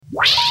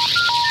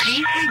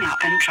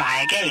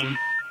try again.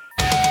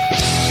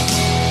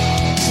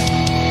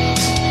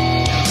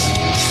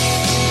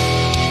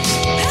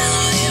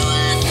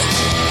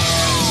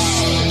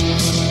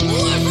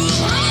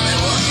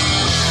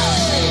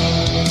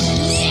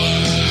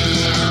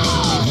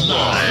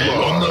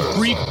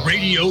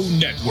 Radio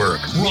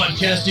Network,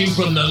 broadcasting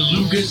from the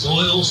Lucas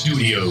Oil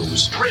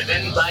Studios.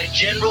 Driven by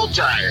General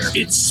Tire.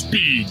 It's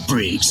Speed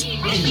Freaks.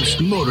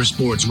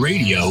 Motorsports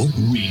Radio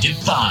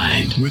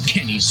redefined with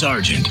Kenny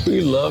Sargent.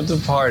 We love to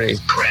party.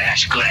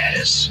 Crash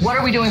Gladys. What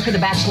are we doing for the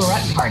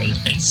bachelorette party?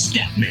 And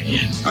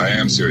Statman. I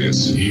am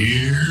serious.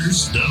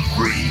 Here's the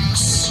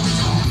Freaks.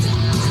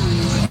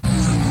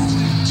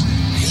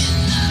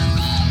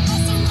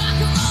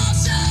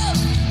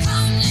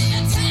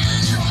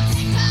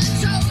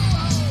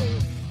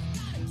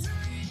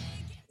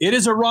 It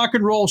is a rock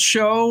and roll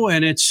show,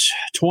 and it's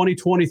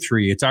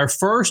 2023. It's our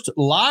first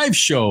live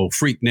show,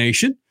 Freak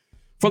Nation,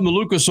 from the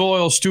Lucas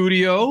Oil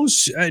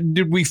Studios.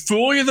 Did we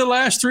fool you the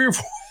last 3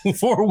 or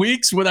 4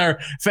 weeks with our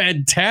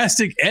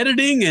fantastic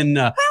editing? And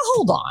well,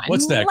 hold on.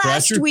 What's that,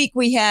 Last Crasher? week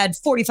we had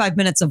 45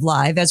 minutes of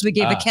live as we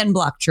gave a Ken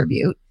Block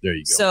tribute. There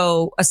you go.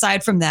 So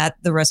aside from that,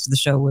 the rest of the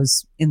show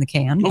was in the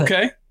can. But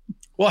Okay.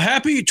 Well,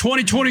 happy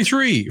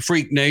 2023,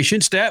 Freak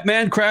Nation.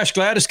 Statman, Crash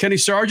Gladys, Kenny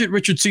Sargent,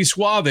 Richard C.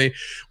 Suave.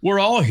 We're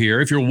all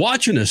here. If you're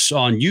watching us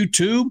on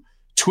YouTube,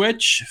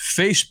 Twitch,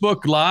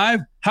 Facebook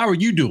Live, how are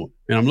you doing?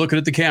 And I'm looking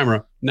at the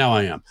camera. Now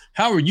I am.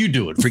 How are you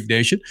doing, Freak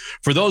Nation?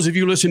 For those of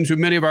you listening to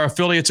many of our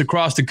affiliates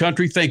across the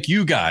country, thank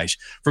you guys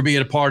for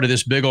being a part of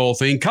this big old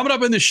thing. Coming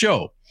up in the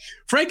show,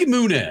 Frankie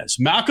Muniz,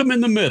 Malcolm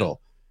in the Middle,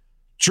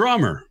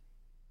 drummer,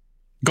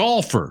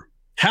 golfer,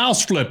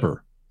 house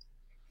flipper.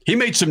 He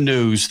made some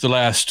news the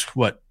last,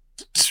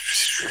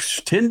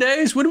 10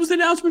 days? When was the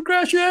announcement,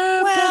 Crash?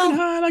 Yeah, Well,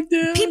 high like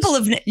this. people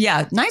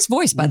have, nice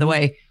voice, by the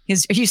way.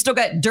 You still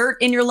got dirt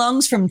in your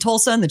lungs from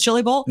Tulsa and the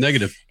Chili Bowl?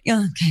 Negative.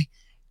 Yeah, okay.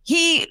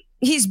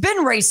 He's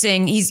been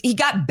racing. He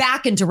got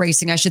back into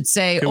racing, I should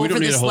say, Okay, over we don't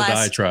need this a whole last.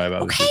 diatribe.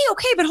 Okay,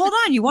 but hold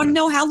on. You want to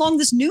know how long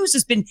this news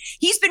has been?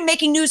 He's been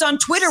making news on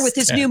Twitter with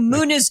his new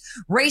Muniz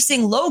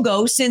Racing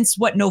logo since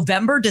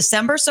November,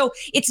 December. So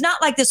it's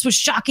not like this was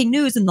shocking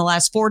news in the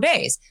last 4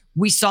 days.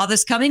 We saw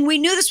this coming. We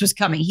knew this was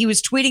coming. He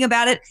was tweeting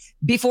about it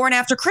before and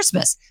after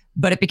Christmas,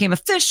 but it became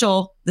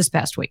official this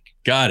past week.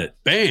 Got it.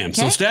 Bam.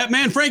 Okay. So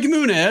Statman Frankie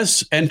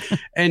Muniz,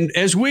 and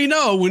as we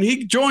know, when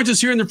he joins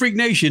us here in the Freak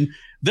Nation,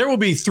 there will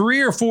be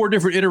 3 or 4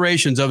 different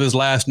iterations of his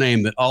last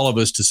name that all of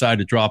us decide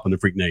to drop in the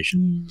Freak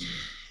Nation.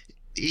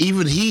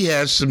 Even he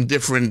has some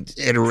different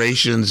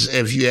iterations.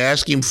 If you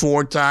ask him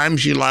 4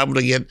 times, you're liable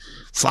to get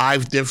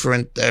 5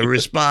 different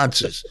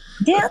responses.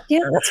 Yeah,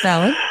 that's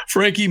valid.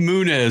 Frankie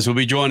Muniz will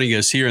be joining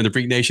us here in the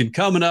Freak Nation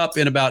coming up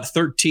in about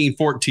 13,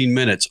 14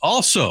 minutes.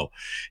 Also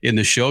in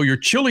the show, your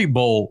Chili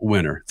Bowl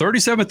winner.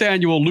 37th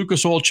annual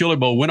Lucas Oil Chili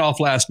Bowl went off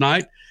last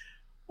night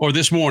or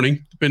this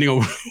morning, depending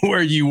on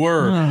where you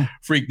were,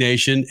 Freak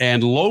Nation.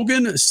 And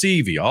Logan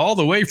Seavey, all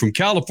the way from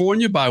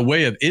California by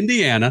way of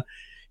Indiana.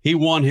 He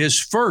won his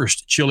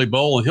first Chili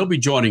Bowl, and he'll be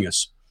joining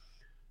us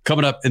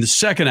coming up in the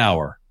second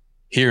hour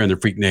here in the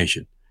Freak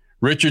Nation.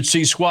 Richard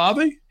C.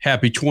 Suave,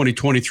 happy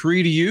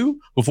 2023 to you.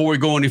 Before we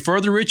go any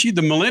further, Richie,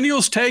 the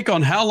millennials' take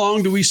on how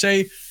long do we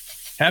say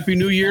Happy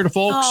New Year to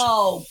folks?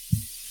 Oh.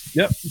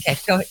 Yep.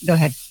 Okay, go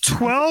ahead.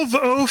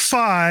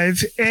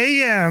 12:05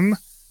 a.m.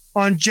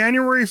 on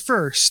January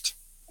 1st.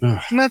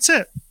 And that's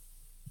it.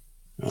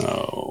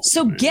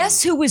 So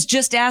guess who was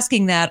just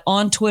asking that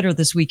on Twitter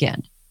this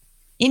weekend?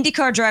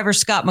 IndyCar driver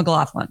Scott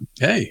McLaughlin.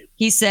 Hey.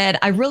 He said,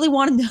 I really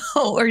want to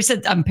know, or he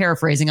said, I'm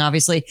paraphrasing,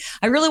 obviously.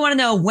 I really want to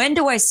know, when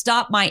do I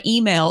stop my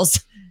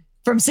emails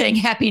from saying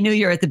Happy New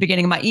Year at the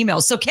beginning of my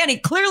emails? So, Kenny,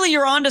 clearly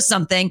you're onto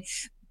something,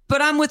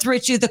 but I'm with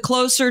Richie. The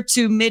closer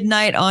to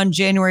midnight on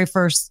January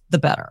 1st, the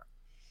better.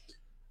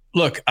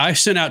 Look, I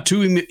sent out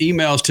 2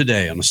 emails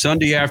today on a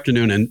Sunday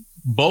afternoon, and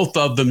both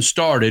of them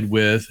started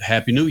with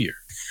Happy New Year.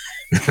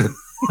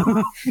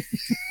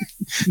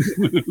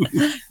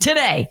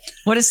 Today.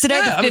 What is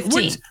today? Yeah, The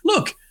 15th.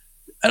 Look,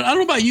 I don't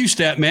know about you,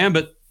 Statman,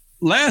 but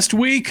last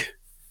week,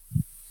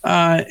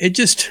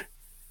 it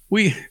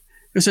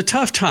was a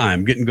tough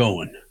time getting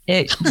going.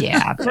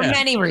 For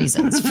many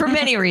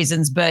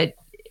reasons, but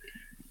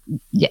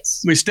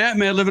yes. I mean,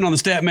 Statman living on the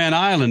Statman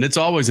Island, it's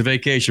always a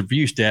vacation for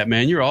you,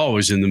 Statman. You're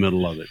always in the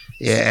middle of it.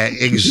 Yeah,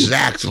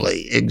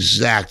 exactly.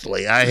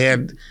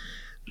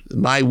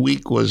 My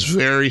week was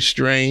very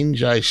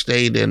strange. I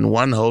stayed in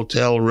one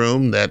hotel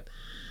room that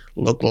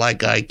looked like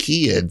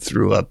IKEA had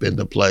threw up in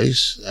the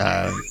place.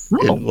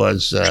 It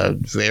was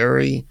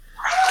very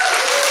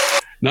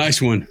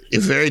nice one. A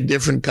very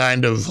different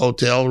kind of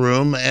hotel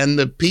room. And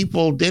the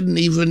people didn't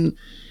even,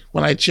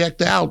 when I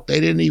checked out, they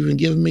didn't even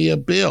give me a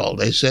bill.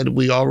 They said,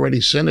 we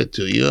already sent it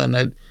to you. And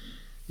I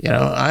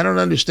don't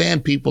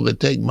understand people that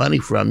take money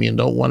from you and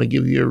don't want to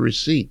give you a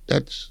receipt.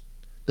 That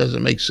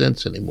doesn't make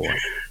sense anymore.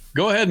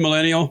 Go ahead,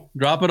 Millennial.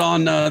 Drop it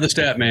on the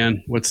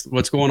Statman.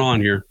 What's going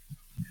on here?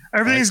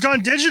 Everything's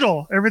gone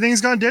digital.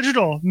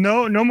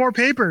 No more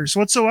papers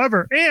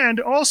whatsoever.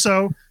 And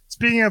also,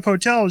 speaking of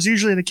hotels,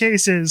 usually the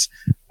case is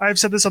I've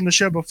said this on the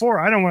show before.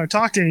 I don't want to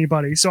talk to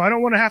anybody. So I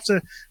don't want to have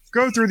to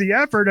go through the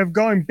effort of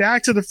going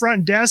back to the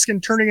front desk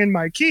and turning in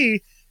my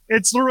key.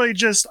 It's literally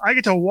just, I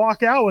get to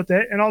walk out with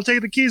it and I'll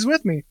take the keys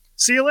with me.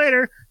 See you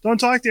later. Don't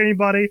talk to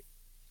anybody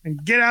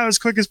and get out as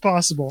quick as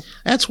possible.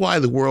 That's why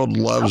the world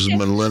loves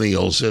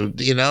millennials.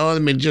 You know, I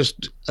mean,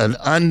 just an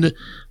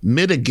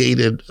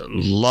unmitigated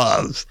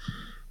love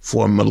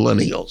for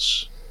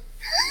millennials.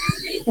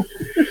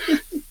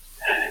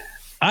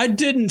 I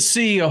didn't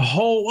see a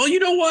whole. Well, you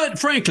know what?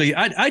 Frankly,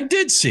 I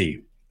did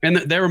see, and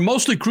they were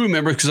mostly crew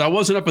members because I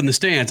wasn't up in the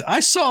stands. I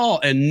saw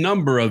a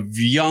number of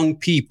young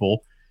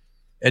people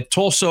at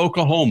Tulsa,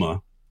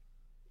 Oklahoma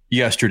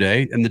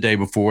yesterday and the day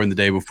before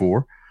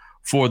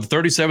for the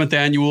 37th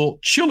annual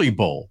Chili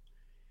Bowl.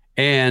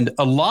 And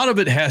a lot of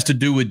it has to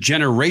do with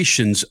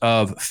generations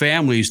of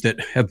families that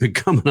have been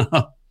coming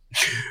up,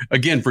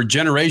 again, for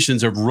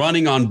generations of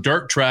running on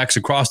dirt tracks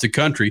across the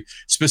country,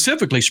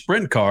 specifically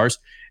sprint cars.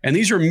 And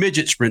these are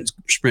midget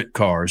sprint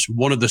cars,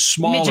 one of the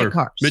smaller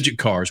midget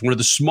cars, one of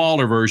the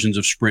smaller versions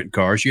of sprint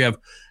cars. You have,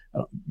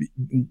 I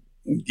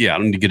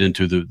don't need to get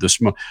into the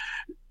small,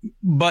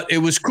 but it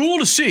was cool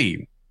to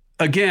see,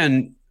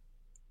 again,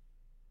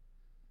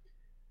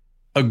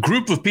 a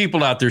group of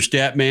people out there,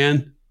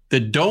 Statman,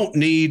 that don't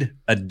need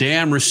a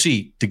damn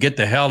receipt to get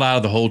the hell out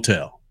of the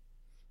hotel.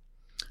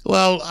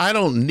 Well, I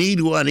don't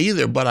need one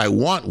either, but I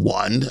want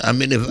one. I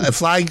mean,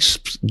 if I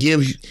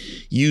give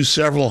you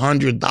several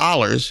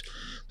 $100s,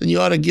 then you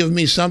ought to give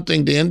me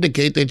something to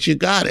indicate that you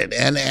got it.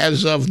 And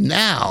as of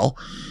now,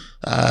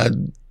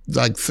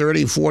 like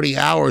 30, 40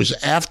 hours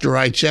after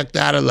I checked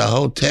out of the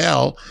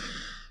hotel,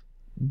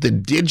 the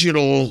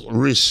digital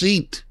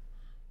receipt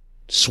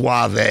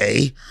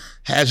suave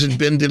hasn't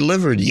been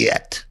delivered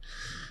yet.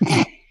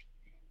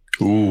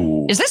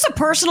 Ooh. Is this a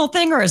personal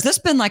thing, or has this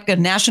been like a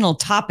national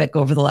topic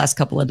over the last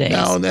couple of days?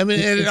 No, I mean,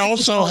 it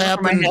also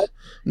happened.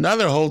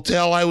 Another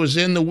hotel I was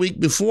in the week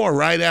before,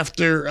 right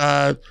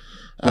after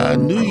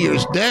New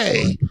Year's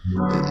Day,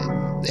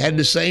 had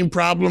the same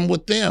problem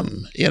with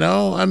them. You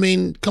know, I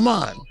mean, come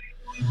on.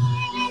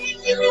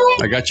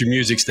 I got your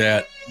music,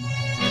 Stat.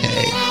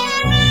 Hey.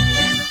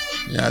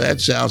 Now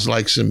that sounds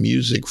like some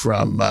music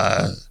from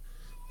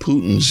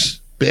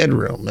Putin's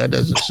bedroom. That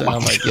doesn't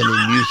sound like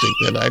any music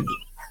that I.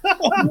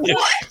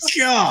 What?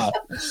 God,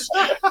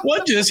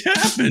 what just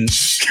happened?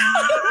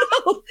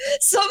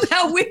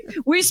 Somehow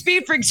we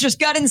speed freaks just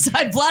got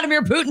inside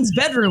Vladimir Putin's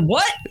bedroom.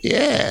 What?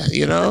 Yeah,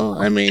 you know,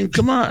 I mean,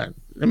 come on.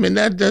 I mean,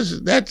 that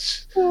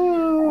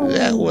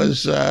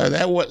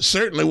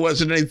certainly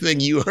wasn't anything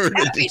you heard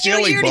at the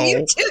Chili Bowl.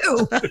 You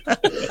too.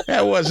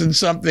 That wasn't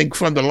something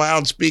from the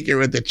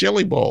loudspeaker at the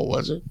Chili Bowl,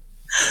 was it?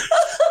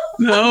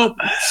 No,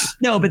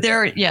 but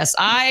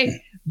I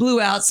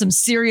blew out some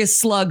serious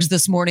slugs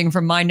this morning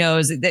from my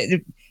nose.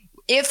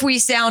 If we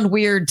sound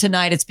weird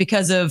tonight, it's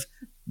because of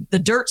the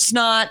dirt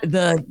snot,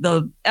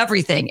 the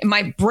everything. And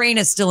my brain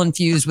is still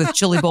infused with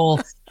Chili Bowl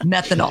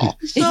methanol.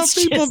 Some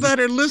people that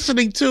are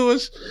listening to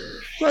us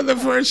for the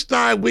first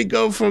time, we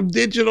go from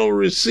digital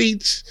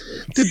receipts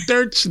to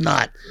dirt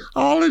snot,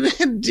 all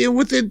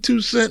within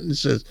 2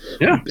 sentences,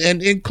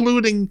 and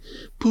including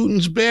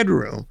Putin's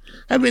bedroom.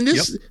 I mean,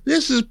 this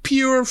is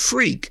pure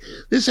freak.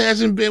 This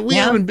hasn't been. We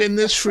haven't been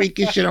this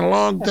freakish in a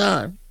long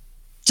time.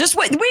 Just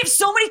wait. We have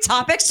so many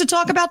topics to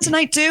talk about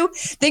tonight, too.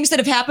 Things that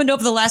have happened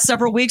over the last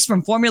several weeks,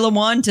 from Formula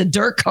One to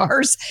dirt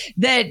cars,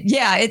 that,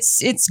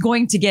 it's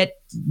going to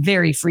get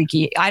very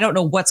freaky. I don't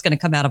know what's going to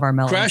come out of our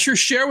melon. Crasher,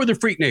 share with the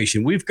Freak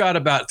Nation. We've got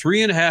about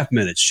 3.5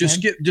 minutes.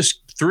 Just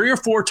 3 or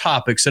 4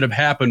 topics that have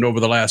happened over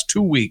the last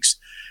 2 weeks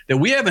that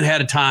we haven't had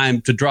a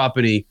time to drop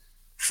any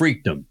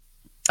freakdom.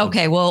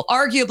 Okay, well,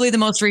 arguably the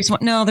most recent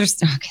one. No,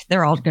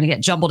 they're all going to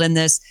get jumbled in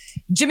this.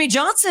 Jimmy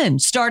Johnson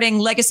starting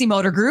Legacy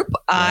Motor Group. Yeah.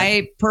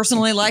 I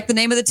personally like the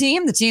name of the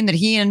team that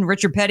he and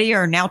Richard Petty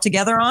are now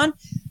together on.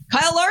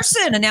 Kyle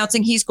Larson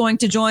announcing he's going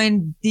to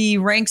join the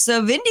ranks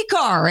of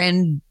IndyCar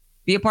and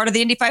be a part of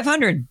the Indy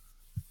 500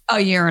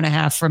 a year and a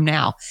half from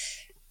now.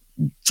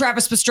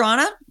 Travis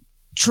Pastrana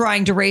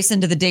trying to race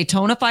into the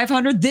Daytona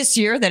 500 this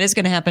year. That is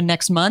going to happen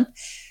next month.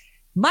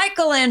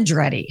 Michael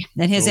Andretti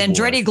and his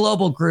Andretti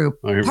Global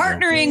Group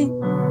partnering.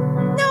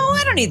 No,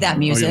 I don't need that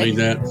music. Oh, you need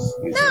that?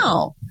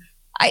 No.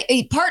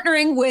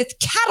 Partnering with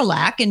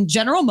Cadillac and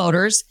General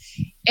Motors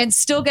and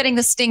still getting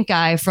the stink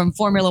eye from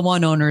Formula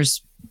One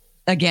owners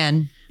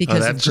again.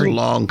 Because that's a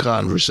long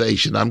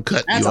conversation. I'm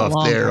cutting you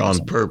off there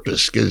on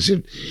purpose, because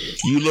if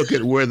you look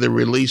at where the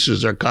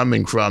releases are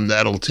coming from,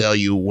 that'll tell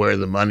you where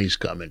the money's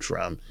coming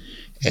from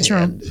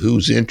and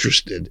who's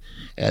interested.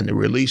 And the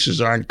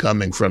releases aren't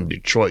coming from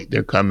Detroit.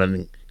 They're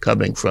coming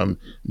from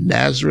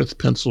Nazareth,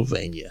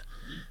 Pennsylvania.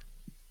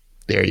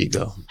 There you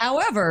go.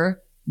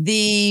 However,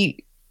 the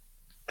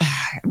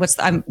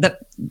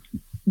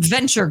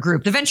venture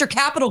group, the venture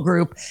capital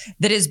group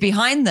that is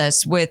behind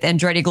this with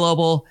Andretti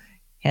Global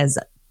has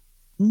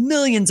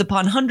millions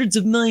upon hundreds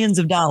of millions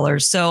of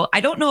dollars. So I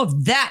don't know if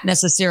that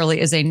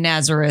necessarily is a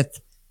Nazareth.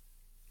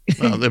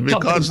 Well,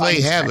 because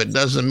they have it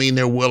doesn't mean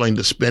they're willing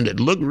to spend it.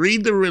 Look,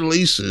 read the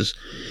releases.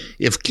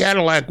 If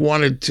Cadillac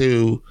wanted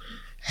to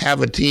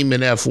have a team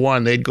in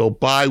F1, they'd go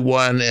buy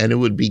one, and it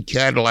would be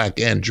Cadillac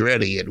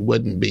Andretti. It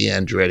wouldn't be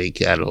Andretti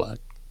Cadillac.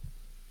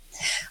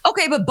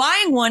 Okay, but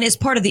buying one is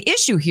part of the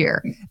issue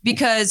here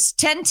because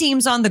 10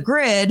 teams on the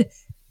grid,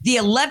 the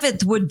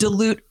 11th would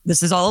dilute,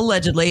 this is all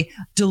allegedly,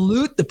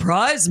 dilute the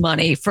prize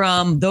money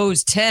from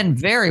those 10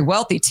 very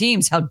wealthy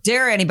teams. How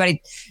dare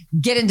anybody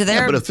get into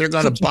their but if they're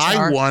going to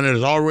buy one and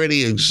it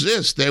already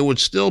exists, there would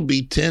still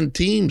be 10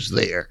 teams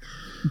there.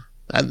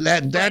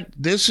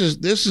 This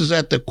is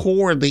at the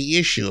core of the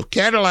issue. If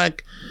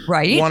Cadillac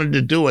wanted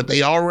to do it,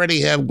 they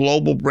already have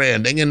global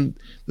branding. And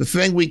the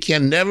thing we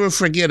can never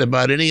forget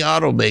about any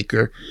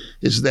automaker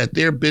is that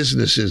their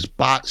business is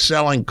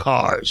selling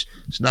cars.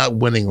 It's not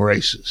winning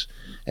races.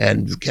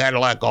 And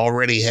Cadillac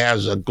already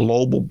has a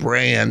global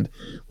brand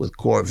with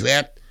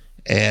Corvette,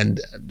 and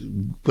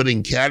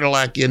putting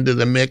Cadillac into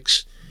the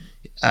mix,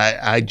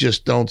 I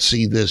just don't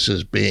see this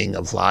as being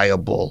a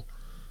viable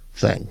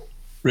thing.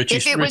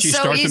 Richie,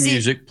 start the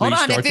music. Please. Hold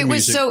on. If it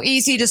was so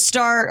easy to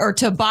start or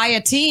to buy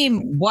a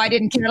team, why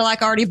didn't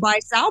Cadillac already buy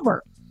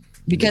Sauber?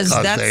 Because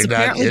that's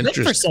apparently good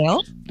for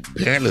sale.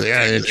 Apparently they're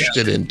not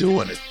interested in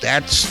doing it.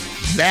 That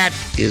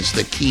is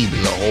the key to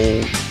the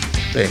whole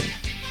thing.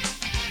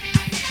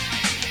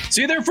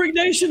 See there, Freak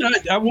Nation?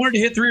 I wanted to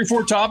hit 3 or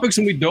 4 topics,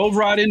 and we dove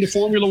right into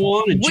Formula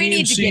One and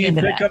GMC and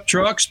pickup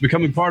trucks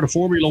becoming part of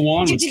Formula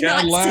One with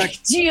Cadillac.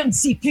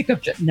 GMC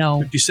pickup truck.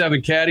 No.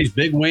 57 caddies,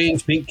 big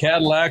wings, pink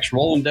Cadillacs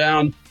rolling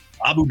down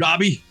Abu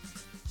Dhabi.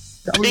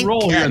 Pink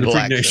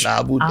Cadillacs in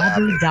Abu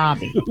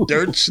Dhabi.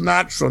 Dirt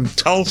snot from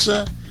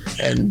Tulsa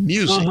and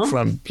music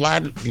from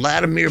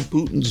Vladimir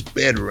Putin's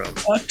bedroom.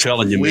 I'm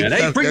telling you, man.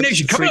 Hey, Freak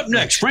Nation, coming up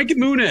next, Frankie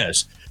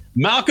Muniz,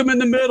 Malcolm in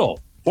the Middle,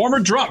 former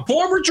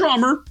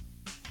drummer,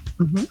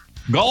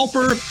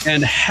 golfer,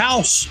 and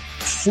house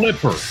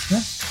flipper.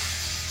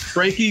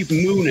 Frankie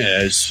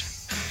Muniz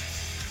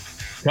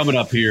coming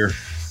up here.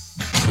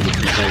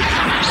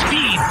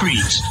 Speed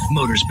Freaks,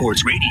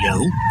 Motorsports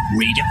Radio,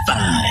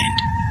 redefined.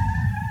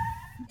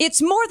 It's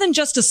more than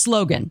just a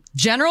slogan.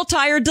 General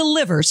Tire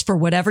delivers for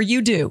whatever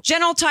you do.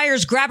 General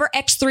Tire's Grabber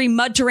X3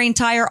 Mud Terrain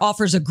tire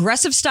offers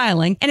aggressive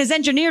styling and is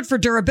engineered for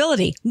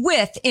durability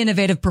with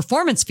innovative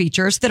performance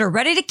features that are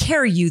ready to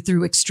carry you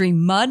through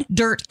extreme mud,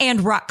 dirt,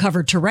 and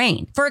rock-covered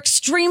terrain. For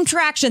extreme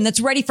traction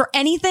that's ready for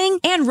anything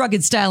and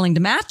rugged styling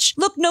to match,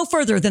 look no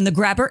further than the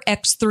Grabber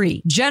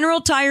X3. General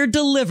Tire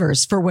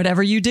delivers for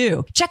whatever you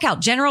do. Check out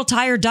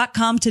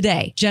GeneralTire.com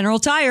today. General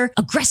Tire,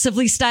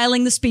 aggressively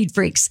styling the speed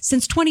freaks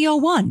since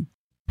 2001.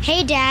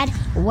 Hey, Dad,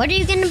 what are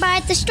you going to buy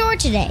at the store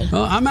today?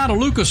 I'm out of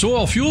Lucas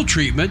Oil fuel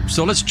treatment,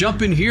 so let's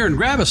jump in here and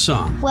grab us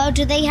some. Well,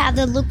 do they have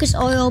the Lucas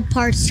Oil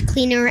Parts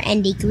Cleaner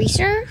and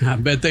Degreaser? I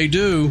bet they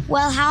do.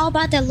 Well, how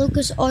about the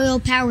Lucas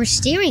Oil Power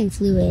Steering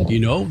Fluid? You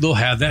know, they'll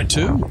have that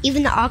too.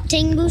 Even the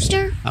Octane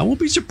Booster? I won't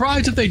be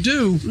surprised if they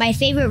do. My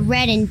favorite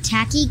red and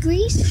tacky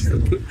grease?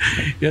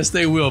 Yes,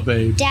 they will,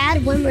 babe.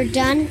 Dad, when we're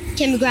done,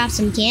 can we grab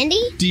some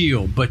candy?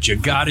 Deal, but you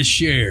gotta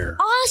share.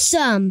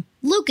 Awesome!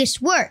 Lucas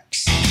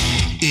works.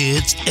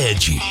 It's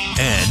edgy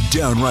and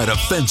downright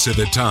offensive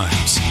at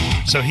times.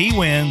 So he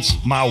wins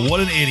my What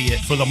an Idiot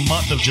for the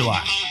month of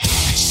July.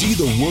 See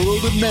the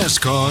world of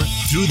NASCAR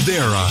through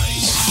their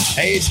eyes.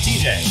 Hey, it's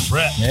TJ,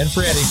 Brett, and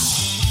Freddie.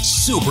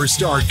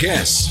 Superstar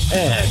guests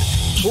and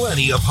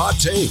plenty of hot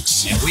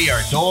takes. And we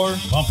are door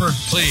bumper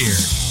clear.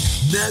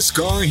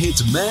 NASCAR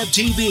hits MAV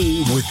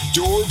TV with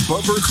door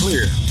bumper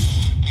clear.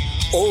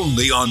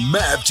 Only on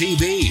MAV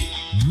TV,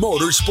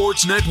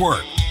 Motorsports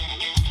Network.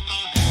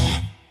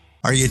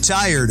 Are you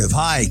tired of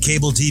high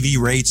cable TV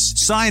rates?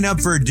 Sign up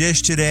for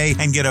Dish today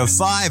and get a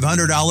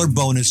 $500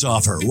 bonus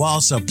offer while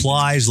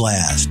supplies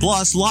last.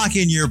 Plus, lock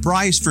in your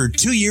price for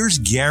 2 years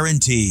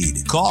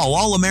guaranteed. Call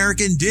All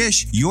American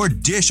Dish, your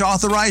Dish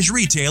authorized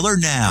retailer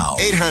now.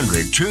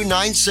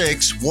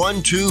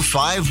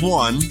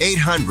 800-296-1251.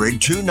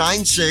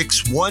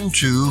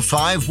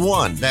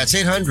 800-296-1251. That's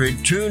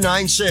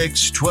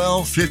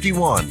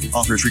 800-296-1251.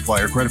 Offers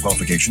require credit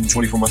qualification,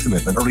 24-month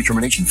commitment, early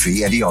termination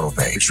fee, and e-auto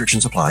pay.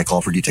 Restrictions apply.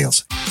 Call for details.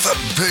 The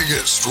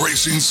biggest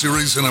racing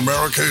series in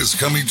America is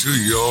coming to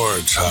your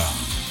town.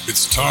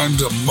 It's time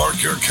to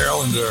mark your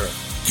calendar.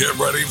 Get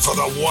ready for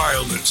the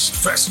wildest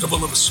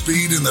festival of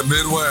speed in the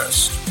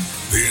Midwest.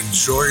 The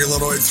Enjoy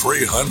Illinois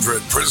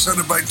 300,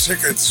 presented by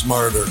Ticket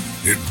Smarter.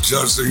 It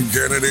doesn't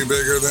get any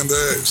bigger than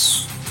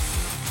this.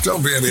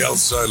 Don't be on the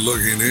outside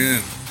looking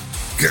in.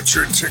 Get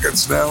your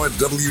tickets now at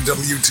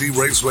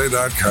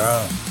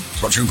www.raceway.com.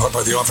 Brought to you in part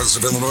by the Office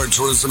of Illinois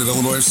Tourism and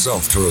Illinois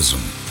South Tourism.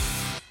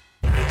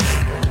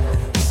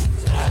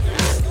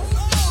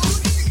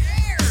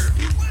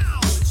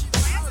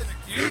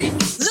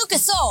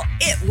 Lucas Oil,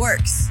 it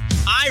works.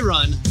 I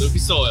run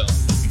Lucas Oil.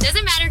 It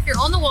doesn't matter if you're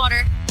on the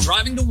water,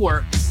 driving to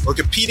work, or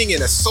competing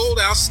in a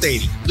sold-out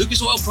stadium.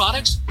 Lucas Oil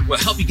products will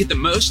help you get the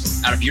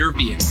most out of your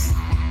vehicle.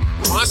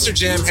 Monster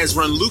Jam has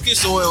run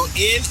Lucas Oil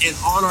in and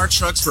on our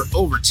trucks for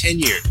over 10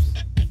 years.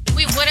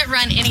 We wouldn't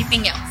run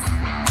anything else.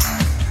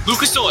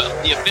 Lucas Oil,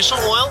 the official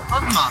oil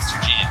of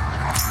Monster Jam.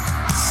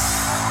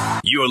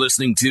 You're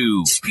listening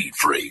to Speed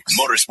Freaks,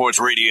 Motorsports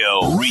Radio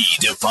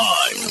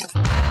Redefined.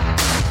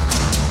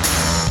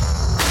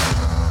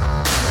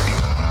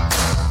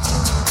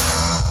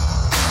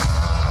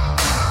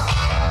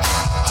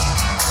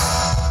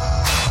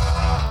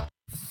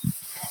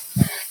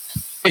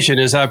 Nation,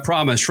 as I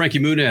promised, Frankie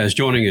Muniz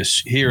joining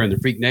us here in the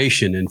Freak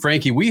Nation. And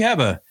Frankie, we have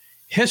a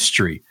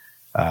history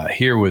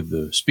here with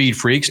the Speed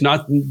Freaks.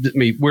 Not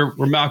me, we're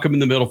Malcolm in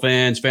the Middle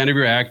fans, fan of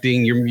your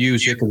acting, your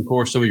music, and of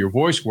course some of your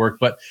voice work.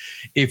 But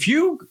if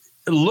you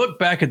look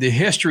back at the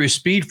history of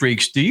Speed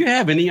Freaks, do you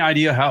have any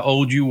idea how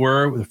old you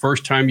were the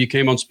first time you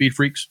came on Speed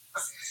Freaks?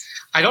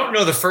 I don't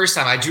know the first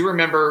time. I do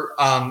remember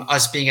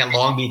us being at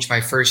Long Beach my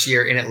first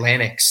year in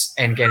Atlantics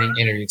and getting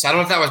interviewed. So I don't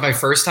know if that was my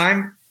first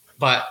time,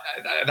 but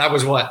that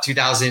was what,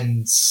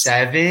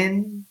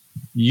 2007?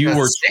 You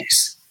were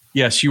 6?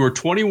 Yes, you were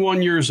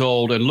 21 years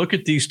old, and look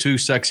at these two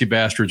sexy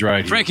bastards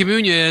right here. Frankie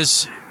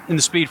Muniz in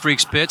the Speed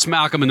Freaks pits,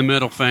 Malcolm in the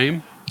Middle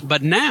fame.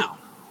 But now,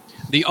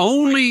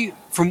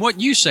 from what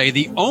you say,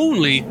 the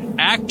only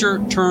actor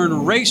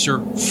turned racer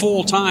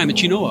full time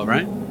that you know of,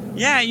 right?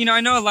 Yeah,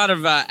 I know a lot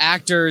of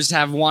actors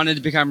have wanted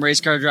to become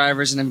race car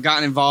drivers and have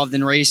gotten involved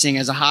in racing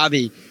as a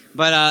hobby.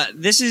 But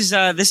this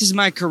is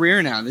my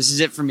career now. This is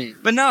it for me.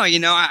 But no,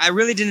 I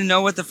really didn't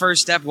know what the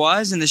first step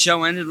was, and the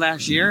show ended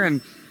last year,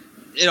 and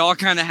it all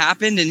kind of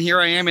happened. And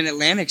here I am in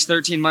Atlantics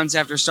 13 months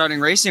after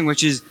starting racing,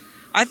 which is,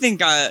 I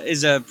think,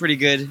 is a pretty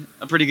good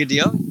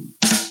deal.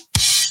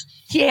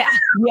 Yeah,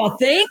 you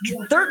think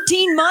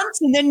 13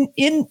 months and then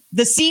in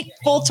the seat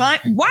full time?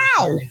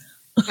 Wow.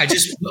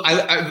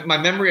 My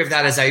memory of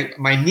that is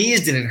my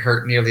knees didn't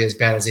hurt nearly as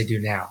bad as they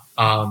do now.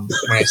 When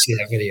I see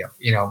that video,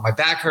 my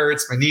back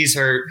hurts, my knees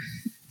hurt,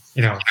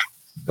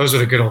 those are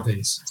the good old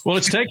days. Well,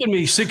 it's taken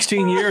me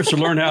 16 years to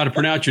learn how to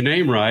pronounce your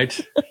name right.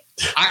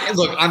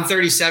 I'm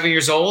 37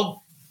 years old.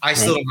 I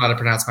still don't know how to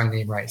pronounce my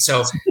name right.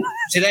 So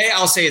today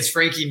I'll say it's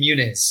Frankie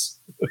Muniz.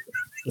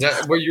 Is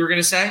that what you were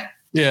going to say?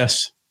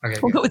 Yes. Okay.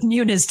 We'll go with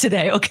Muniz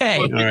today. Okay.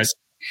 All right.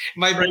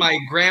 My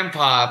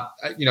grandpa,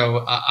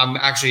 I'm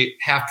actually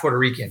half Puerto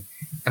Rican,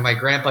 and my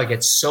grandpa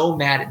gets so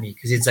mad at me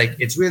because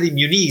it's really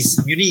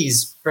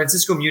Muniz,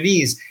 Francisco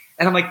Muniz.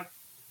 And I'm like,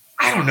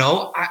 I don't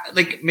know.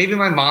 Maybe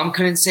my mom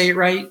couldn't say it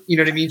right. You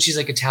know what I mean? She's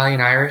like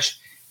Italian Irish,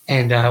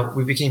 and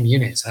we became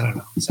Muniz. I don't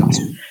know. So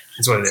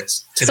that's what it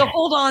is today. So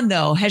hold on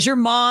though. Has your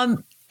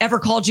mom ever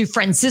called you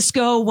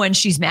Francisco when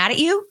she's mad at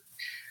you?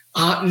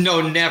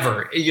 No,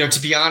 never. To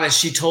be honest,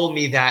 she told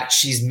me that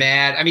she's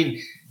mad. I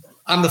mean,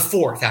 I'm the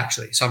fourth,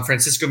 actually. So I'm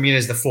Francisco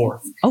Muniz the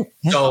fourth. Oh,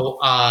 yeah. So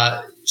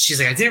she's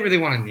like, I didn't really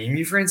want to name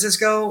you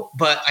Francisco,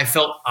 but I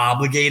felt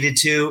obligated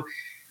to.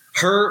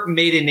 Her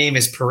maiden name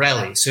is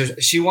Pirelli. So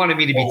she wanted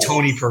me to be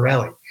Tony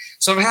Pirelli.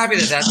 So I'm happy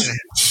that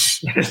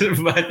didn't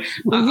happen. But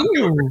I'm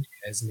going with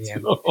Muniz in the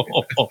end. I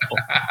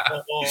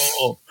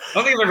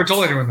don't think I've ever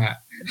told anyone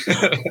that.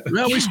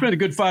 Well, we spent a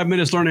good 5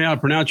 minutes learning how to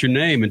pronounce your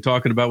name and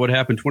talking about what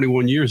happened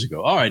 21 years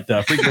ago. All right,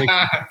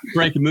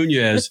 Frankie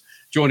Muniz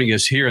joining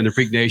us here in the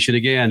Freak Nation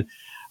again,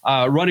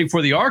 running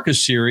for the ARCA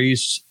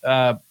Series.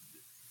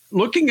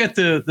 Looking at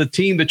the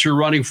team that you're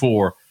running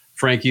for,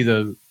 Frankie,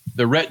 the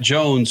Rhett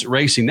Jones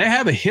Racing, they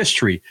have a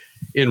history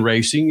in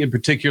racing, in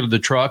particular the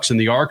trucks and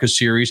the ARCA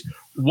Series.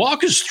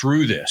 Walk us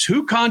through this.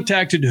 Who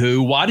contacted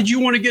who? Why did you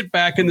want to get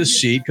back in the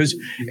seat? Because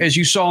as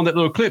you saw in that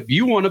little clip,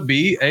 you want to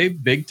be a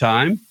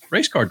big-time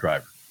race car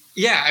driver.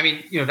 Yeah, I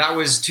mean, that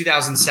was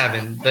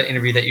 2007, the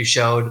interview that you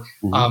showed.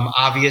 Mm-hmm.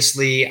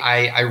 Obviously,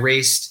 I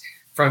raced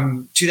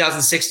from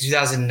 2006 to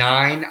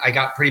 2009. I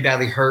got pretty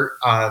badly hurt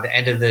the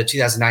end of the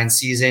 2009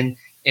 season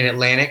in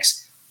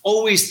Atlantics.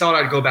 Always thought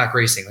I'd go back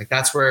racing.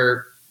 That's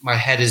where my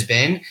head has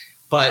been.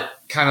 But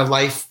kind of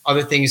life,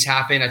 other things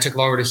happened. I took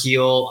longer to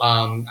heal.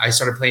 I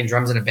started playing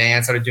drums in a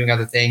band, started doing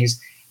other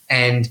things.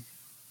 And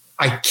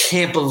I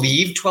can't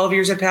believe 12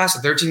 years had passed,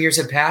 or 13 years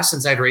had passed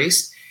since I'd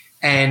raced.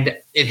 And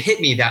it hit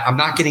me that I'm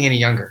not getting any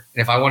younger.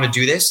 And if I want to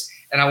do this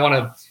and I want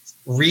to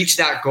reach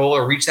that goal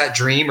or reach that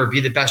dream or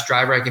be the best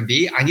driver I can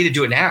be, I need to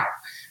do it now.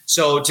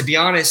 So to be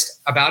honest,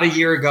 about a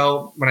year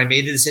ago, when I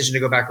made the decision to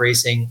go back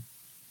racing,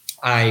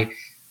 I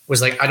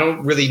was like, I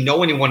don't really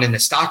know anyone in the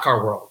stock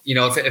car world.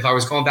 If I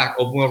was going back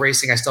open wheel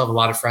racing, I still have a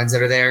lot of friends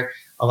that are there,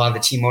 a lot of the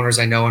team owners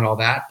I know and all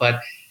that.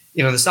 But,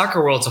 the stock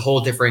car world is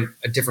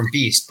a different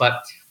beast.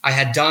 But I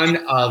had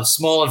done a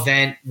small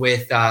event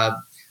with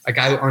a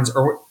guy who owns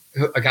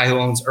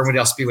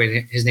Irwindale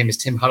Speedway. His name is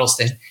Tim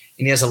Huddleston, and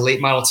he has a late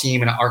model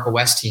team and an ARCA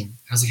West team.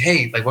 I was like,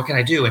 hey, what can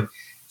I do? And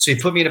so he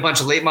put me in a bunch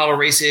of late model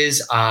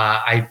races.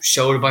 I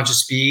showed a bunch of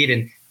speed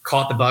and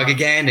caught the bug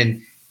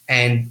again.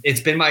 And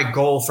it's been my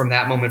goal from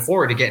that moment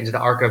forward to get into the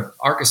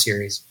ARCA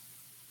Series.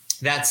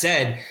 That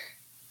said,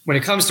 when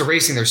it comes to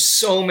racing, there's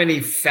so many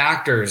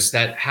factors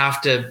that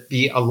have to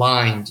be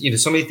aligned.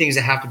 So many things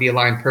that have to be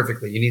aligned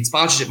perfectly. You need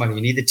sponsorship money.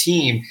 You need the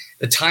team,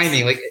 the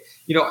timing.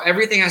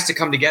 Everything has to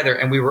come together.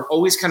 And we were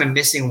always kind of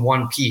missing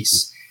one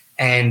piece.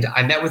 And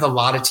I met with a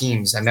lot of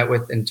teams. I met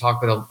with and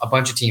talked with a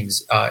bunch of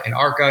teams in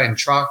ARCA and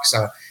trucks,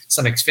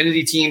 some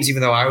Xfinity teams,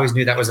 even though I always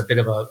knew that was a bit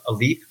of a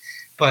leap.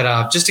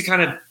 But just to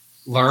kind of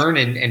learn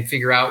and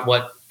figure out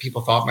what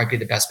people thought might be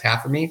the best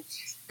path for me.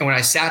 And when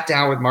I sat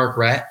down with Mark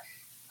Rett,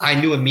 I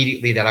knew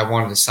immediately that I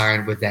wanted to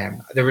sign with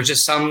them. There was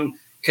just some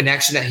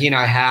connection that he and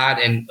I had,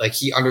 and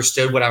he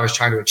understood what I was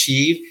trying to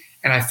achieve.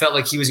 And I felt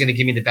like he was going to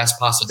give me the best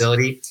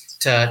possibility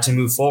to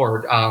move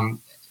forward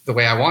the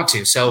way I want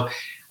to. So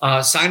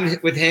signed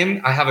with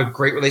him. I have a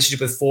great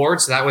relationship with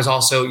Ford. So that was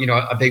also,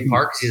 a big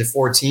part because he's a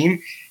Ford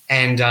team.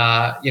 And,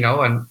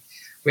 and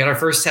we had our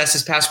first test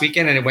this past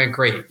weekend and it went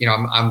great.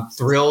 I'm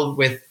thrilled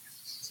with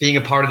being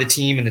a part of the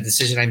team and the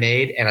decision I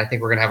made. And I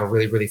think we're going to have a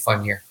really, really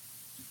fun year.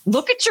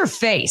 Look at your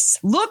face.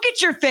 Look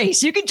at your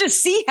face. You can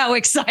just see how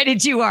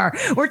excited you are.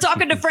 We're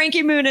talking to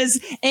Frankie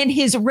Muniz and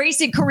his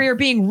racing career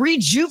being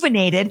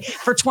rejuvenated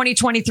for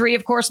 2023.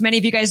 Of course, many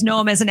of you guys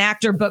know him as an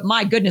actor, but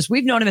my goodness,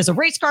 we've known him as a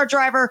race car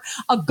driver,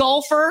 a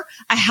golfer,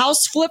 a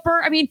house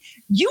flipper. I mean,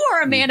 you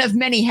are a man of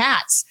many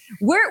hats.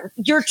 Where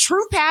your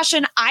true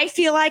passion, I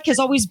feel like, has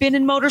always been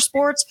in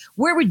motorsports.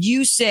 Where would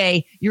you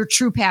say your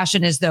true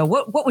passion is, though?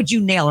 What would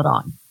you nail it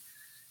on?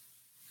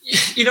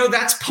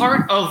 That's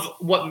part of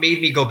what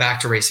made me go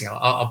back to racing.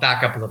 I'll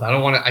back up a little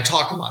bit. I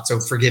talk a lot, so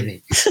forgive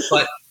me.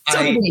 But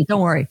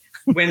don't worry.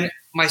 When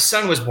my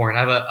son was born, I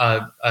have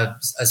a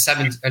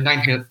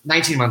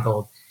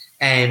 19-month-old.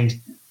 And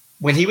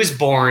when he was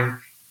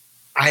born,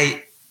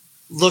 I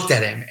looked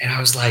at him and I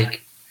was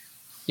like,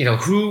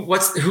 who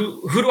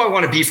do I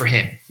want to be for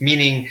him?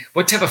 Meaning,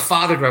 what type of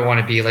father do I want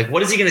to be? Like,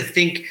 what is he going to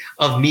think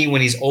of me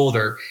when he's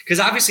older? Because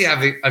obviously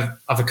I've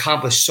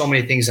accomplished so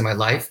many things in my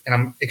life and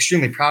I'm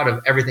extremely proud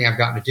of everything I've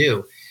gotten to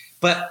do.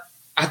 But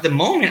at the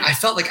moment, I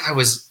felt like I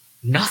was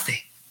nothing.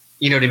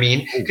 You know what I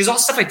mean? Because all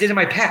stuff I did in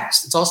my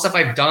past, it's all stuff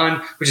I've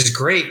done, which is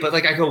great. But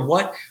like, I go,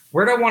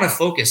 where do I want to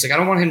focus? Like, I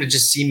don't want him to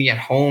just see me at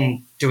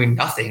home doing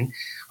nothing.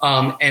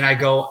 And I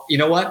go, you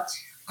know what?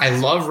 I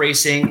love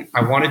racing.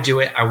 I want to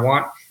do it. I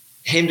want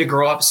him to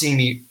grow up seeing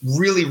me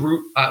really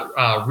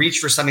reach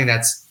for something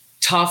that's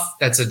tough,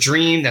 that's a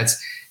dream, that's,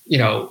 he's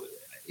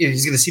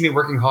going to see me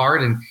working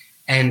hard.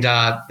 And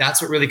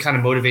that's what really kind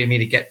of motivated me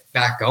to get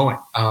back going,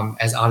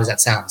 as odd as that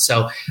sounds.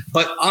 So,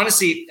 but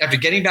honestly, after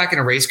getting back in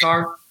a race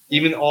car,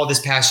 even all this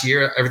past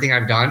year, everything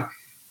I've done,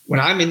 when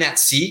I'm in that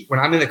seat,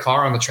 when I'm in the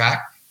car on the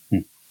track,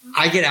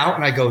 I get out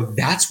and I go,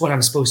 that's what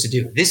I'm supposed to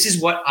do. This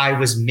is what I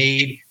was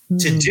made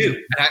to do.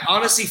 And I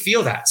honestly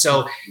feel that.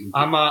 So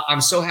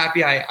I'm so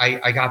happy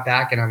I got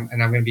back and I'm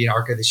going to be in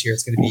ARCA this year.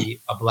 It's going to be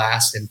a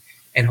blast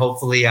and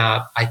hopefully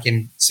I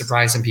can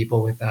surprise some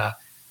people with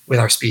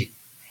our speed.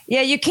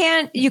 Yeah, you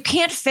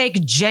can't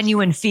fake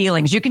genuine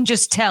feelings. You can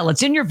just tell.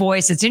 It's in your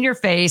voice. It's in your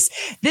face.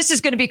 This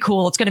is going to be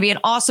cool. It's going to be an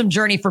awesome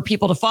journey for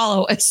people to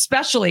follow,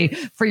 especially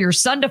for your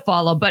son to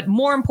follow. But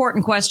more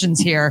important questions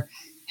here.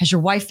 Has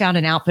your wife found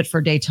an outfit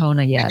for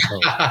Daytona yet?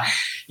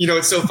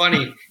 It's so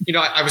funny.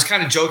 I was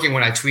kind of joking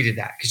when I tweeted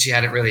that because she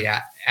hadn't really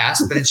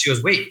asked. But then she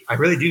goes, wait, I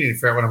really do need to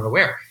figure out what I'm going to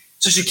wear.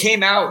 So she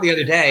came out the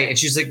other day and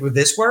she's like, would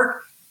this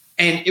work?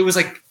 And it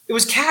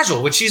was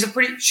casual, which she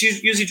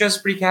usually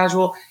dresses pretty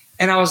casual.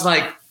 And I was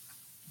like,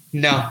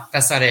 no,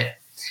 that's not it.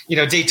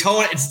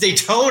 Daytona, it's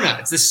Daytona.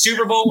 It's the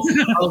Super Bowl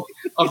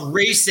of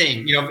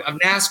racing, of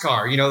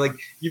NASCAR.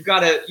 You've got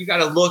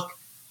to look,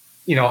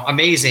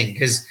 amazing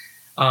because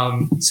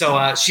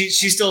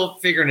she's still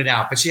figuring it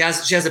out, but she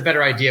has a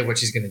better idea of what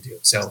she's going to do.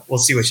 So we'll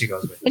see what she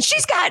goes with. And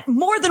she's got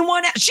more than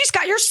one. She's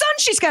got your son.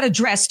 She's got a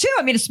dress too.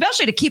 I mean,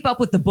 especially to keep up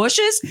with the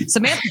Bushes,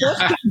 Samantha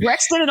Bush,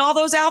 Brexton, and all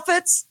those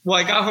outfits. Well,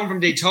 I got home from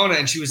Daytona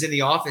and she was in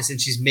the office and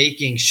she's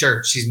making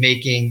shirts. She's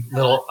making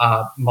little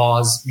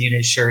Moz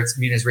Muniz shirts,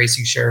 Muniz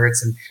racing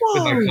shirts, and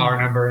with my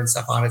car number and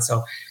stuff on it.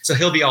 So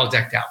he'll be all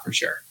decked out for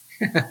sure.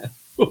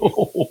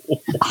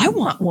 I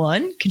want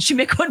one. Can she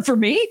make one for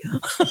me?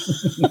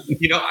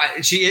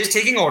 She is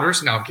taking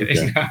orders. No, I'm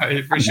kidding.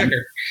 For sure.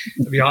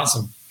 That'd be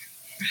awesome.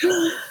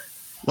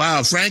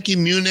 Wow. Frankie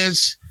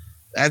Muniz.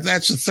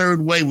 That's the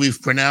third way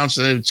we've pronounced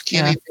it. It's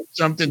Kenny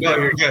something. No,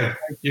 you're good.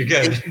 You're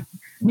good.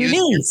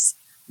 Muniz.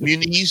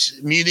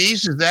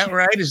 Muniz. Is that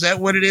right? Is that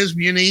what it is?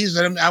 Muniz?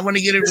 I want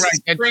to get it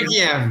right. Frankie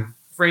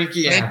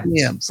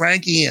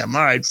M.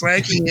 All right.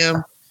 Frankie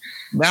M.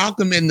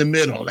 Malcolm in the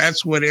middle.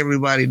 That's what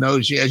everybody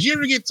knows you as. You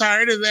ever get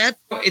tired of that?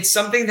 It's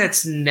something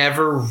that's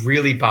never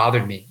really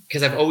bothered me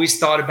because I've always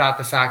thought about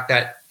the fact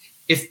that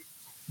if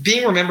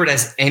being remembered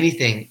as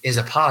anything is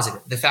a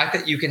positive, the fact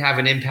that you can have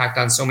an impact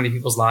on so many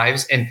people's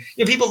lives and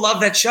people love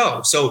that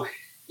show. So,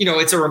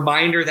 it's a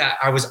reminder that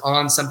I was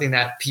on something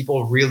that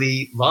people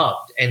really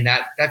loved and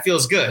that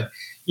feels good.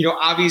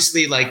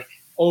 Obviously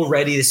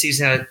already the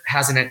season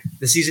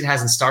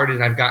hasn't started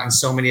and I've gotten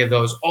so many of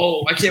those.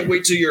 Oh, I can't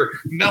wait till you're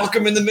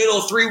Malcolm in the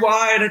middle, 3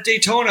 wide at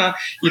Daytona,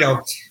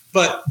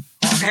 but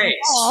hey,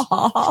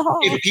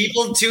 if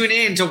people tune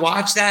in to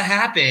watch that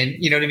happen,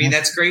 you know what I mean?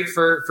 That's great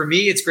for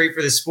me. It's great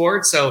for the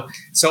sport. So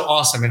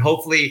awesome. And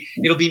hopefully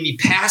it'll be me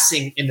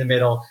passing in the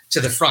middle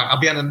to the front.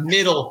 I'll be on the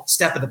middle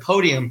step of the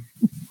podium,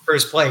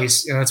 first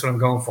place. That's what I'm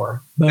going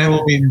for. That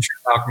will be the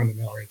true Malcolm in the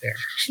middle right there.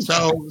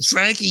 So,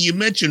 Frankie, you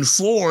mentioned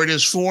Ford.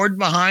 Is Ford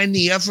behind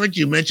the effort?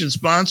 You mentioned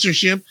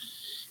sponsorship.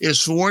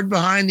 Is Ford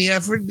behind the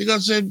effort?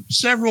 Because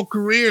several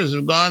careers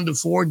have gone to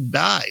Ford and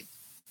died.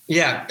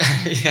 Yeah.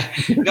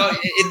 No,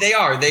 they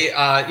are. They,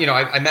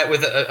 I met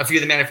with a few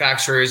of the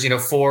manufacturers.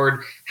 Ford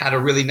had a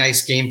really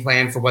nice game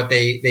plan for what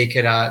they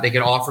could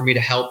offer me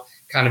to help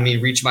kind of me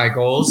reach my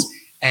goals.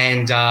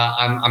 And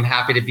I'm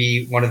happy to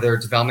be one of their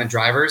development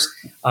drivers.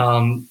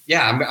 I'm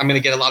going to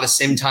get a lot of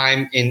sim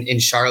time in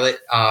Charlotte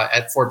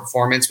at Ford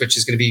Performance, which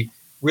is going to be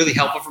really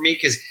helpful for me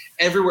because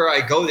everywhere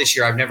I go this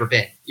year, I've never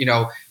been. You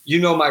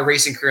know my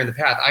racing career in the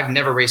past. I've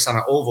never raced on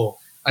an oval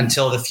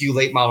until the few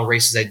late model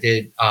races I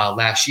did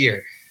last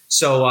year.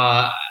 So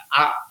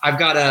I've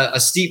got a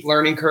steep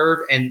learning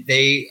curve, and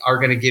they are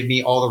going to give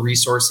me all the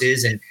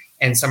resources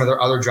and some of their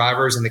other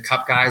drivers and the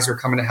Cup guys are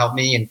coming to help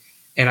me.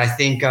 And I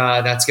think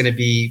that's going to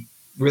be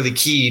really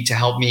key to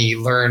help me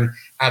learn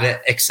at an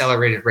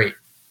accelerated rate.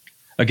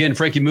 Again,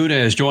 Frankie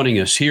Muniz joining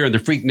us here in the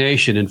Freak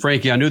Nation. And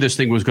Frankie, I knew this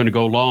thing was going to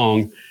go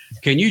long.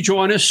 Can you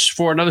join us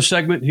for another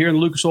segment here in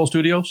the Lucas Oil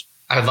Studios?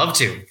 I'd love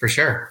to, for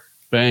sure.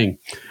 Bang.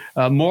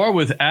 More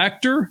with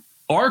actor,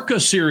 ARCA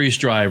Series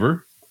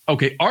driver.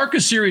 Okay,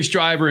 ARCA Series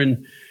driver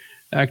and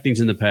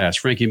acting's in the past.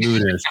 Frankie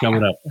Muniz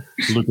coming up.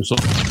 Lucas Oil.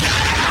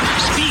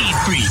 Speed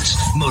Freaks,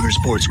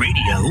 Motorsports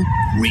Radio,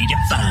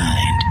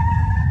 redefined.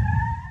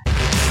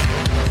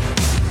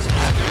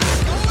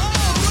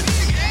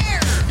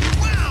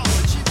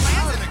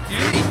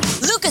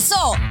 Lucas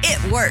Oil,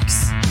 it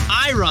works.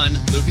 I run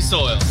Lucas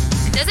Oil.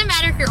 It doesn't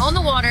matter if you're on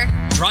the water,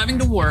 Driving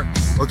to work,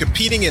 or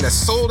competing in a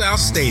sold-out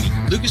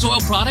stadium. Lucas Oil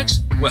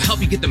products will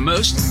help you get the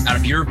most out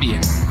of your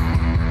vehicle.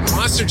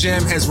 Monster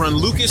Jam has run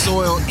Lucas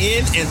Oil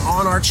in and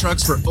on our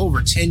trucks for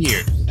over 10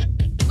 years.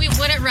 we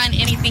wouldn't run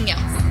anything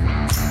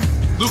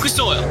else. Lucas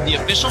Oil, the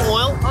official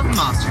oil of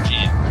Monster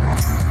Jam.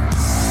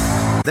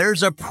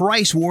 There's a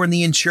price war in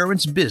the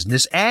insurance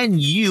business,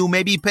 and you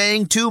may be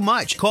paying too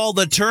much. Call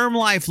the Term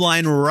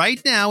Lifeline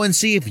right now and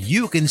see if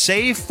you can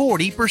save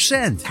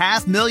 40%.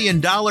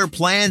 $500,000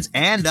 plans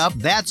and up,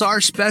 that's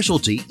our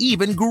specialty.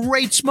 Even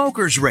great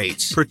smokers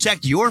rates.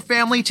 Protect your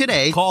family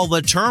today. Call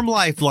the Term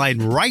Lifeline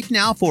right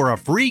now for a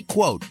free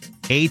quote.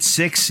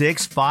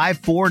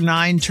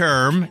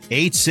 866-549-TERM,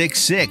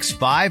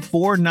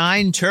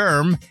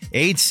 866-549-TERM,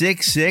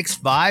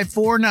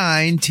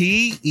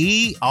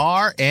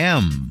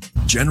 866-549-TERM.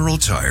 General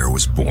Tire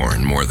was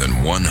born more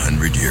than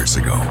 100 years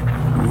ago,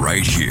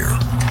 right here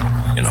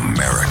in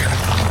America.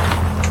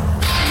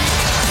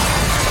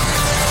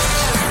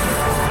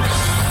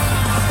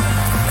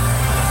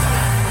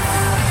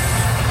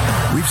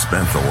 We've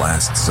spent the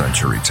last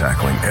century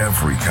tackling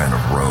every kind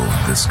of road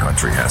this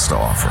country has to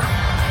offer,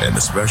 and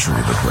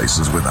especially the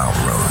places without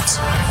roads.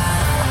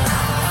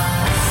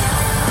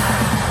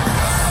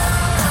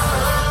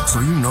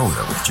 So you know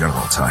that with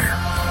General Tire,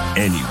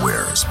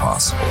 anywhere is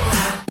possible.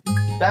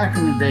 Back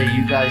in the day,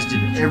 you guys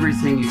did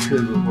everything you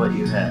could with what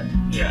you had.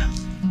 Yeah.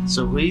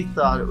 So we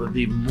thought it would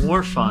be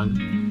more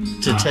fun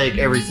to take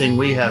everything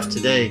we have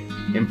today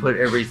and put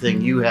everything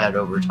you had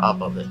over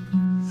top of it.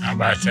 How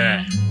about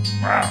that?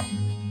 Wow.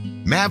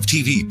 MAV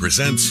TV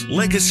presents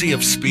Legacy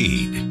of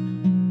Speed.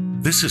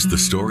 This is the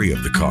story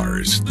of the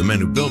cars, the men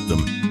who built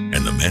them,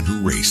 and the men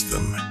who raced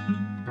them.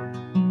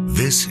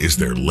 This is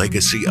their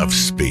Legacy of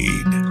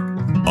Speed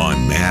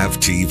on MAV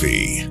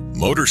TV,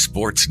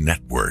 Motorsports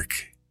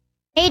Network.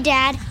 Hey,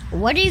 Dad,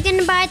 what are you going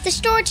to buy at the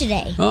store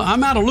today?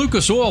 I'm out of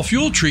Lucas Oil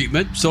fuel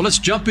treatment, so let's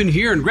jump in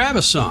here and grab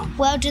us some.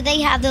 Well, do they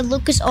have the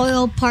Lucas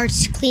Oil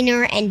parts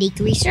cleaner and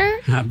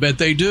degreaser? I bet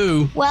they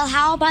do. Well,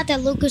 how about the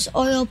Lucas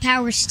Oil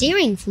power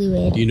steering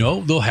fluid? You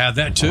know, they'll have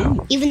that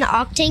too. Even the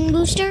octane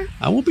booster?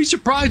 I won't be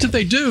surprised if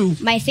they do.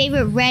 My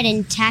favorite red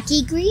and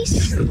tacky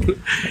grease?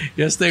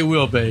 Yes, they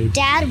will, babe.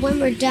 Dad, when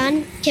we're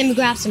done, can we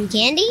grab some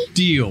candy?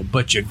 Deal,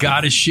 but you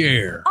gotta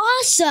share.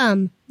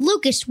 Awesome!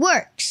 Lucas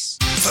works.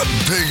 The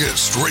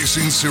biggest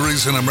racing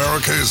series in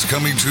America is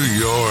coming to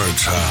your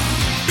town.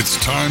 It's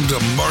time to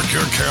mark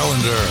your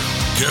calendar.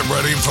 Get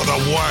ready for the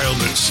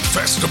wildest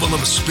festival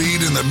of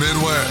speed in the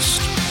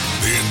Midwest.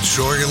 The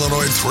Enjoy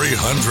Illinois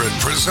 300,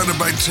 presented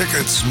by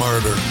Ticket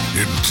Smarter.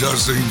 It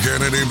doesn't get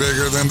any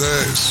bigger than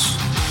this.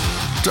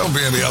 Don't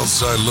be on the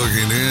outside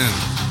looking in.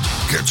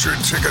 Get your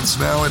tickets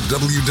now at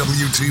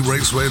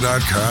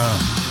www.raceway.com.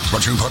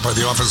 Brought to you in part by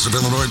the Office of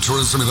Illinois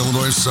Tourism and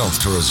Illinois South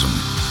Tourism.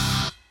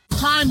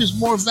 Time is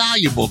more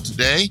valuable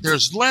today.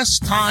 There's less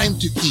time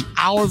to keep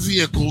our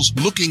vehicles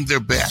looking their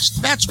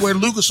best. That's where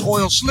Lucas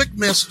Oil Slick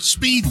Mist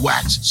Speed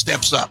Wax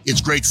steps up. It's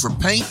great for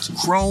paint,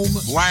 chrome,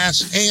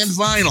 glass, and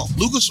vinyl.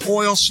 Lucas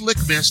Oil Slick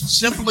Mist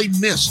simply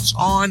mists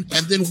on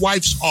and then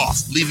wipes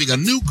off, leaving a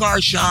new car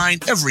shine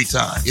every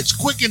time. It's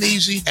quick and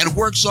easy and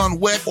works on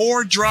wet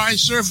or dry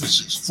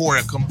surfaces. For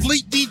a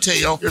complete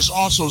detail, there's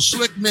also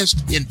Slick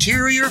Mist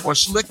Interior or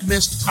Slick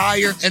Mist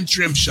Tire and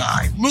Trim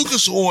Shine.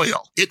 Lucas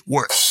Oil, it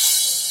works.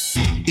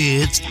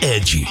 It's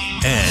edgy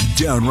and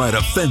downright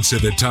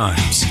offensive at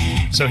times.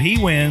 So he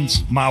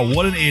wins my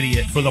What an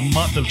Idiot for the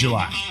month of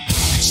July.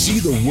 See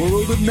the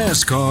world of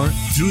NASCAR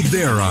through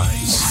their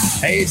eyes.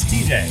 Hey, it's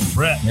TJ,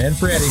 Brett, and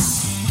Freddie.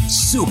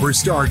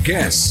 Superstar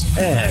guests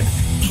and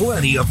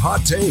plenty of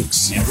hot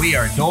takes. And we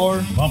are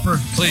door bumper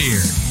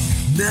clear.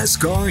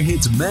 NASCAR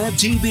hits MAV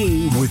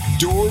TV with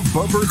door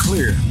bumper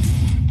clear.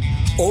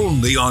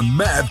 Only on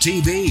MAV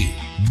TV,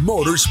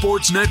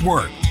 Motorsports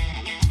Network.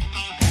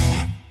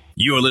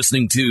 You're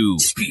listening to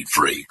Speed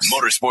Freaks,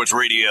 Motorsports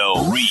Radio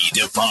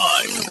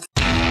Redefined.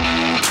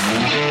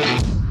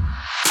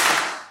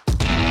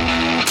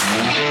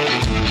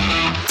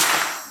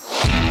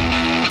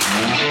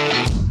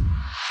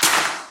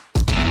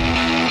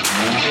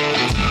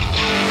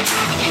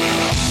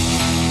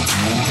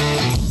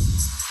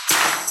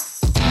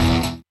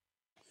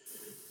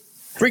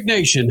 Freak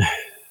Nation,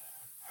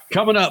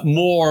 coming up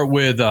more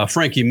with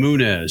Frankie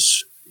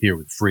Muniz here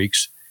with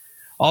Freaks.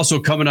 Also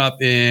coming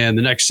up in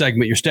the next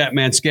segment, your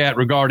Statman Scat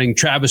regarding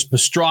Travis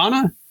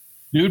Pastrana.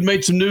 Dude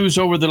made some news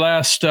over the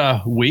last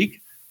week.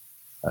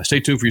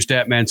 Stay tuned for your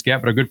Statman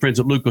Scat, but our good friends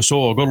at Lucas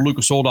Oil. Go to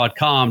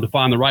lucasoil.com to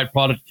find the right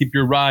product to keep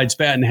your rides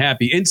fat and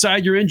happy.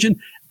 Inside your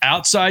engine,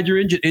 outside your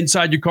engine,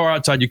 inside your car,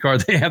 outside your car.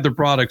 They have the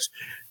products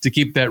to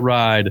keep that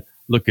ride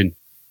looking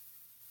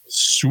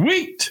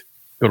sweet.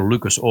 Go to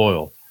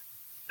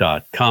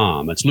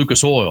lucasoil.com. That's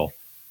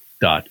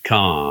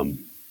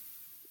lucasoil.com.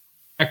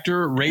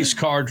 Actor, race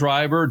car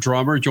driver,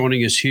 drummer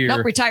joining us here.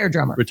 Nope, retired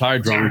drummer.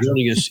 Retired drummer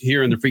joining us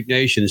here in the Freak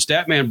Nation.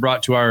 Statman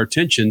brought to our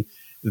attention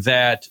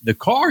that the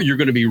car you're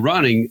going to be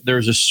running,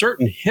 there's a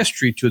certain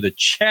history to the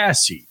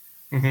chassis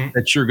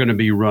that you're going to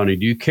be running.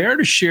 Do you care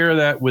to share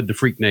that with the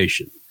Freak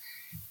Nation?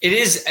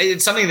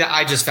 It's something that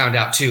I just found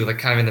out too, like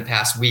kind of in the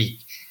past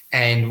week.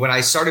 And when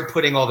I started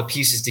putting all the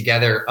pieces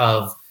together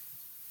of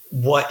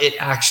what it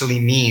actually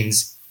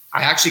means,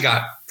 I actually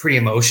got pretty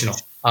emotional.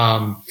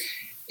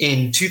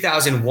 In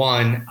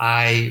 2001,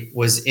 I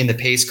was in the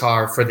pace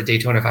car for the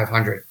Daytona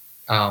 500.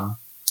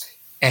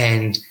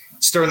 And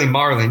Sterling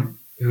Marlin,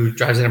 who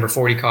drives the number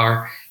 40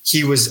 car,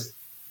 he was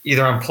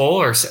either on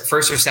pole or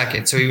first or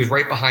second. So he was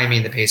right behind me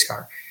in the pace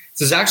car.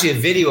 So there's actually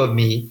a video of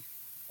me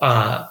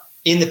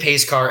in the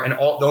pace car, and the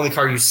only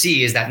car you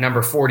see is that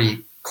number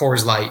 40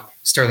 Coors Light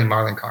Sterling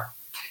Marlin car.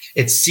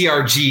 It's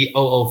CRG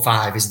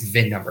 005 is the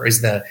VIN number,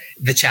 is the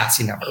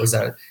chassis number. It was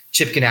a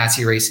Chip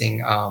Ganassi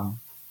Racing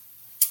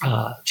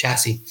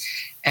chassis.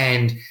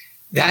 And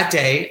that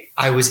day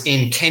I was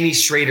in Kenny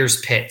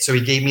Schrader's pit. So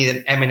he gave me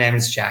an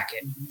M&M's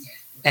jacket.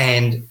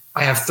 And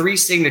I have 3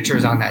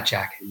 signatures on that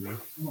jacket.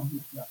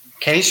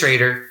 Kenny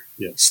Schrader,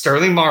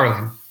 Sterling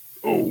Marlin,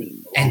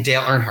 and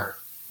Dale Earnhardt.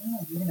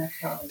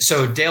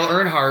 So Dale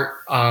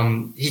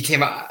Earnhardt, he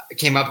came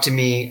up to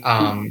me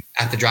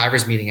at the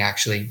driver's meeting,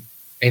 actually.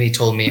 And he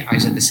told me, I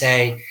said to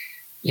say,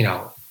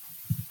 I'm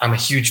a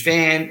huge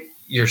fan.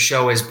 Your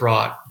show has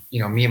brought,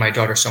 me and my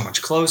daughter so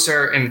much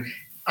closer. And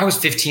I was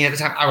 15 at the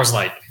time. I was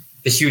like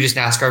the hugest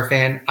NASCAR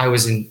fan. I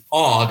was in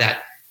awe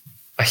that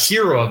a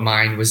hero of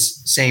mine was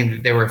saying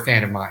that they were a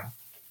fan of mine.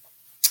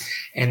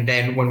 And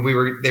then when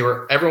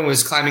everyone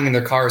was climbing in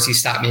their cars, he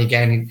stopped me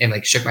again and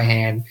like shook my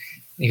hand. And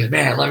he goes,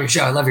 man, I love your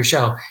show. I love your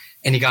show.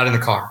 And he got in the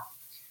car.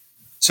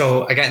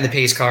 So I got in the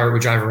pace car. We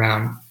drive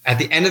around. At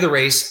the end of the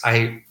race,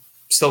 I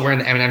still wearing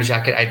the M&M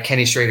jacket. I had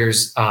Kenny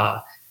Schrader's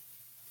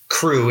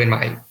crew in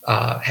my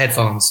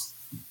headphones.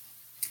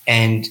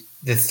 And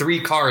the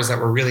 3 cars that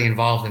were really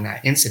involved in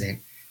that incident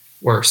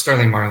were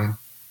Sterling Marlin,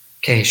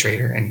 Kenny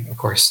Schrader, and of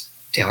course,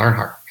 Dale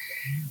Earnhardt.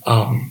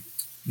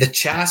 The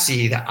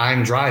chassis that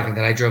I'm driving,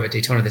 that I drove at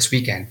Daytona this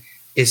weekend,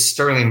 is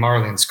Sterling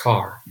Marlin's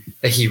car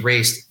that he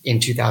raced in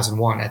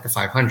 2001 at the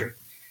 500.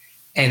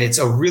 And it's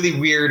a really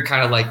weird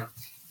kind of like,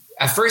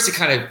 at first it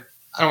kind of,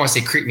 I don't want to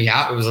say creeped me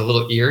out. It was a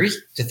little eerie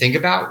to think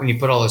about when you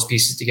put all those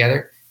pieces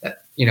together,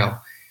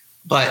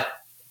 but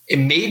it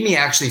made me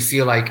actually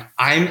feel like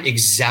I'm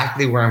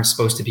exactly where I'm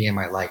supposed to be in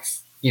my life.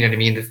 You know what I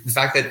mean? The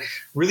fact that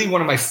really one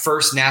of my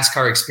first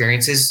NASCAR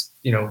experiences,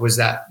 was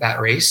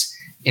that race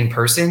in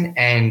person,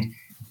 and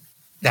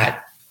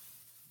that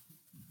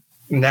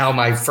now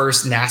my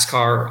first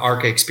NASCAR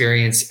ARCA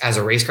experience as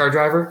a race car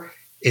driver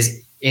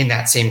is in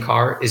that same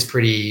car is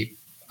pretty,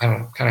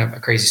 kind of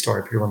a crazy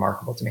story, pretty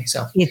remarkable to me.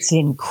 So it's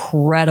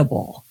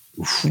incredible.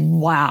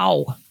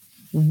 Wow.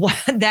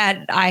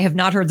 That I have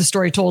not heard the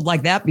story told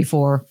like that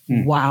before.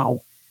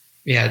 Wow.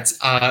 Yeah,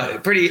 it's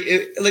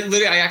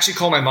literally, I actually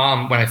called my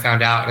mom when I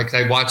found out, like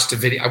I watched a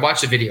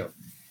video.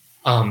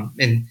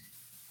 And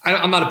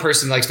I'm not a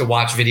person who likes to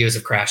watch videos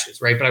of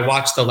crashes, right? But I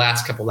watched the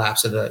last couple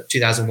laps of the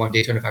 2001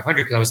 Daytona 500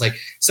 because I was like,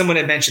 someone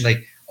had mentioned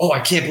like, oh, I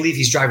can't believe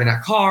he's driving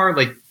that car.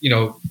 Like,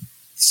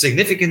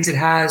 significance it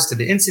has to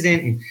the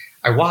incident. And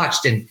I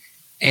watched and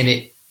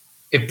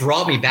it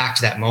brought me back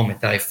to that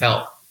moment that I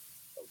felt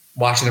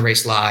watching the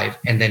race live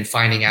and then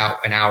finding out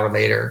an hour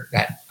later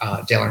that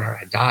Dale Earnhardt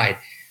had died.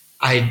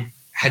 I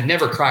had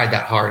never cried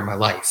that hard in my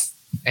life.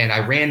 And I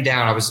ran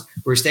down, we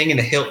were staying in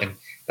the Hilton.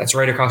 That's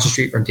right across the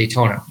street from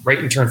Daytona, right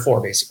in turn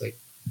 4, basically.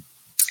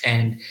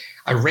 And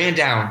I ran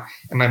down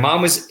and my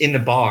mom was in the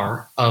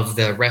bar of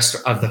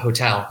the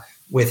hotel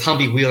with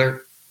Humby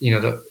Wheeler,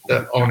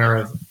 the owner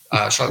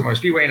of Charlotte Motor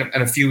Speedway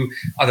and a few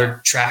other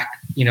track,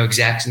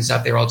 execs and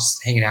stuff. They were all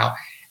just hanging out.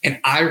 And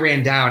I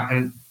ran down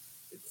and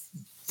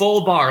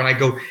full bar and I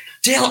go,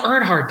 Dale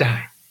Earnhardt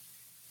died.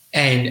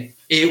 And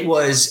it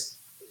was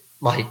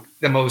like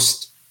the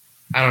most,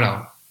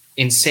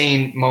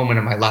 insane moment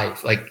of my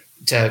life. Like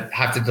to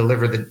have to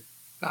deliver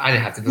I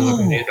didn't have to deliver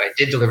the news, but I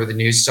did deliver the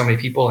news to so many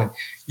people and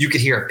you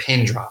could hear a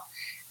pin drop.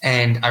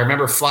 And I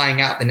remember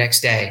flying out the next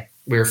day.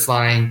 We were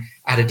flying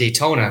out of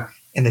Daytona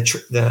and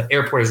the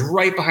airport is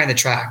right behind the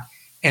track.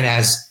 And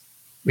as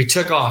we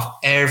took off,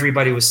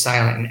 everybody was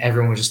silent and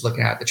everyone was just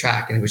looking at the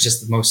track. And it was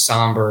just the most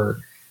somber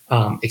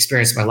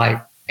experience of my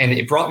life. And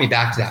it brought me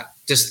back to that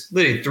just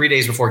literally 3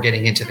 days before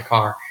getting into the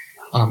car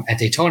at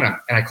Daytona.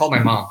 And I called my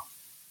mom.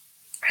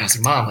 And I was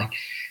like, Mom, like,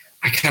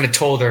 I kind of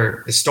told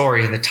her the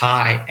story and the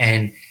tie,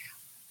 and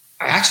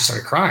I actually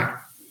started crying.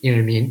 You know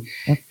what I mean?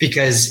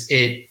 Because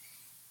I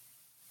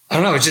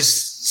don't know, it's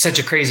just such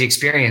a crazy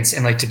experience,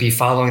 and like to be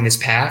following this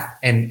path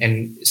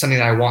and something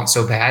that I want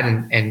so bad.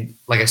 And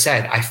like I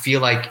said, I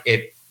feel like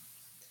it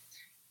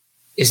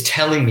is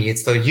telling me,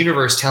 it's the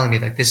universe telling me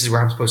like, this is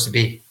where I'm supposed to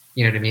be.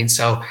 You know what I mean?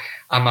 So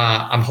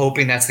I'm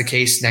hoping that's the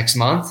case next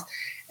month.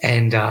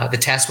 And the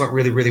test went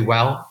really, really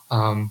well.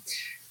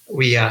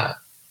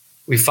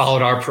 We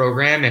followed our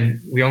program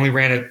and we only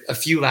ran a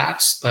few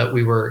laps, but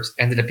we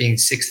ended up being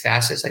 6th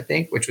fastest, I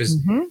think, which was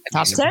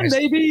top 10,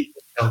 baby.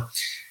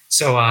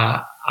 So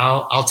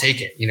I'll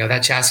take it. You know,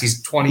 that chassis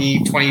is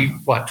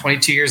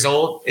 22 years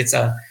old. It's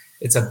a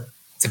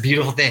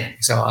beautiful thing.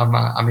 So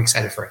I'm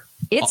excited for it.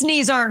 Its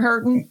knees aren't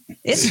hurting.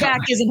 Its back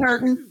isn't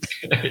hurting.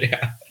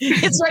 Yeah.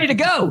 It's ready to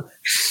go.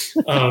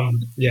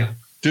 Yeah.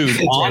 Dude,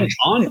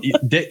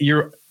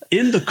 you're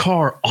in the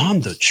car on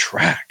the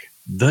track.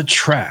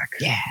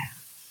 Yeah.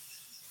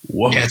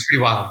 Whoa. Yeah, it's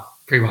pretty wild.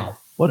 Pretty wild.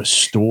 What a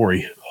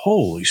story.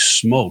 Holy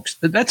smokes.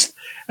 That's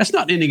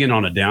not ending it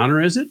on a downer,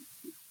 is it?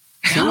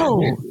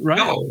 No. Right?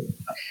 No.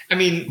 I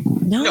mean,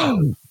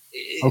 no.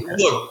 Okay.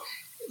 Look,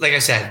 like I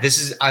said,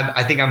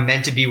 I think I'm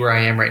meant to be where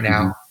I am right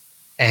now.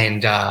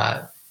 And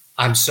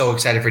I'm so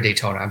excited for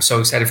Daytona. I'm so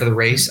excited for the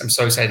race. I'm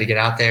so excited to get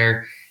out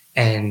there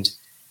and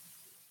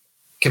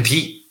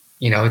compete.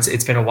 You know,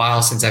 it's been a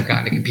while since I've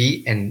gotten to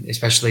compete, and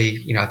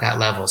especially, you know, at that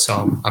level.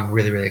 So I'm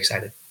really, really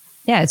excited.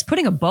 Yeah, it's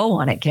putting a bow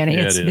on it, Kenny.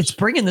 Yeah, it's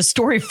bringing the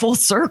story full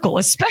circle,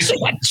 especially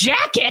that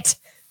jacket.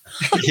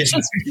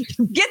 Just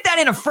get that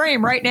in a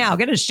frame right now.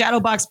 Get a shadow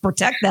box,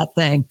 protect that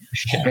thing.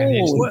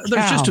 Well,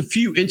 there's just a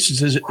few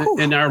instances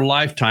in our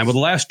lifetime. Over the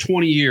last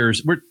 20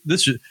 years,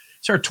 it's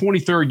our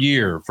 23rd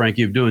year,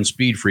 Frankie, of doing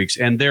Speed Freaks.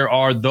 And there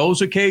are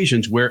those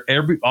occasions where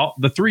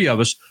the three of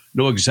us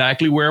know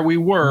exactly where we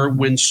were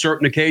when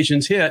certain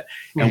occasions hit.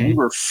 And we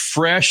were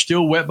fresh,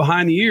 still wet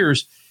behind the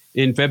ears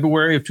in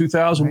February of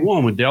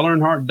 2001 when Dale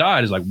Earnhardt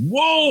died. It's like,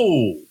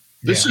 whoa,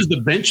 this is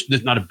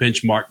not a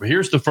benchmark, but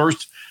here's the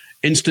first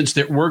instance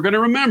that we're going to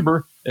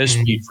remember as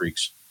Speed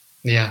Freaks.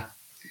 Yeah.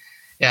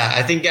 Yeah.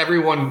 I think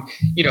everyone,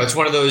 you know, it's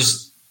one of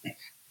those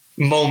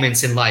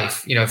moments in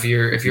life, you know, if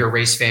you're a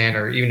race fan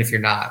or even if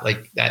you're not,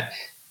 like that's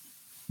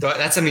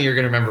something you're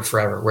going to remember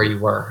forever where you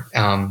were. You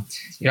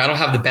know, I don't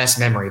have the best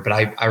memory, but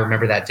I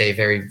remember that day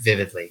very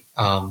vividly.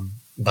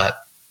 But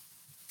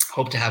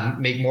hope to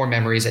make more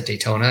memories at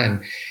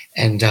Daytona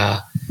and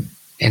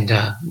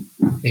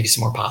maybe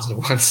some more positive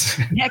ones.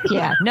 Heck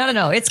yeah.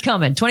 No. It's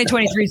coming.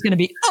 2023 is going to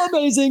be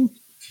amazing.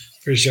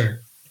 For sure.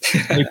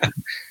 Hey,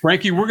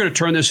 Frankie, we're going to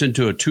turn this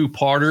into a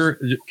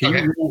two-parter.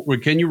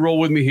 Can you roll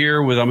with me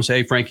here I'm going to say,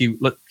 hey, Frankie,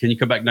 can you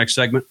come back next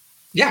segment?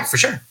 Yeah, for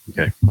sure.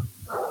 Okay.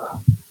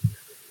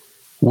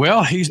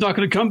 Well, he's not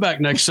going to come back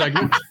next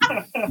segment.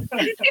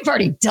 We've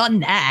already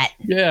done that.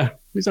 Yeah,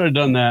 he's already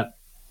done that.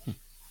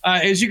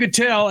 As you could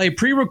tell, a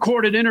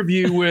pre-recorded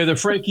interview with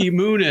Frankie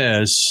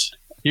Muniz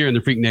here in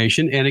the Freak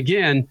Nation. And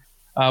again,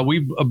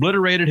 we've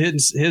obliterated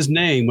his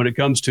name when it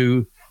comes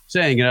to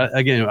saying it.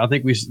 Again, I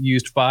think we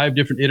used 5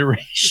 different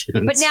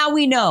iterations. But now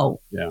we know.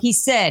 Yeah. He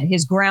said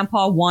his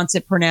grandpa wants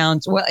it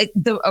pronounced. Well,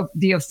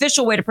 the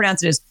official way to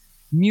pronounce it is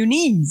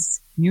Muniz.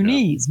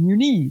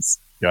 Muniz.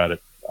 Got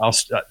it.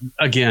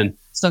 Again.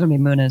 Still going to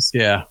be Muniz.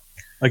 Yeah.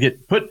 Again,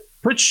 put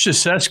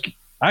Krzyzewski.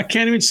 I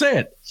can't even say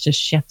it.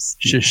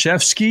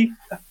 Krzyzewski.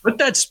 Put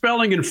that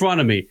spelling in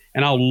front of me,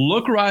 and I'll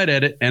look right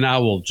at it, and I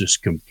will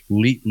just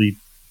completely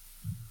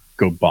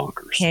go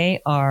bonkers.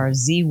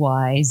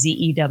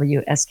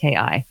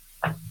 Krzywzeski.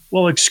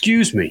 Well,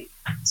 excuse me.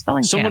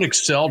 Spelling Someone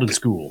excelled in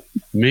school.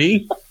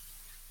 Me?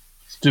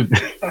 Too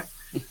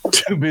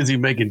busy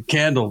making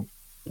candle.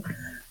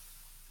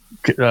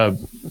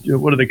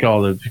 What do they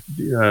call it?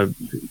 You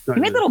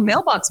made little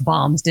mailbox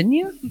bombs, didn't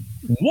you?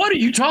 What are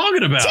you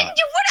talking about? Didn't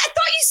you? What? I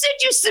thought you said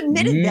you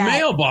submitted that.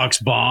 Mailbox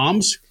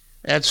bombs.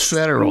 That's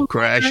federal,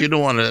 Crash. You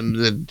don't want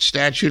the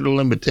statute of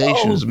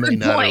limitations may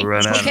not have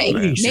run out.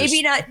 Okay,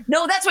 maybe not.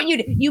 No, that's what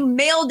you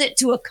mailed it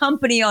to a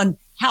company on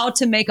how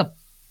to make a.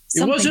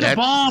 It wasn't a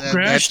bomb,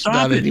 Crash. That's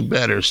not any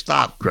better.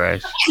 Stop,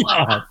 Crash.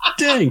 Oh,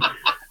 dang.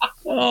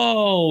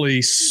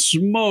 Holy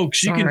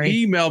smokes. You can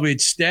email me at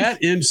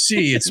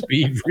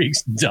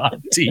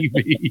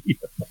statmc@speedfreaks.tv.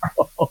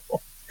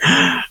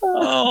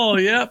 Oh,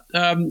 yep.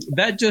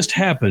 That just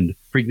happened,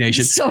 Freak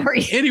Nation.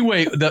 Sorry.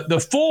 Anyway, the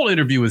full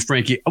interview with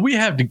Frankie, we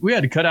had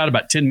to cut out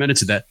about 10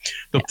 minutes of that.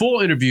 The full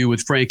interview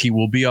with Frankie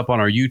will be up on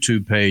our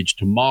YouTube page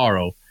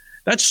tomorrow.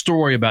 That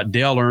story about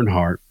Dale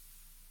Earnhardt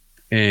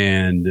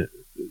and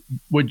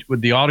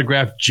with the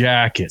autographed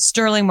jacket.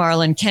 Sterling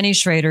Marlin, Kenny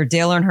Schrader,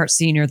 Dale Earnhardt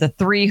Sr., the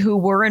 3 who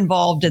were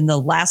involved in the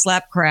last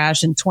lap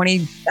crash in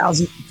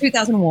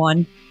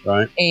 2001.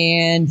 Right.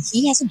 And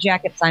he has a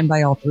jacket signed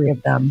by all 3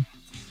 of them.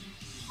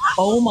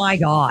 Oh my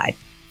God.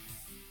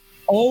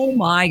 Oh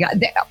my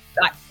God.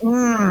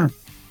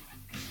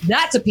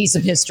 That's a piece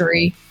of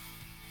history.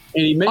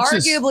 And he makes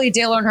arguably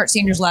Dale Earnhardt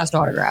Sr.'s last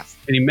autograph.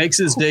 And he makes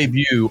his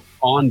debut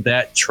on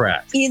that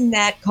track. In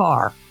that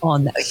car,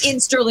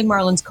 in Sterling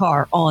Marlin's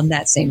car on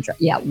that same track.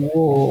 Yeah.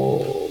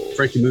 Whoa.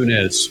 Frankie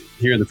Muniz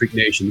here in the Freak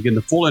Nation. Again,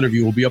 the full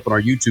interview will be up on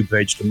our YouTube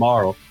page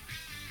tomorrow.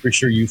 Make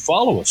sure you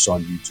follow us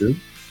on YouTube.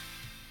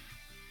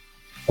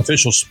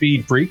 Official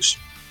Speed Freaks.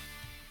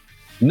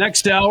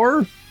 Next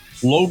hour,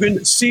 Logan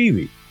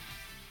Seavey.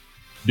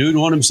 Dude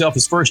won himself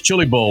his first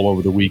Chili Bowl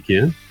over the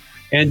weekend.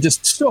 And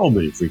just so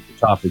many freaking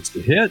topics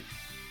to hit.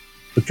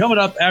 But coming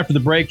up after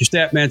the break, your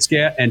Statman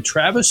Scat and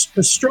Travis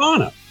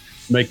Pastrana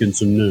making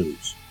some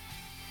news.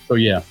 So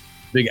yeah,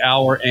 big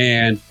hour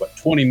and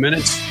 20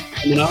 minutes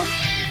coming up.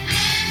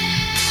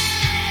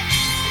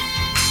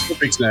 What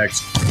Freaks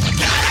next?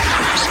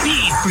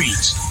 Speed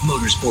Freaks,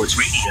 Motorsports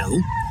Radio,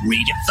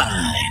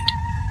 redefined.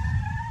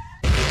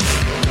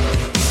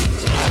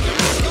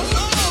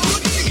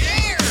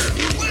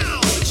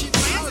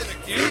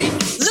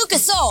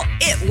 Lucas Oil,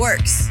 it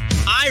works.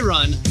 I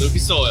run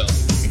Lucas Oil.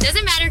 It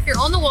doesn't matter if you're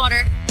on the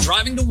water,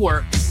 driving to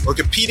work, or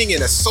competing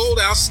in a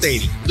sold-out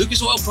stadium.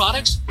 Lucas Oil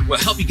products will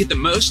help you get the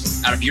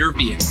most out of your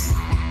vehicle.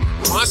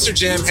 Monster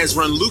Jam has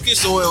run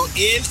Lucas Oil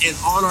in and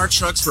on our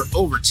trucks for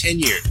over 10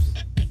 years.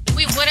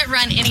 we wouldn't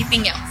run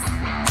anything else.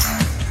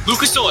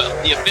 Lucas Oil,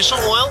 the official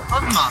oil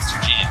of Monster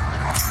Jam.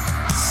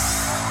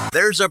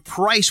 There's a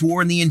price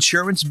war in the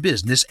insurance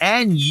business,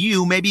 and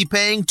you may be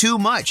paying too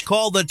much.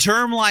 Call the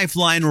Term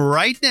Lifeline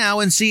right now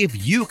and see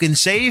if you can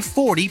save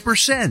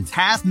 40%.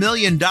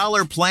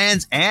 $500,000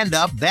 plans and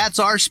up, that's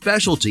our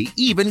specialty.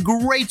 Even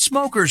great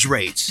smokers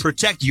rates.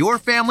 Protect your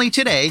family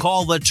today.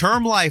 Call the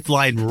Term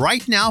Lifeline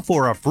right now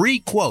for a free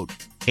quote.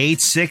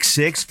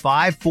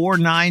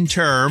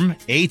 866-549-TERM,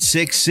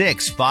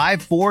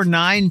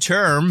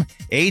 866-549-TERM,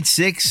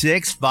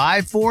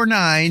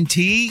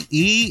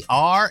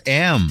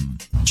 866-549-TERM.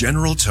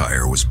 General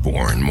Tire was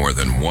born more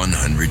than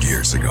 100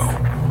 years ago,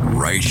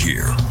 right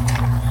here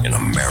in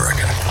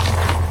America.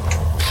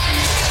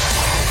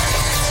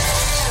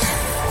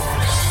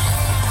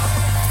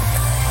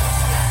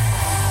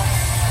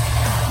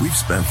 We've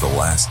spent the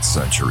last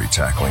century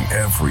tackling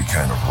every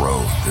kind of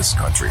road this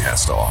country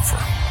has to offer,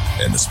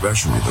 and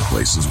especially the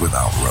places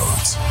without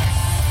roads.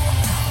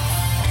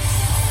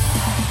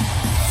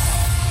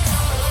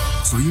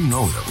 So you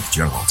know that with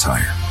General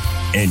Tire,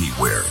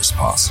 anywhere is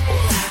possible.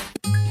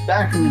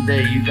 Back in the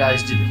day, you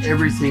guys did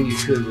everything you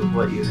could with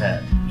what you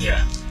had.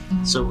 Yeah.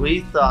 So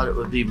we thought it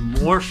would be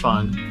more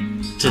fun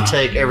to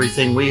take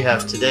everything we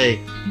have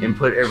today and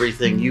put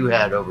everything you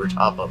had over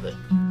top of it.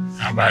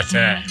 How about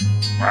that?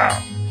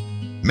 Wow.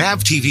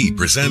 MAV TV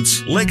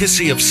presents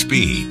Legacy of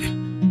Speed.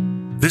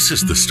 This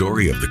is the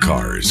story of the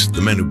cars,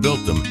 the men who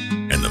built them,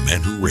 and the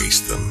men who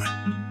raced them.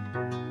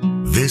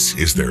 This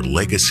is their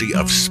Legacy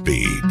of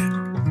Speed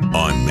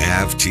on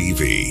MAV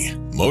TV,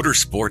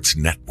 Motorsports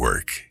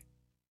Network.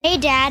 Hey,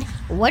 Dad,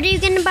 what are you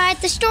going to buy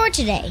at the store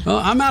today?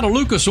 I'm out of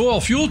Lucas Oil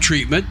fuel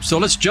treatment, so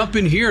let's jump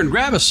in here and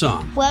grab us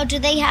some. Well, do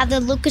they have the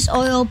Lucas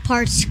Oil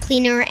Parts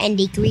Cleaner and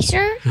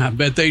Degreaser? I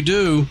bet they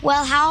do.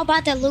 Well, how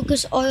about the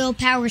Lucas Oil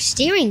Power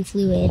Steering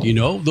Fluid? You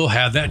know, they'll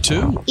have that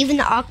too. Even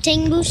the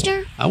Octane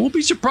Booster? I won't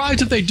be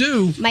surprised if they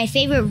do. My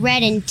favorite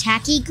red and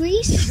tacky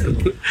grease?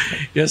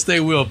 Yes, they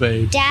will,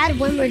 babe. Dad,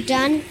 when we're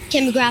done,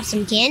 can we grab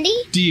some candy?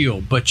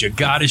 Deal, but you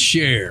gotta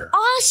share.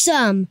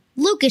 Awesome!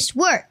 Lucas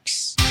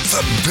works.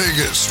 The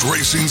biggest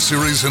racing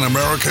series in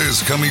America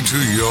is coming to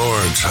your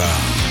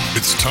town.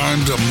 It's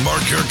time to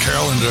mark your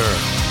calendar.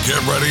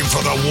 Get ready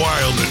for the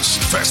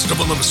wildest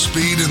festival of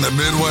speed in the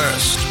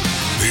Midwest.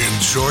 The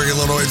Enjoy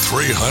Illinois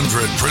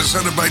 300,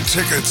 presented by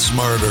Ticket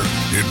Smarter.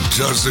 It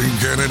doesn't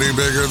get any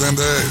bigger than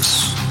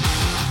this.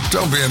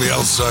 Don't be on the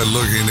outside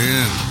looking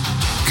in.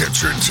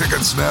 Get your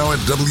tickets now at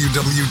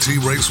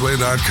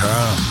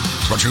WWTRaceway.com.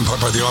 Brought to you in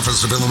part by the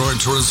Office of Illinois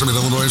Tourism and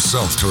Illinois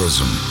South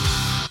Tourism.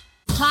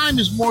 Time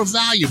is more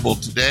valuable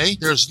today.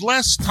 There's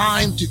less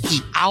time to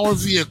keep our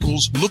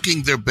vehicles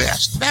looking their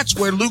best. That's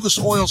where Lucas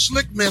Oil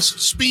Slick Mist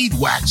Speed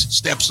Wax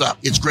steps up.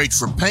 It's great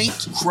for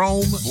paint,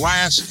 chrome,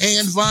 glass,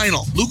 and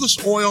vinyl. Lucas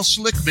Oil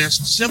Slick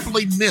Mist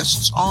simply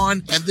mists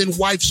on and then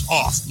wipes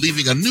off,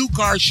 leaving a new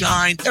car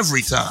shine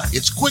every time.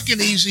 It's quick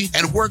and easy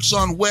and works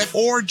on wet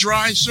or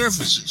dry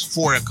surfaces.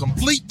 For a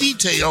complete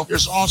detail,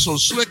 there's also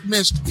Slick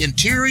Mist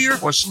Interior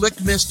or Slick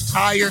Mist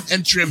Tire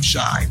and Trim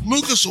Shine.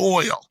 Lucas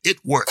Oil,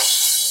 it works.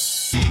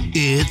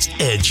 It's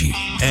edgy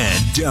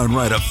and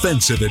downright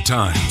offensive at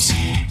times.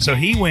 So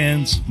he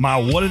wins my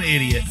What an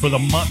Idiot for the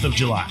month of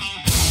July.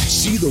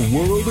 See the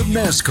world of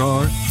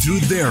NASCAR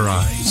through their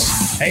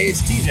eyes. Hey,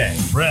 it's TJ,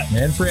 Brett,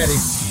 and Freddie.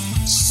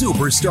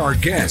 Superstar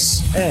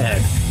guests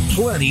and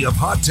plenty of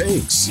hot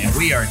takes. And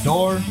we are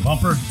door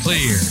bumper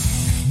clear.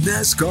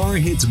 NASCAR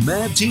hits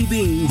MAV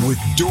TV with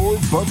door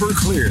bumper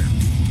clear.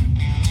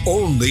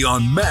 Only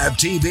on MAV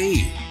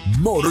TV,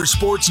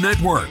 Motorsports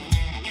Network.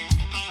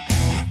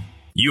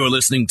 You're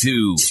listening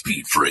to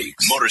Speed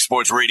Freaks,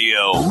 Motorsports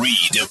Radio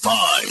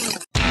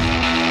Redefined.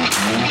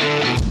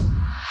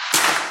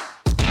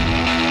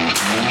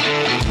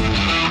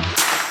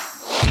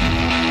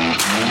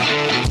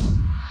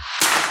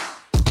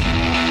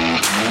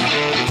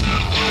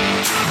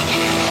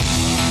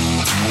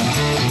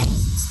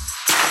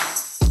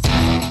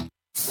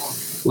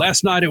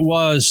 Last night it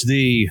was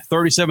the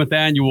 37th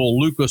annual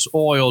Lucas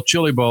Oil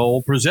Chili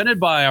Bowl presented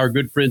by our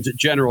good friends at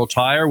General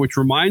Tire, which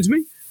reminds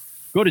me,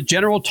 go to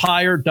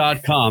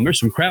GeneralTire.com. There's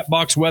some crap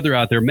box weather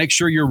out there. Make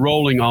sure you're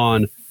rolling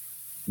on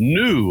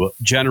new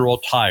General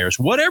Tires.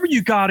 Whatever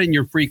you got in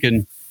your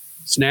freaking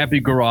snappy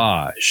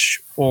garage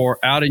or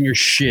out in your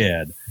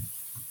shed,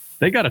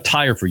 they got a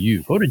tire for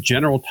you. Go to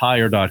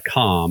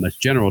GeneralTire.com. That's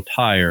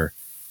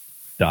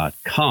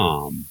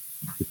GeneralTire.com,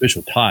 the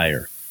official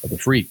tire of the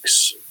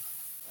freaks.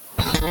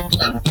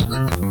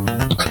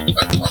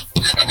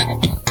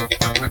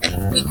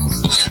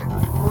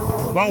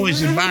 I've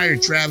always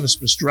admired Travis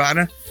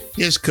Pastrana.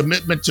 His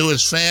commitment to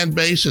his fan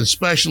base,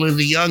 especially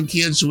the young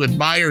kids who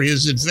admire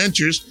his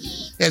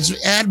adventures, is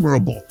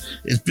admirable.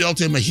 It's built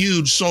him a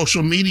huge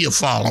social media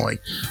following.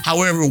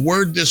 However,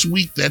 word this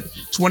week that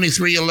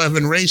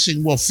 23XI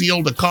Racing will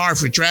field a car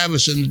for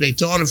Travis in the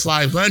Daytona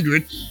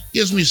 500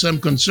 gives me some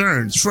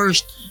concerns.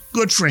 First,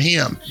 good for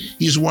him.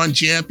 He's won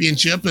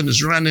championship and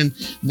has run in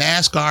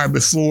NASCAR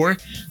before.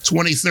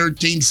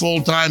 2013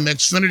 full-time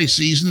Xfinity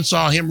season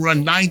saw him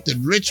run 9th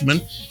at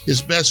Richmond,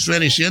 his best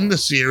finish in the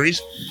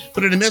series.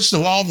 But in the midst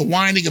of all the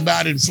whining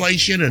about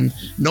inflation and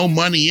no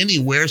money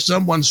anywhere,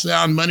 someone's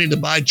found money to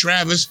buy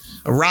Travis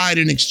a ride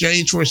in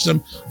exchange for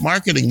some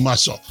marketing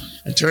muscle.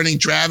 And turning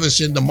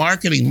Travis into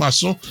marketing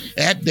muscle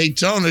at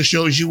Daytona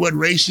shows you what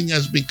racing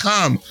has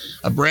become,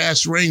 a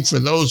brass ring for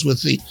those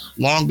with the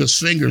longest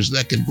fingers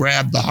that can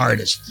grab the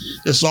hardest.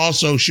 This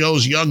also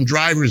shows young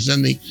drivers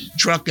in the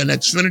truck and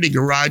Xfinity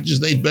garages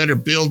they better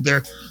build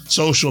their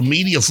social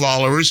media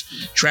followers.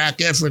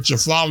 Track efforts are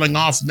falling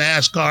off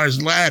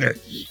NASCAR's ladder.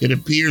 It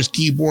appears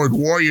keyboard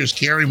warriors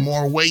carry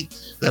more weight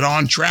than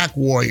on-track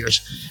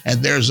warriors.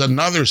 And there's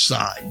another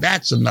sign.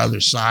 That's another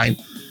sign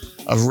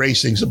of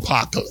racing's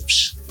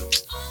apocalypse.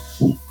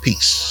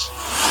 Peace.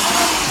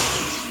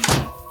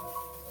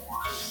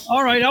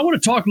 All right, I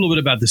want to talk a little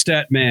bit about the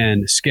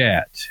Statman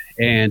Scat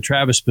and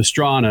Travis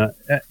Pastrana.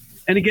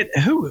 And again,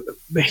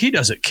 he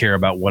doesn't care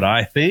about what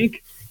I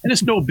think, and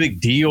it's no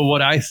big deal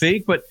what I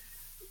think, but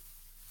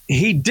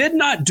he did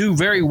not do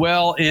very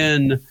well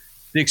in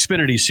the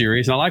Xfinity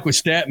series. And I like what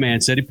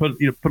Statman said. He put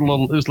a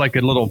little, it was like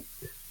a little,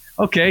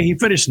 okay, he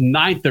finished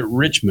 9th at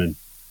Richmond.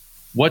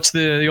 What's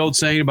the old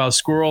saying about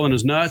squirrel and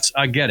his nuts?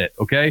 I get it,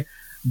 okay?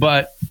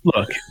 But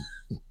look,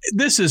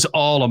 this is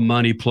all a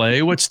money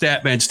play, what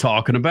Statman's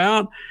talking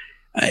about.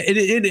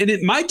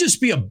 It might just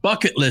be a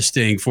bucket list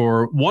thing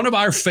for one of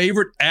our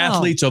favorite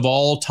athletes of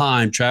all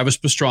time, Travis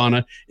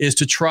Pastrana, is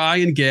to try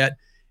and get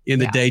in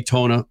the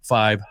Daytona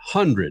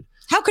 500.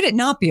 How could it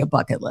not be a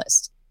bucket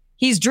list?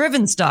 He's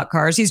driven stock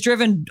cars. He's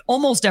driven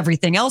almost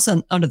everything else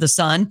under the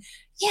sun.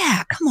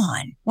 Yeah, come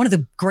on. One of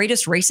the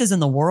greatest races in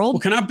the world. Well,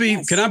 can I play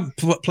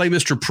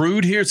Mr.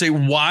 Prude here and say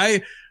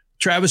why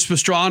Travis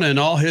Pastrana and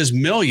all his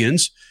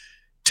millions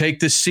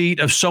take the seat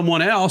of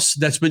someone else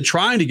that's been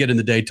trying to get in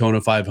the Daytona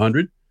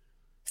 500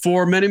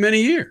 for many,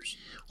 many years?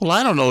 Well,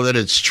 I don't know that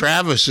it's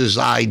Travis's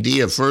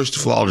idea, first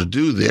of all, to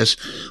do this.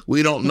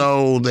 We don't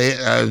know.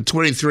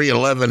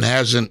 23XI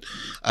hasn't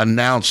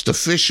announced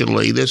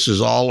officially. This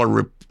is all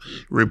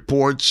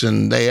reports,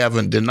 and they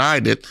haven't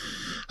denied it.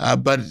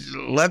 But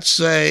let's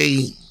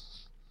say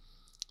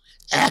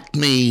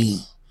Acme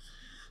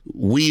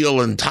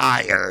Wheel and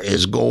Tire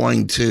is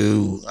going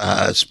to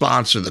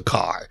sponsor the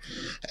car,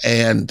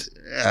 and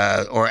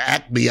or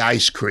Acme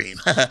Ice Cream.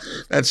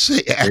 Let's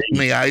say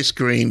Acme Ice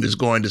Cream is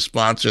going to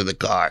sponsor the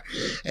car,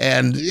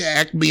 and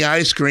Acme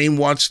Ice Cream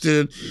wants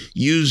to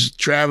use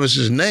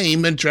Travis's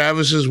name, and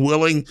Travis is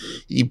willing.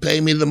 You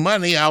pay me the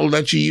money, I'll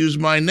let you use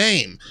my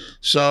name.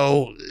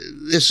 So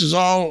this is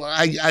all.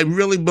 I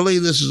really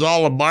believe this is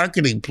all a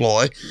marketing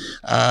ploy.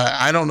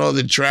 I don't know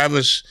that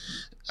Travis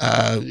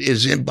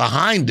is in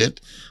behind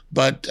it.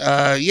 But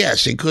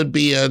yes, it could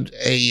be a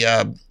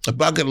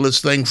bucket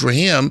list thing for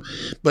him.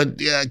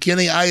 But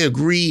Kenny, I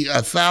agree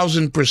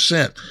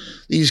 1,000%.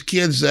 These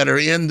kids that are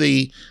in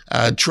the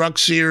truck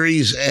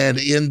series and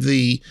in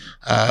the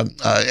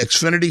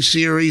Xfinity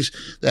series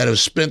that have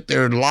spent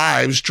their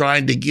lives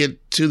trying to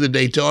get to the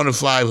Daytona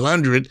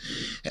 500,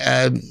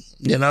 and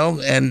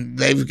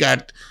they've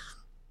got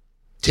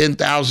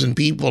 10,000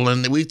 people,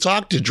 and we've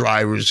talked to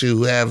drivers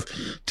who have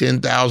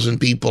 10,000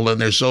 people in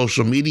their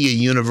social media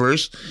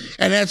universe,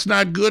 and that's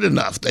not good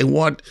enough. They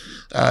want,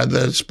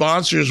 the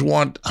sponsors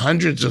want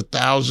hundreds of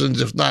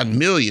thousands, if not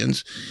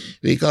millions,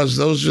 because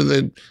those are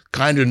the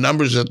kind of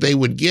numbers that they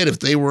would get if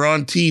they were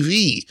on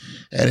TV,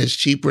 and it's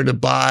cheaper to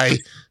buy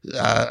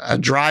a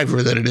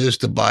driver than it is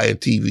to buy a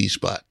TV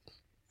spot.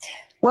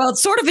 Well,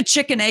 it's sort of a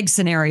chicken egg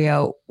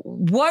scenario.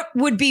 What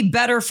would be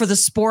better for the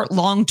sport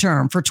long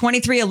term? For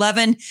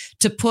 23XI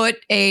to put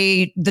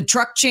the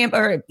truck champ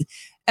or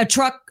a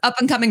truck up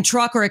and coming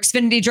truck or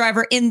Xfinity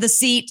driver in the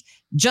seat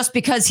just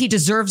because he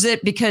deserves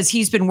it, because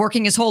he's been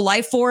working his whole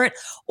life for it,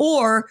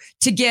 or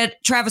to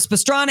get Travis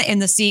Pastrana in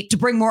the seat to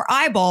bring more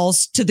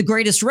eyeballs to the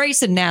greatest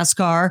race in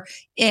NASCAR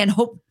and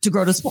hope to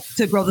grow the sport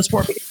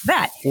because of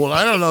that. Well,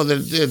 I don't know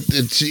that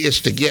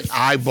it's to get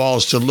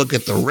eyeballs to look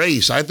at the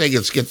race. I think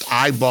it's get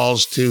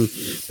eyeballs to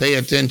pay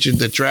attention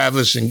to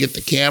Travis and get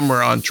the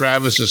camera on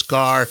Travis's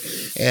car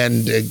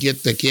and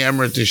get the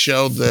camera to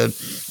show the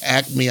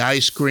Acme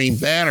ice cream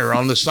banner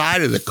on the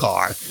side of the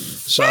car.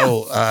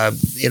 So,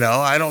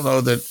 I don't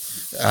know that,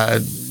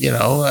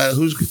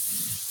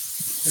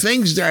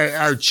 things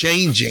are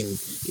changing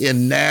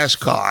in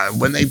NASCAR.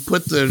 When they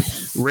put the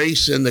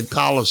race in the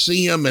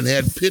Coliseum and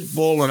had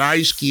Pitbull and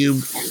Ice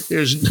Cube,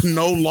 there's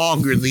no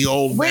longer the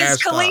old Wiz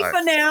NASCAR.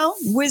 Khalifa now.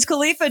 Wiz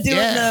Khalifa doing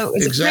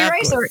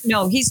exactly. the race?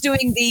 No, he's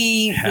doing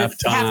the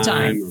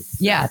halftime.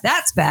 Yeah,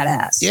 that's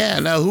badass. Yeah,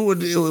 now who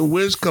would do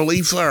Wiz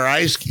Khalifa or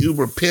Ice Cube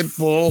or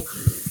Pitbull?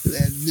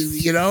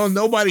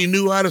 Nobody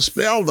knew how to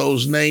spell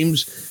those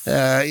names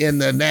in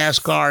the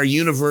NASCAR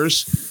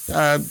universe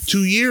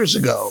 2 years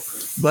ago.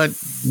 But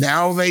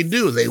now they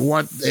do. They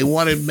want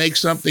to make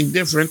something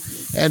different,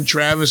 and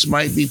Travis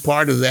might be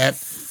part of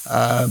that.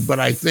 But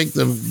I think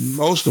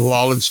most of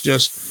all, it's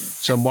just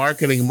some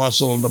marketing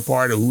muscle on the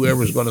part of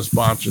whoever's going to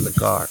sponsor the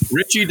car.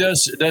 Richie,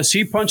 does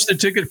he punch the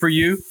ticket for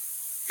you?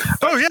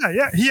 Oh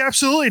yeah, he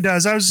absolutely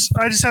does. I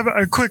just have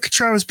a quick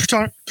Travis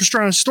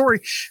Pastrana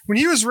story. When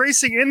he was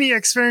racing in the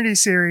Xfinity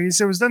Series,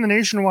 it was then the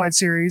Nationwide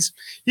Series.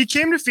 He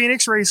came to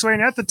Phoenix Raceway,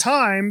 and at the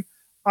time,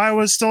 I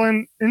was still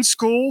in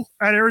school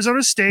at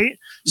Arizona State,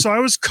 so I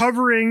was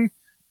covering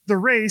the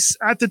race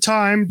at the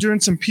time,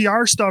 doing some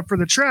PR stuff for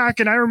the track.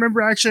 And I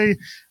remember actually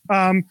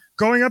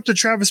going up to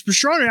Travis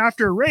Pastrana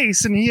after a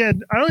race, and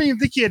I don't even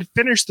think he had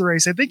finished the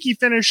race. I think he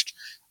finished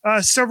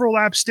several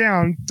laps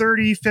down,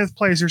 35th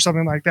place or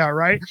something like that,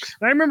 right?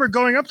 And I remember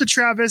going up to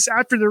Travis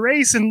after the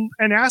race and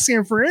asking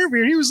him for an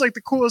interview, and he was like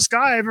the coolest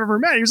guy I've ever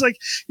met. He was like,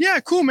 "Yeah,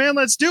 cool, man,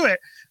 let's do it."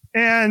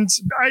 And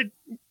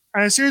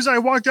as soon as I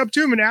walked up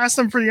to him and asked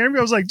him for the interview,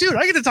 I was like, dude,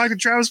 I get to talk to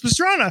Travis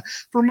Pastrana.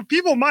 For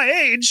people my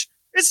age,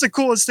 it's the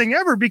coolest thing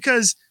ever,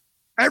 because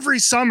every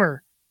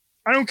summer,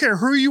 I don't care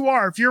who you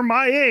are, if you're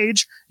my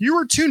age, you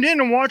were tuned in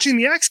and watching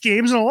the X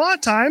Games, and a lot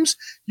of times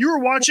you were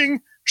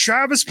watching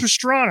Travis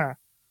Pastrana.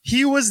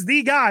 He was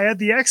the guy at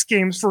the X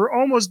Games for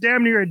almost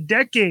damn near a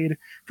decade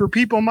for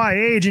people my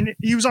age. And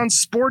he was on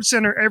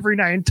SportsCenter every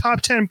night in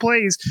top 10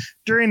 plays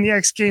during the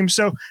X Games.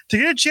 So to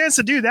get a chance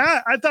to do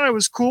that, I thought it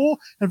was cool.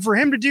 And for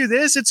him to do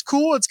this, it's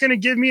cool. It's going to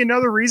give me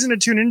another reason to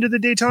tune into the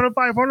Daytona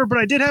 500. But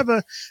I did have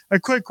a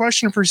quick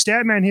question for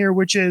Statman here,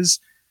 which is,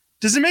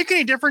 does it make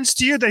any difference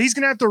to you that he's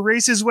going to have to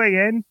race his way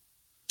in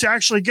to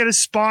actually get a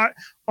spot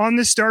on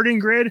the starting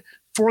grid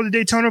for the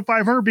Daytona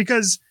 500?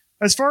 Because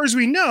as far as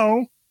we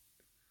know,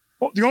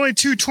 the only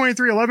two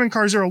 2311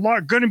 cars that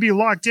are going to be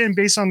locked in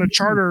based on the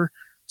charter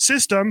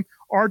system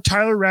are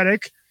Tyler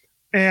Reddick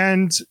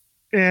and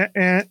I'm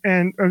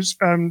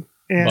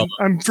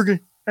forgetting,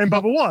 and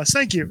Bubba Wallace.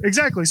 Thank you.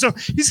 Exactly. So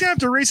he's gonna have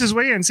to race his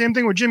way in. Same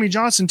thing with Jimmy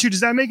Johnson too.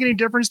 Does that make any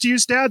difference to you,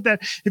 Stat, that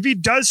if he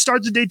does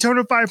start the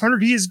Daytona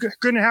 500, he is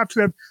going to have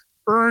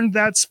earned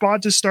that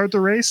spot to start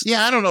the race?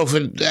 Yeah, I don't know if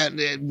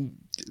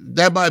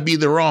that might be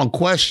the wrong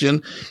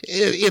question.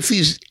 If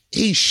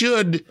he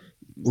should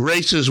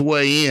race his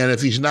way in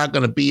if he's not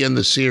going to be in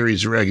the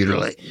series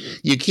regularly.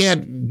 You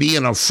can't be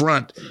an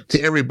affront to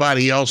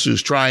everybody else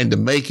who's trying to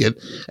make it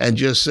and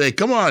just say,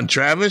 come on,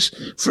 Travis,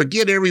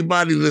 forget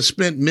everybody that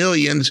spent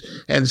millions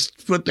and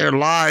put their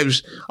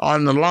lives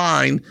on the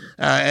line,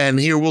 and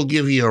here, we'll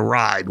give you a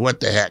ride. What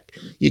the heck?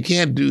 You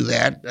can't do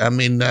that. I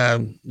mean, I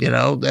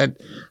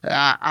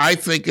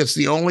think it's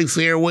the only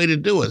fair way to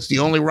do it. It's the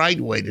only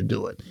right way to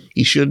do it.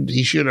 He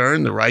should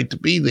earn the right to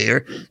be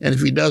there, and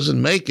if he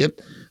doesn't make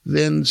it,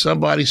 then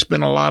somebody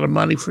spent a lot of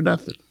money for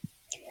nothing.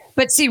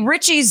 But see,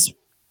 Richie's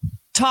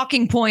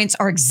talking points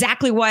are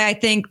exactly why I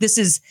think this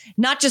is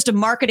not just a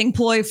marketing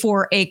ploy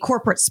for a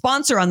corporate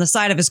sponsor on the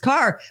side of his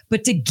car,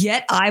 but to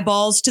get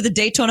eyeballs to the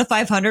Daytona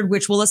 500,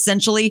 which will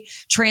essentially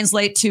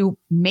translate to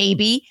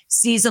maybe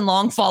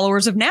season-long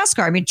followers of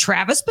NASCAR. I mean,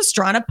 Travis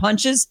Pastrana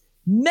punches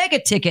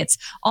mega tickets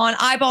on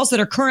eyeballs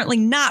that are currently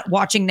not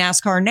watching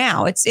NASCAR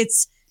now.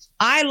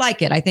 I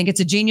like it. I think it's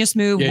a genius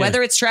move,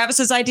 whether it's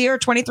Travis's idea or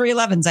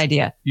 2311's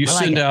idea. You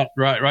send out,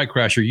 right,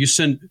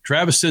 Crasher.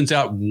 Travis sends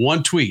out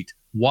one tweet.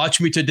 Watch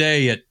me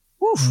today at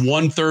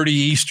 1:30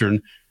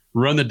 Eastern.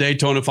 Run the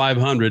Daytona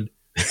 500.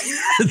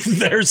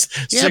 There's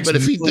 6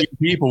 million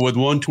people with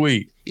one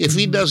tweet. If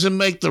he doesn't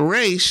make the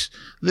race,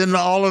 then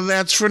all of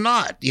that's for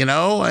naught.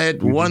 At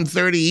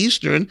 1:30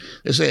 Eastern,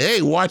 they say,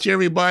 hey, watch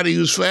everybody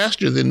who's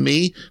faster than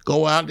me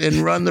go out and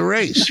run the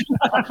race.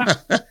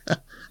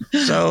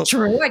 So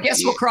true. I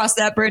guess we'll cross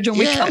that bridge when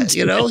we come to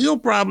it. He'll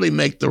probably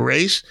make the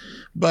race,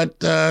 but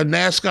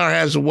NASCAR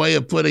has a way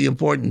of putting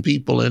important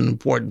people in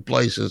important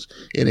places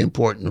in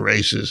important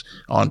races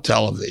on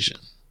television.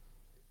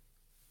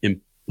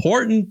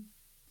 Important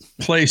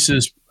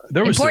places.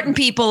 Important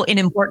people in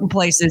important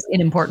places in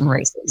important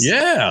races.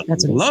 Yeah,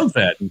 love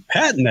that. And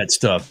patent that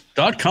stuff.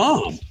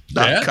 .com.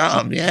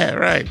 .com. Yeah,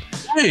 right.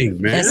 Dang,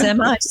 man.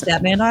 SMI,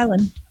 Statman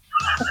Island.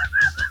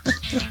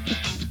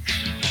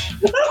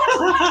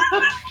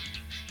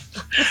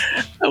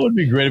 That would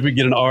be great if we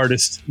get an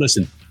artist.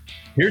 Listen,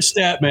 Here's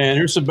Statman.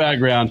 Here's some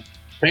background.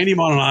 Paint him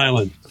on an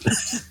island.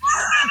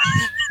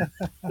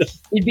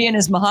 He'd be in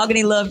his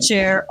mahogany love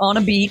chair on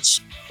a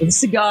beach with a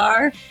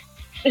cigar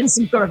and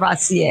some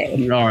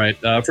Courvoisier. All right.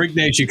 Freak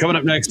Nation, coming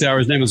up next hour,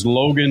 his name is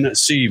Logan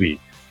Seavey.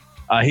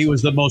 He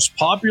was the most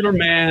popular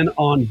man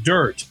on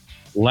dirt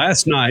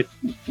last night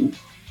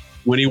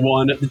when he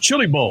won the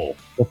Chili Bowl,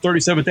 the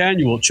 37th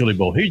annual Chili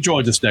Bowl. He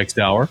joins us next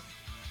hour.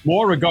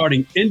 More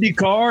regarding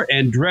IndyCar,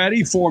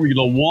 Andretti,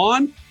 Formula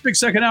One. Big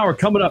second hour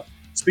coming up.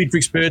 Speed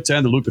Freaks Pits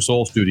and the Lucas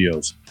Oil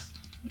Studios.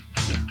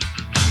 Speed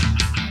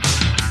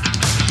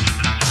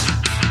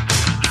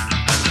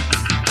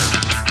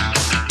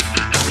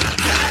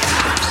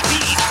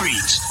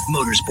Freaks,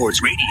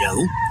 Motorsports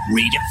Radio,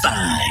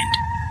 redefined.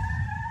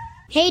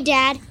 Hey,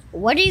 Dad,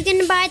 what are you going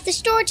to buy at the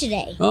store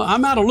today?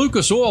 I'm out of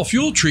Lucas Oil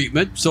fuel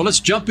treatment, so let's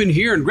jump in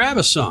here and grab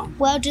us some.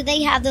 Well, do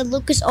they have the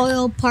Lucas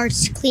Oil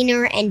Parts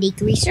Cleaner and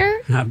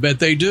Degreaser? I bet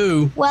they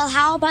do. Well,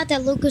 how about the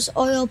Lucas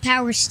Oil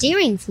Power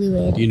Steering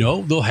Fluid? You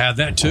know, they'll have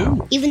that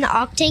too. Even the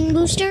Octane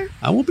Booster?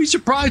 I won't be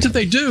surprised if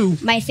they do.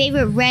 My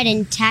favorite red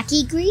and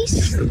tacky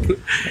grease?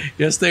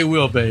 Yes, they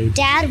will, babe.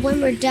 Dad, when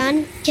we're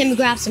done, can we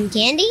grab some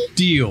candy?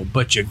 Deal,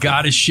 but you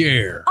gotta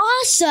share.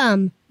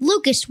 Awesome!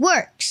 Lucas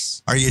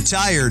works. Are you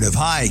tired of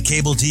high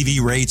cable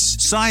TV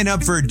rates? Sign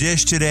up for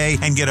Dish today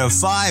and get a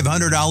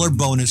 $500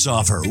 bonus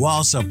offer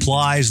while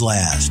supplies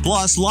last.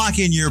 Plus, lock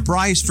in your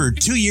price for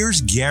 2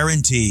 years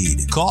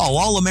guaranteed. Call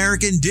All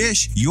American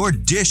Dish, your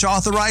Dish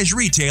authorized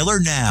retailer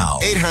now.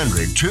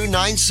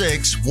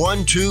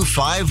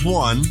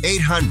 800-296-1251.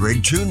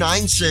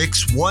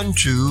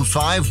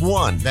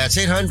 800-296-1251. That's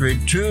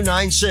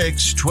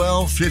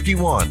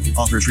 800-296-1251.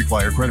 Offers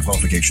require credit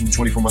qualification,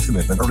 24-month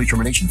commitment, early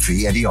termination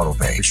fee, and e-auto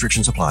pay.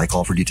 Restrictions apply.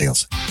 Call for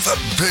details. The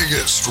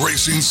biggest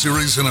racing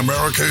series in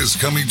America is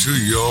coming to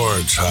your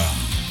town.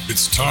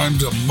 It's time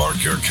to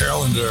mark your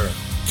calendar.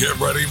 Get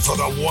ready for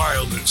the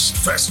wildest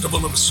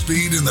festival of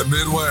speed in the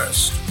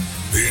Midwest.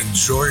 The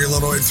Enjoy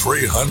Illinois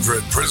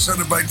 300,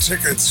 presented by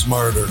Ticket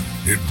Smarter.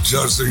 It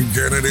doesn't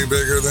get any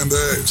bigger than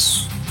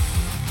this.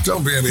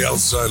 Don't be on the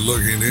outside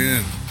looking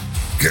in.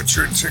 Get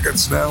your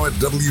tickets now at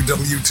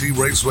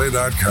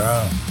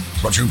www.raceway.com.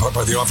 Brought to you in part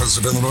by the Office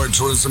of Illinois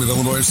Tourism and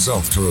Illinois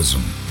South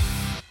Tourism.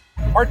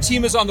 Our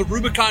team is on the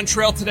Rubicon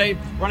Trail today,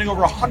 running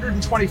over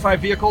 125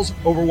 vehicles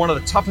over one of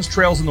the toughest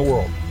trails in the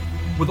world.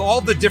 With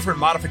all the different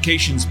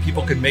modifications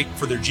people can make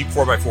for their Jeep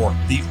 4x4,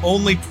 the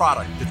only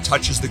product that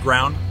touches the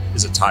ground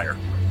is a tire.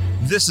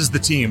 This is the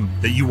team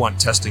that you want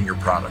testing your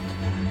product.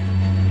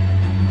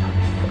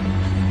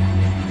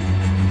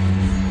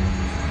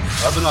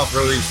 I've been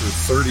off-roading for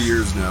 30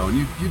 years now, and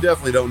you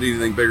definitely don't need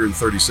anything bigger than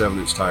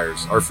 37-inch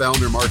tires. Our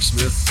founder, Mark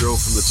Smith,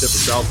 drove from the tip of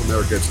South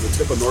America to the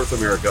tip of North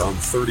America on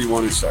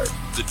 31-inch tires.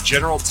 The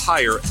General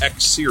Tire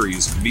X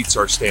Series meets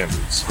our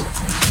standards.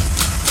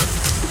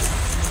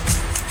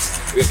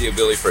 We have the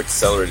ability for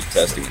accelerated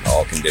testing in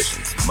all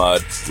conditions: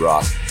 mud,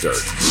 rock,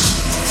 dirt.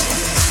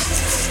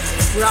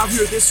 We're out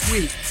here this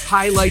week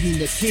highlighting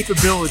the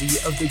capability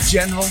of the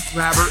General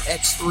Grabber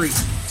X3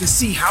 to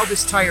see how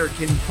this tire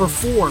can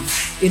perform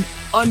in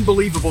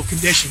unbelievable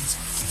conditions.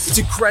 It's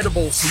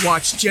incredible to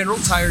watch General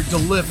Tire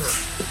deliver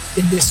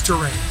in this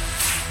terrain.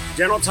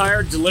 General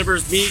Tire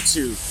delivers me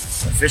to a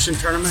fishing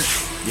tournament,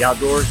 the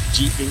outdoors,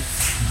 jeeping,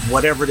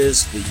 whatever it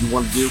is that you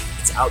want to do.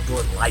 It's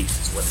outdoor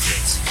life is what it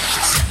is.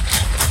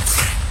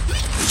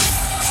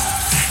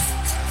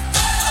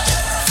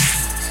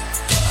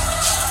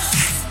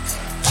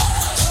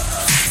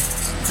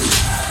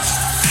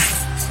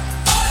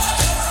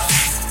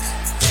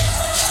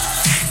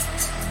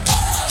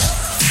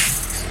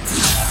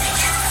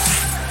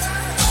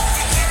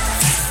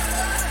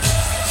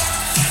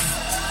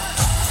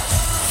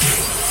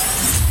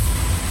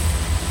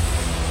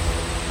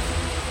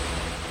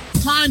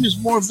 Time is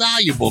more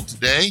valuable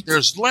today.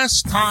 There's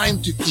less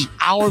time to keep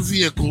our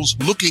vehicles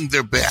looking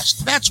their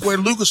best. That's where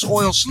Lucas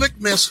Oil Slick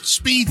Mist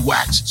Speed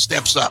Wax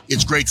steps up.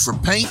 It's great for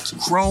paint,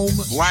 chrome,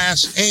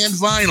 glass, and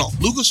vinyl.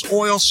 Lucas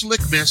Oil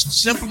Slick Mist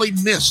simply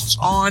mists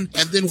on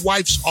and then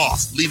wipes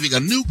off, leaving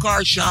a new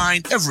car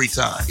shine every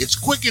time. It's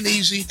quick and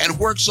easy and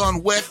works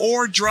on wet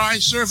or dry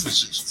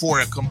surfaces.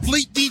 For a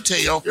complete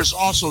detail, there's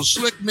also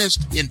Slick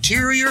Mist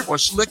Interior or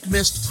Slick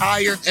Mist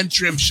Tire and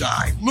Trim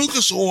Shine.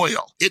 Lucas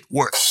Oil, it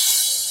works.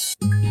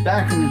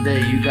 Back in the day,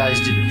 you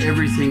guys did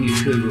everything you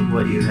could with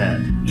what you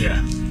had.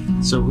 Yeah.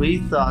 So we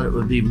thought it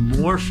would be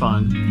more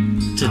fun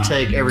to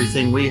take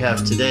everything we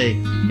have today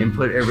and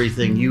put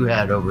everything you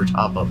had over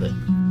top of it.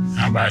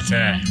 How about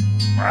that?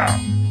 Wow.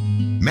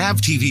 MAV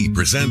TV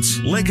presents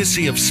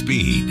Legacy of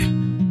Speed.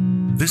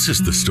 This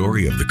is the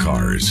story of the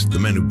cars, the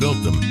men who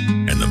built them,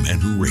 and the men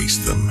who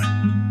raced them.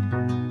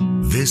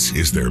 This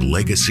is their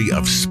legacy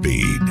of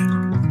speed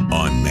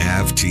on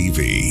MAV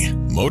TV,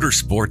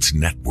 Motorsports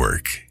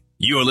Network.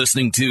 You're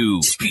listening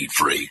to Speed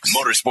Freaks,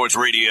 Motorsports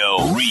Radio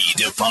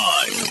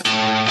redefined.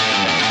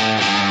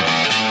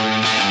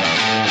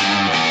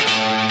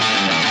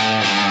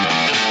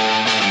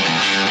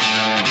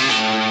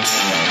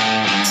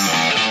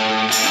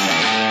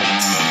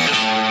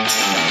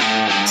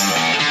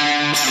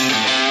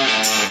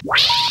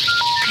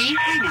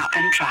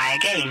 Try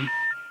again.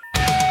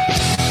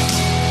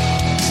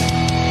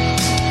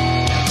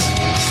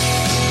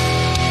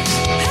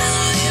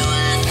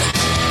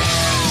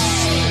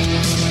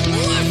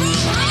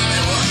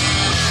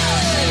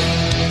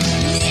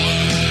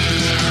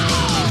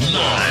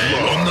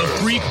 Live on the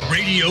Freak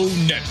Radio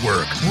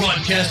Network,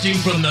 broadcasting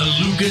from the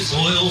Lucas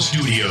Oil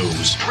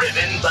Studios.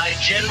 Driven by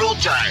General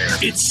Tire.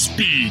 It's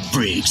Speed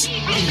Freaks.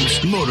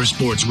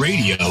 Motorsports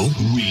Radio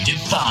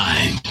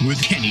redefined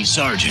with Kenny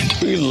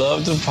Sargent. We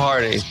love to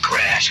party.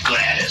 Crash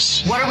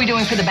Gladys. What are we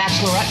doing for the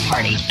bachelorette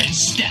party? And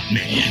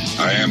Statman.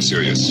 I am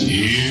serious.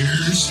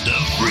 Here's the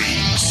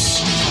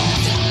Freaks.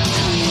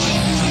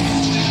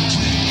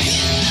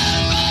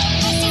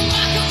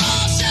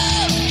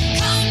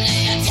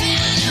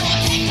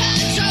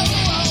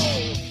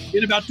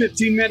 In about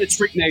 15 minutes,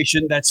 Freak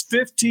Nation, that's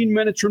 15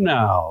 minutes from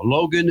now,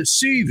 Logan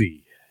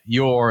Seavey,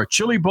 your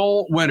Chili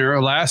Bowl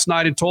winner last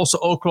night in Tulsa,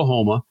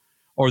 Oklahoma,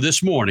 or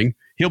this morning.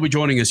 He'll be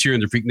joining us here in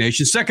the Freak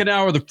Nation. Second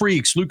hour of the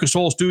Freaks, Lucas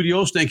Oil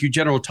Studios. Thank you,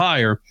 General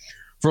Tire,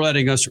 for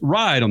letting us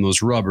ride on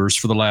those rubbers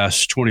for the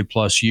last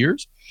 20-plus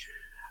years.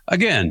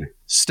 Again,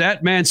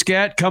 Statman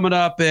Scat coming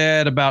up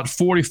at about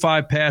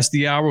 45 past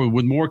the hour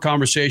with more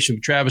conversation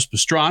with Travis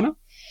Pastrana.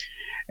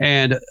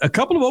 And a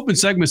couple of open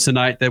segments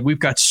tonight that we've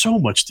got so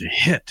much to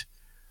hit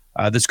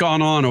that's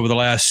gone on over the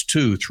last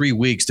 2-3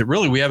 weeks that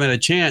really we haven't had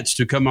a chance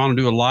to come on and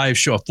do a live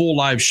show, a full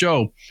live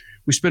show.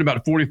 We spent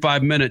about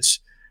 45 minutes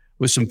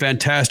with some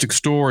fantastic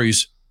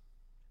stories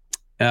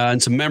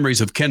and some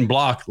memories of Ken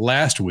Block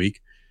last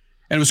week.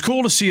 And it was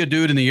cool to see a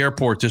dude in the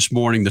airport this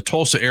morning, the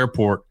Tulsa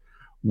airport,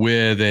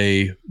 with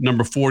a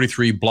number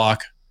 43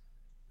 Block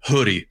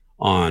hoodie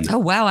on. Oh,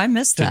 wow. I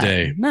missed that.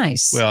 Today.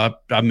 Nice. Well,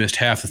 I missed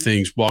half the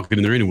things walking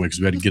in there anyway because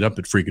we had to get up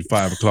at freaking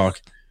 5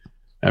 o'clock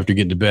after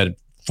getting to bed at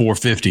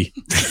 4:50.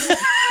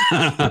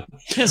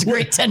 It was a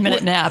great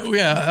 10-minute nap.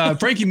 Yeah.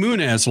 Frankie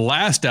Muniz,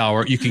 last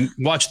hour. You can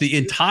watch the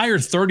entire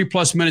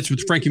 30-plus minutes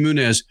with Frankie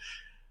Muniz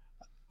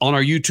on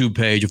our YouTube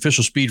page,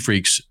 Official Speed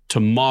Freaks,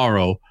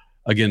 tomorrow,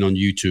 again on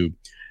YouTube.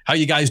 How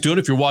you guys doing?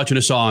 If you're watching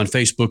us on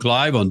Facebook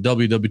Live, on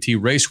WWT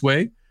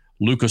Raceway,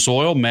 Lucas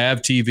Oil,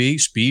 MAV TV,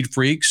 Speed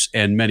Freaks,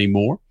 and many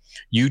more.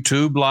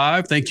 YouTube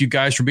Live. Thank you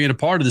guys for being a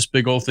part of this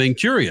big old thing.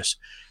 Curious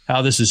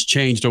how this has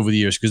changed over the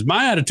years because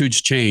my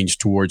attitude's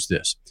changed towards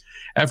this.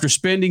 After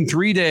spending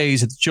 3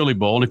 days at the Chili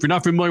Bowl, and if you're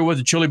not familiar with what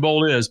the Chili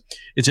Bowl is,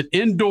 it's an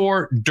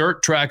indoor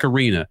dirt track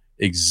arena.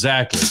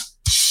 Exactly.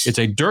 It's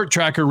a dirt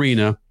track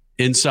arena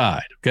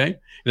inside, okay?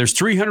 There's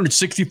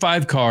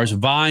 365 cars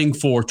vying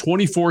for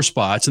 24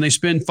 spots, and they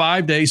spend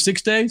 5 days,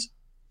 6 days?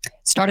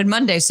 Started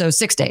Monday, so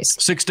 6 days.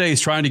 6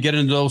 days trying to get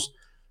into those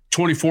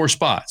 24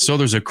 spots. So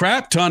there's a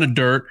crap ton of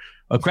dirt,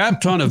 a crap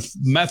ton of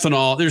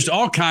methanol. There's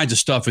all kinds of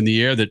stuff in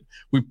the air that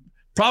we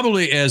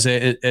probably as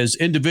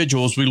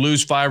individuals, we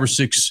lose 5 or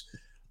 6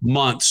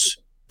 months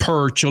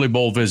per Chili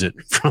Bowl visit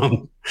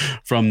from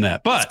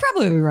that. But that's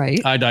probably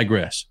right. I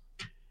digress.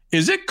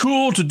 Is it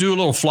cool to do a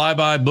little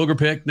flyby booger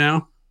pick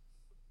now?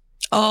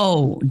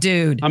 Oh,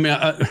 dude. I mean,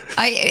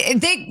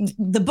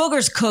 the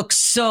boogers cook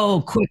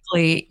so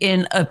quickly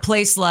in a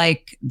place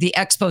like the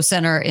Expo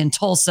Center in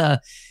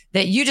Tulsa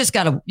that you just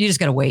gotta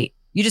wait.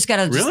 You just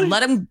gotta just let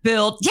them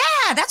build.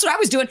 Yeah, that's what I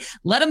was doing.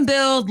 Let them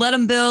build.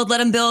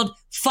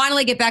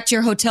 Finally get back to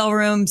your hotel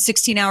room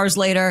 16 hours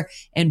later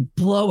and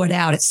blow it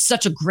out. It's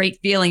such a great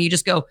feeling. You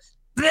just go,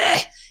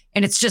 bleh,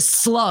 and it's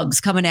just slugs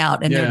coming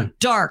out, and they're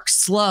dark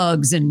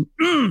slugs, and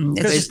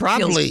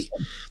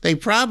they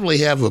probably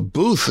have a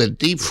booth that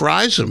deep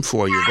fries them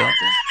for you, don't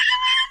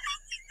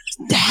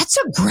they? That's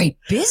a great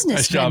business.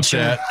 Nice job,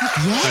 Stat. Yeah.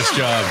 Nice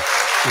job.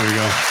 There we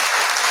go.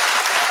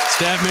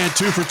 Statman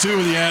 2 for 2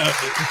 in the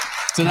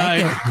tonight.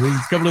 A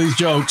couple of these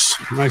jokes.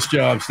 Nice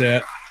job,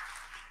 Stat.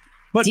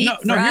 But deep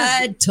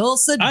fried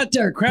Tulsa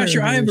dirt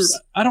Crasher,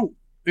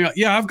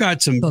 I've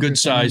got some good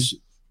size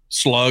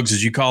slugs,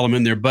 as you call them,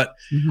 in there, but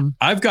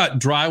I've got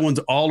dry ones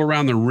all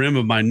around the rim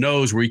of my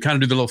nose where you kind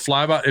of do the little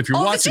flyby. If you're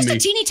watching me, it's just a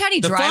teeny tiny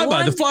dry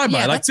one. The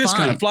flyby, like this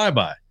kind of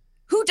flyby.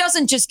 Who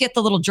doesn't just get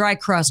the little dry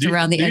crust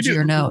around the edge of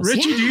your nose?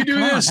 Richie, do you do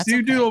this? Do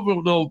you do a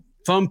little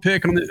thumb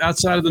pick on the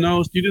outside of the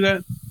nose? Do you do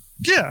that?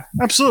 Yeah,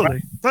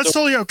 absolutely. That's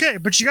totally okay,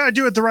 but you got to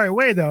do it the right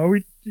way, though.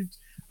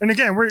 And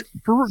again,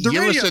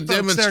 give us a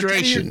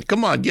demonstration.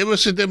 Come on, give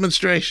us a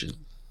demonstration.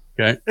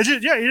 Okay.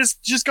 You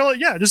just go.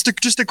 Yeah, just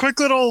a quick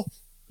little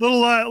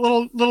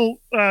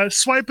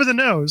swipe of the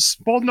nose.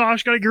 Both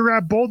nostrils. Got to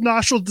grab both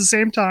nostrils at the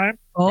same time.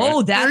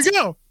 Oh, that's there you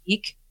go.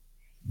 Unique.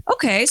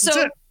 Okay,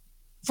 so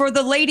for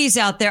the ladies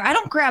out there, I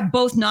don't grab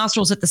both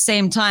nostrils at the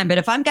same time, but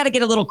if I'm got to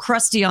get a little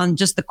crusty on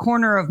just the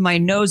corner of my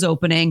nose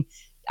opening,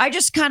 I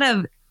just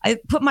I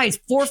put my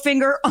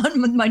forefinger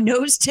on my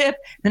nose tip,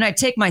 then I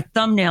take my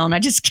thumbnail and I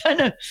just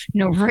kind of,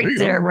 right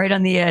there, right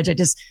on the edge. I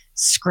just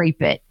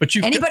scrape it. But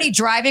anybody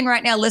driving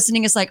right now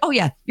listening is like, oh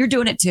yeah, you're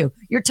doing it too.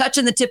 You're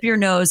touching the tip of your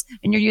nose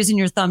and you're using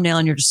your thumbnail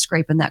and you're just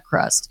scraping that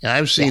crust. Yeah,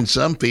 I've seen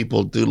some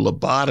people do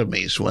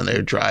lobotomies when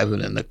they're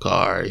driving in the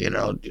car,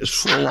 just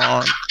full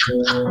on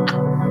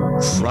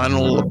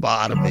frontal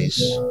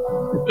lobotomies.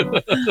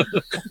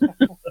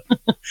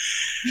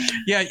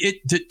 Yeah,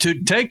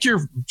 to take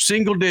your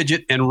single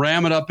digit and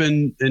ram it up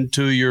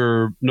into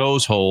your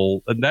nose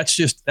hole, and that's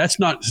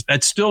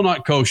still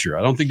not kosher.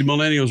 I don't think the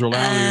millennials are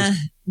allowing us.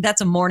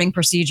 That's a morning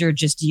procedure,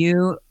 just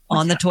you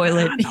on the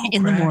toilet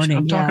in the morning.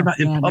 I'm talking about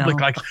in public.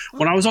 No. Like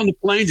when I was on the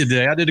plane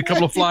today, I did a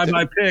couple of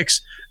flyby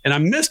picks and I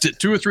missed it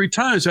 2 or 3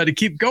 times. So I had to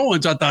keep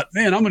going. So I thought,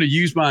 man, I'm going to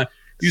use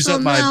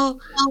up my. Now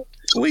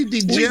we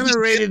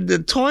degenerated the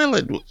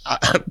toilet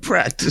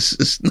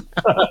practices.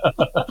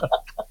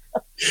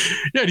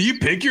 Yeah, do you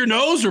pick your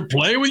nose or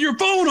play with your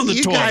phone on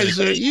the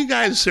toilet? You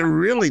guys are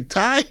really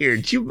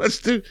tired. You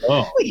must have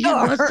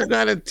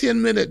got a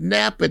 10-minute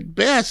nap at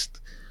best.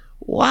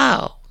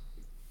 Wow.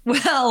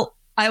 Well,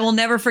 I will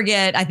never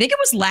forget. I think it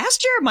was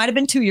last year. It might have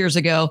been 2 years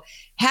ago.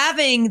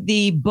 Having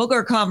the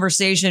booger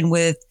conversation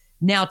with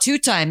now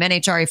 2-time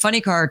NHRA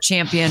Funny Car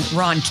champion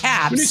Ron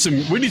Capps.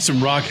 We need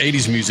some rock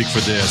 80s music for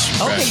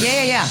this.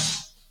 Okay, yeah.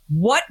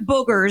 What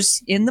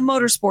boogers in the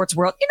motorsports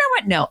world? You know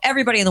what? No,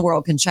 everybody in the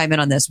world can chime in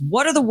on this.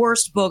 What are the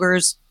worst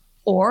boogers?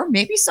 Or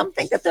maybe some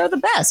think that they're the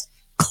best.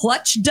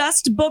 Clutch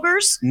dust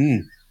boogers?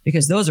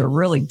 Because those are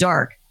really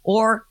dark.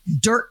 Or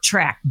dirt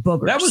track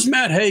boogers. That was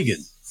Matt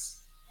Hagan.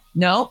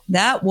 No,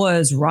 that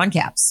was Ron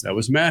Capps. That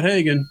was Matt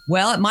Hagan.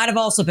 Well, it might have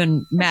also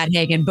been Matt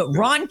Hagan, but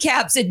Ron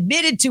Capps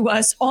admitted to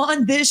us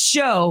on this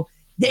show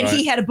that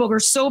he had a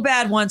booger so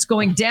bad once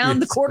going down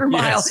the quarter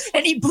mile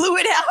and he blew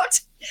it out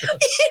and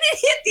it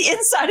hit the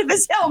inside of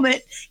his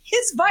helmet,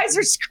 his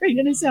visor screen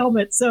in his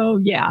helmet. So,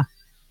 yeah,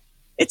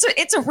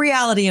 it's a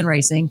reality in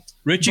racing.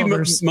 Richie,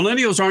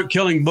 millennials aren't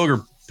killing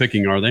booger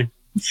picking, are they?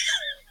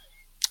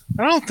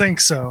 I don't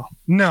think so.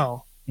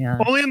 No. Yeah.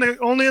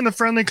 Only in the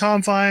friendly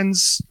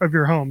confines of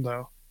your home,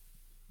 though.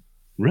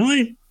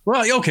 Really?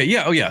 Well, okay,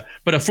 yeah, oh yeah,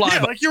 but a fly,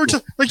 like you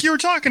were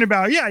talking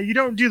about, yeah, you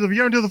don't do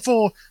the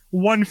full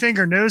one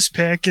finger nose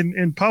pick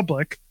in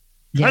public.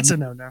 Yeah. That's a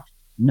no.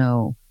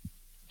 No,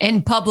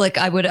 in public,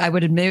 I would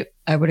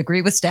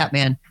agree with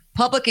Statman.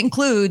 Public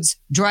includes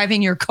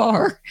driving your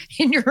car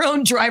in your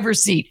own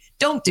driver's seat.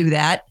 Don't do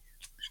that.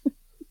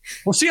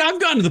 Well, see, I've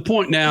gotten to the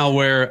point now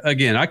where,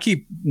 again, I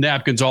keep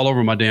napkins all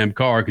over my damn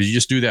car because you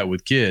just do that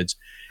with kids,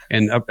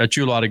 and I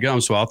chew a lot of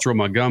gum, so I'll throw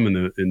my gum in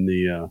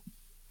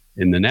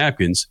the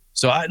napkins.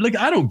 So I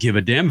don't give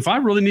a damn if I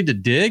really need to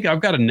dig. I've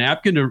got a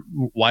napkin to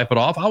wipe it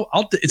off.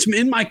 It's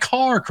in my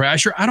car,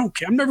 Crasher. I don't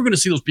care. I'm never going to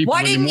see those people.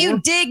 Why didn't you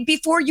dig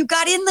before you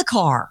got in the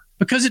car?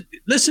 Because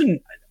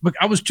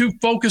I was too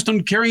focused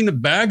on carrying the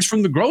bags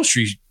from the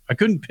groceries. I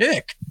couldn't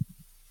pick.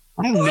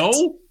 I don't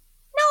know.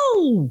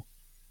 No,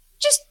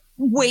 just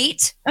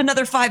wait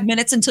another 5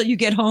 minutes until you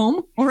get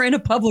home or in a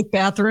public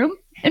bathroom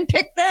and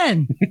pick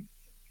then.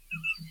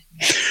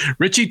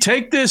 Richie,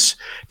 take this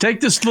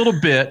little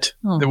bit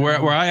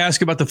where I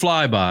ask about the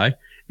flyby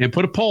and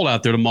put a poll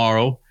out there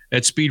tomorrow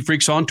at Speed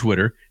Freaks on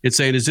Twitter and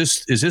saying, is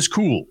this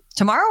cool?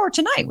 Tomorrow or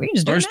tonight? We can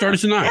just do it start it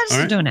tonight. Yeah,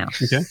 just do it now.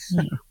 Okay.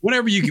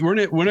 Whenever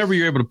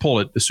you're able to pull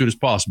it as soon as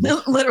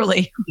possible.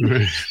 Literally.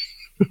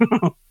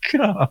 Oh,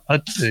 God.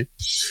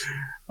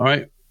 All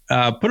right.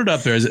 Put it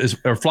up there.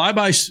 Are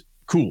flybys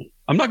cool?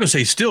 I'm not going to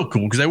say still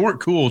cool because they weren't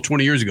cool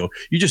 20 years ago.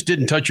 You just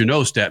didn't touch your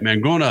nose,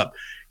 Statman. Growing up,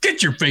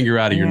 get your finger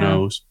out of your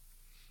nose.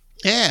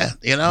 Yeah,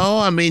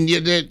 I mean,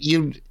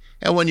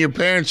 and when your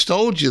parents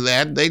told you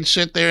that, they'd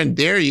sit there and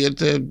dare you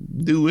to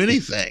do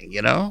anything,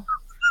 I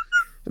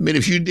mean,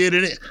 if you did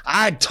it,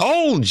 I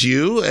told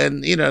you,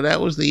 and,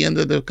 that was the end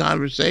of the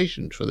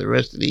conversation for the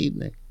rest of the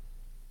evening.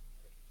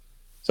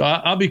 So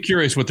I'll be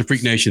curious what the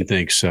Freak Nation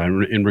thinks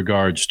in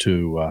regards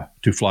to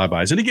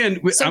flybys. And again,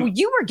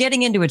 you were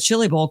getting into a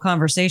Chili Bowl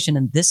conversation,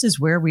 and this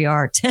is where we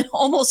are,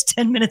 almost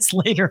 10 minutes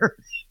later.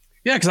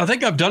 Yeah, because I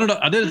think I've done it.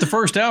 I did it the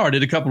first hour. I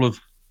did a couple of.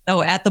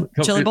 Oh, at the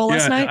Chili Bowl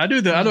last night? I do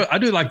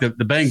like the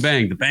bang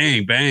bang, the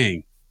bang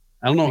bang.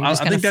 I don't know. I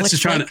think that's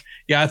just trying to.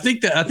 Yeah, I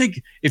think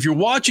if you're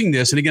watching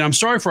this, and again, I'm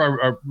sorry for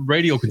our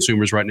radio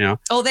consumers right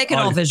now. Oh, they can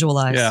all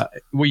visualize. Yeah,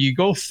 where you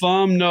go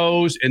thumb,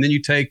 nose, and then you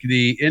take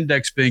the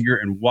index finger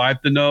and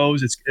wipe the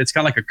nose. It's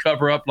kind of like a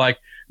cover up. Like,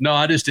 no,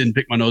 I just didn't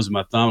pick my nose with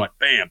my thumb. Like,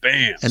 bam,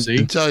 bam. And see,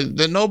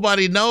 then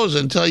nobody knows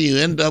until you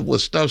end up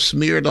with stuff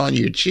smeared on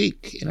your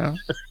cheek.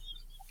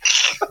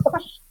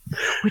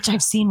 Which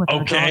I've seen with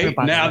our daughter,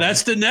 by now the way.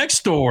 That's the next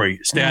story,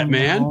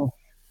 Statman.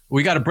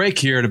 We got a break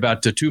here in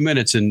about 2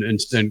 minutes, and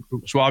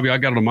Suave, I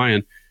got it on my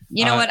end.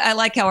 You know what? I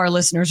like how our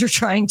listeners are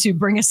trying to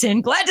bring us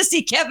in. Glad to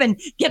see Kevin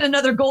get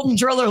another golden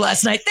driller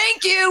last night.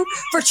 Thank you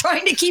for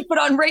trying to keep it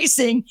on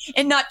racing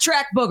and not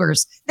track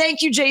boogers.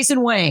 Thank you,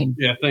 Jason Wayne.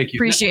 Yeah, thank you.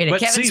 Appreciate it.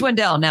 Kevin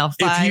Swindell, now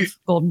 5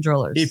 golden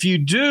drillers. If you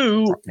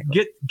do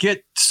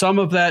get some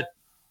of that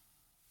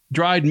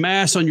dried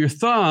mass on your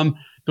thumb,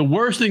 the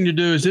worst thing to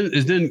do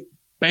is then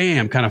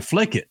bam, kind of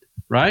flick it,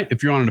 right?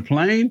 If you're on a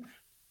plane,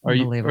 or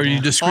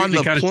you discreetly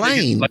on the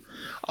plane.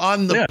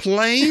 On the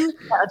plane?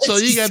 So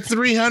you got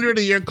 300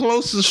 of your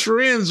closest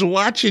friends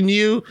watching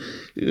you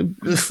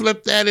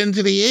flip that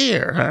into the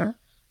air, huh?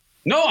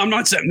 No, I'm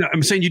not saying.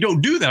 I'm saying you don't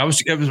do that. I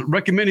was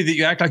recommending that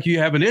you act like you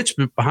have an itch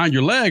behind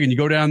your leg and you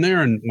go down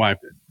there and wipe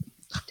it.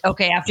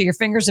 Okay, after your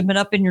fingers have been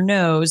up in your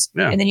nose,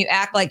 and then you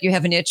act like you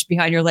have an itch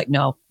behind your leg.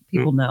 No,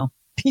 People know.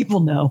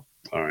 People know.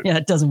 All right. Yeah,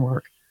 it doesn't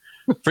work.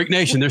 Freak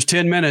Nation, there's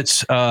 10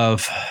 minutes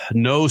of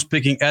nose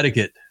picking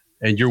etiquette,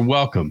 and you're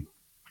welcome,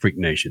 Freak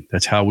Nation.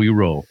 That's how we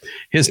roll.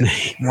 His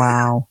name.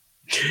 Wow.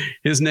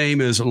 His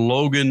name is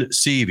Logan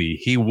Seavey.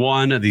 He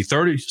won the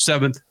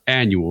 37th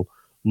annual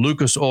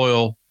Lucas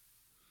Oil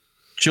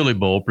Chili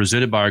Bowl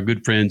presented by our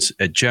good friends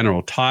at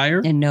General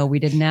Tire. And no, we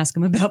didn't ask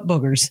him about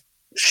boogers.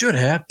 Should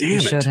have. Damn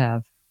it. Should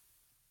have.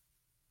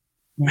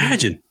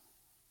 Imagine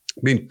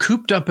being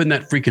cooped up in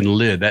that freaking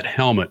lid, that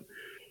helmet,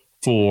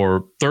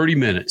 for 30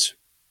 minutes.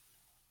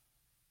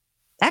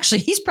 Actually,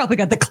 he's probably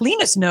got the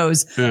cleanest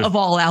nose of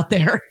all out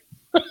there.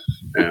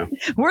 Yeah.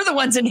 We're the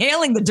ones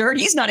inhaling the dirt.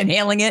 He's not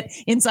inhaling it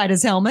inside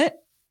his helmet.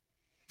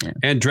 Yeah.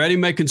 Andretti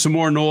making some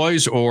more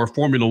noise, or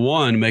Formula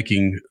One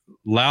making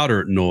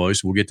louder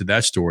noise. We'll get to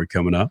that story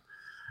coming up.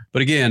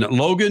 But again,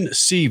 Logan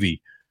Seavey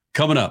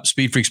coming up.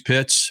 Speed Freaks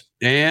Pits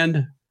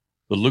and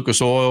the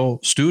Lucas Oil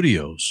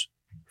Studios,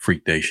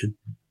 Freak Nation.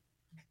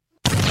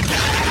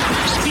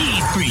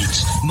 Speed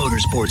Freaks,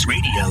 Motorsports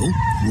Radio,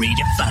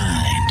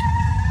 redefined.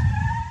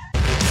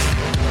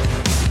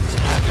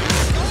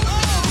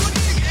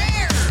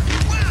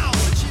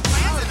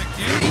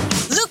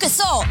 Lucas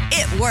Oil,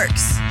 it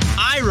works.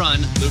 I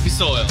run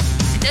Lucas Oil.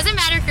 It doesn't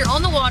matter if you're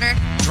on the water,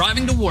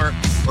 driving to work,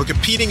 or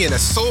competing in a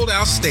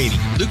sold-out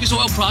stadium. Lucas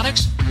Oil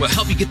products will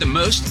help you get the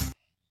most.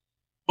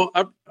 Well,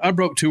 I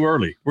broke too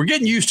early. We're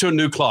getting used to a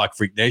new clock,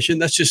 Freak Nation.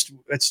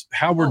 That's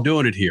how we're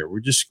doing it here.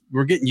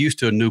 We're getting used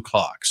to a new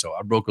clock. So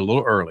I broke a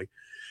little early.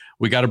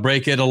 We got a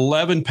break at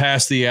 11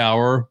 past the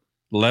hour,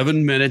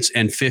 11 minutes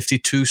and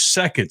 52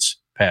 seconds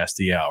past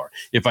the hour.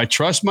 If I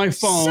trust my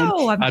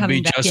phone, I'd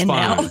be just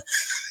fine.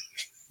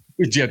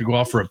 Did you have to go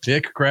off for a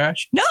pick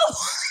crash? No.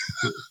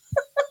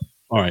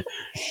 All right.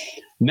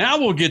 Now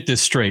we'll get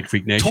this straight,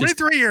 Freak Nation.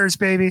 23 years,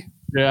 baby.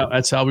 Yeah,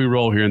 that's how we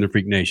roll here in the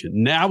Freak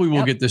Nation. Now we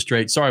will get this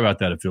straight. Sorry about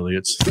that,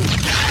 affiliates. Speed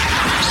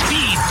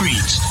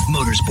Freaks,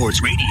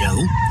 Motorsports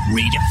Radio,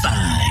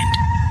 redefined.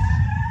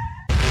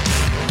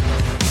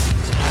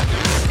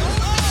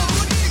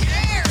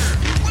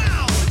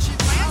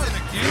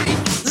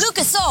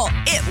 Lucas Oil,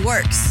 it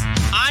works.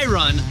 I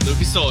run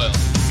Lucas Oil.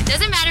 It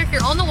doesn't matter if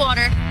you're on the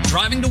water,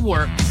 driving to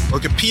work, or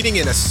competing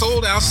in a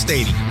sold-out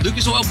stadium.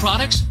 Lucas Oil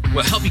products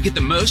will help you get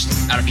the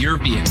most out of your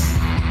vehicle.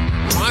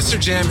 Monster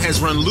Jam has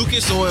run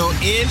Lucas Oil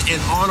in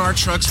and on our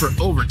trucks for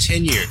over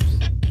 10 years.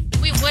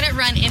 We wouldn't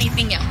run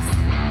anything else.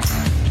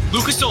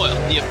 Lucas Oil,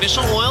 the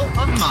official oil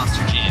of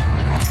Monster Jam.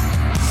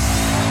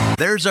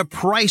 There's a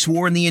price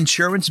war in the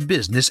insurance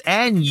business,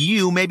 and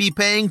you may be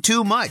paying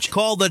too much.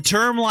 Call the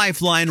Term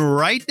Lifeline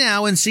right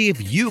now and see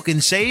if you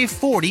can save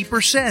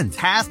 40%.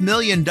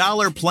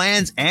 $500,000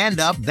 plans and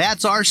up,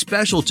 that's our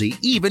specialty.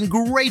 Even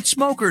great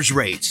smokers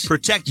rates.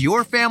 Protect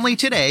your family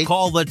today.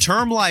 Call the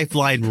Term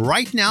Lifeline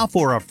right now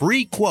for a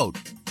free quote.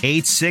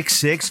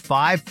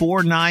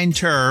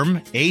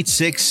 866-549-TERM,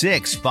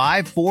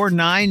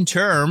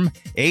 866-549-TERM,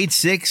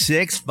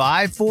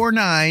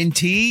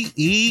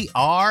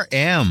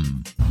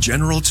 866-549-TERM.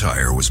 General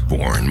Tire was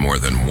born more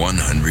than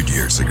 100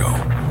 years ago,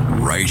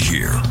 right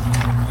here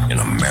in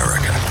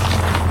America.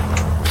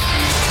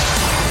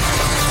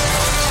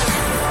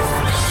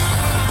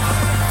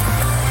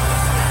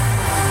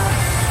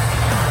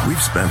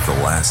 We've spent the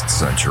last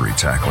century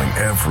tackling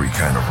every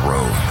kind of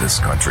road this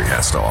country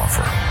has to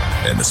offer,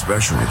 and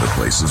especially the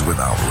places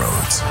without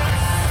roads.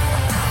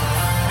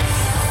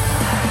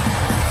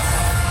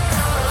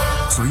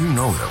 So you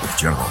know that with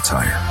General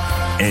Tire,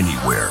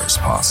 anywhere is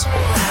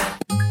possible.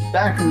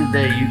 Back in the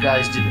day, you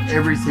guys did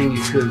everything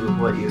you could with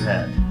what you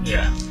had.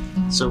 Yeah.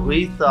 So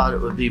we thought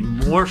it would be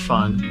more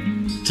fun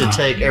to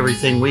take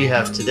everything we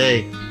have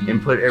today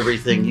and put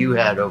everything you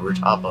had over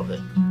top of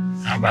it.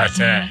 How about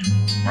that?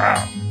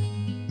 Wow.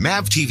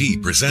 MAV TV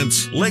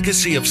presents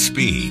Legacy of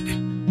Speed.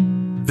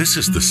 This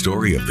is the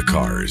story of the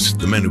cars,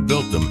 the men who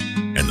built them,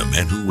 and the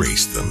men who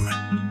raced them.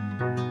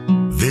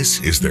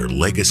 This is their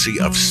Legacy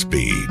of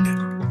Speed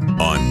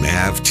on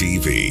MAV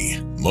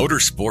TV,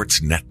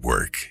 Motorsports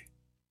Network.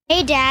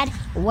 Hey, Dad,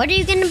 what are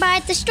you going to buy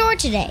at the store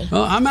today?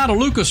 I'm out of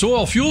Lucas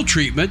Oil fuel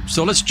treatment,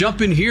 so let's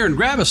jump in here and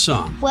grab us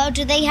some. Well,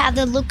 do they have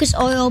the Lucas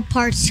Oil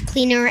parts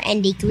cleaner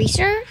and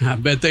degreaser? I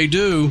bet they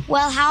do.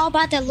 Well, how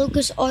about the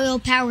Lucas Oil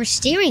power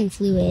steering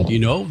fluid? You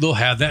know, they'll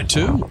have that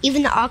too.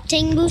 Even the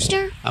octane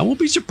booster? I won't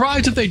be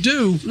surprised if they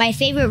do. My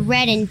favorite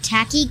red and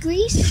tacky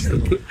grease?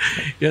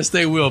 Yes,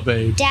 they will,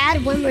 babe.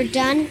 Dad, when we're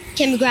done,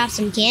 can we grab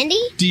some candy?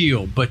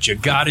 Deal, but you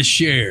gotta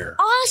share.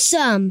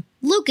 Awesome!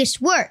 Lucas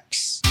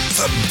works.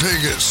 The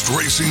biggest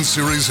racing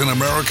series in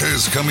America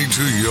is coming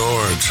to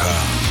your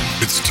town.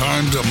 It's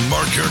time to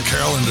mark your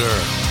calendar.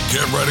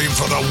 Get ready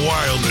for the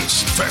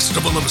wildest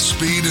festival of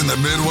speed in the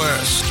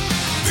Midwest.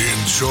 The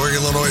Enjoy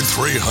Illinois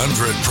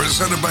 300,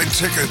 presented by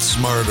Ticket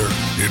Smarter.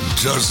 It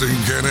doesn't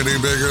get any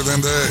bigger than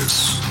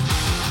this.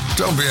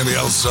 Don't be on the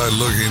outside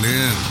looking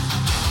in.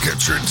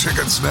 Get your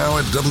tickets now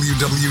at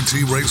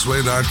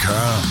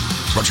WWTRaceway.com.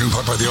 Brought to you in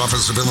part by the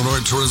Office of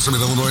Illinois Tourism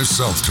and Illinois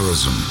South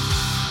Tourism.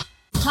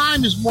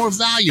 Time is more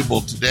valuable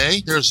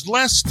today. There's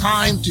less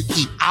time to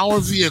keep our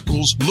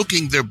vehicles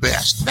looking their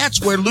best. That's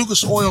where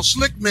Lucas Oil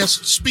Slick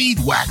Mist Speed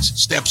Wax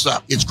steps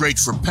up. It's great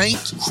for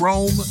paint,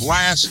 chrome,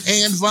 glass,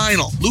 and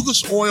vinyl.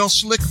 Lucas Oil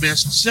Slick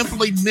Mist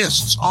simply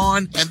mists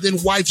on and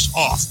then wipes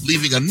off,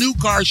 leaving a new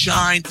car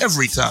shine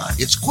every time.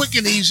 It's quick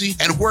and easy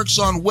and works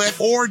on wet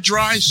or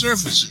dry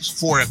surfaces.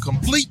 For a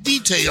complete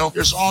detail,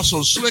 there's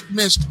also Slick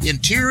Mist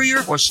Interior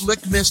or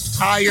Slick Mist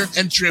Tire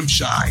and Trim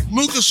Shine.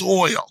 Lucas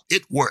Oil,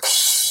 it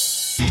works.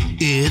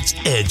 It's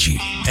edgy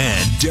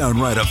and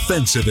downright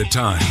offensive at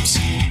times.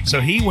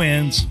 So he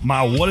wins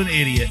my What an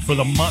Idiot for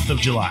the month of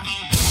July.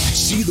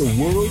 See the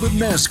world of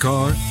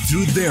NASCAR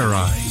through their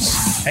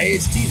eyes. Hey,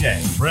 it's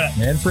TJ, Brett,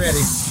 and Freddie.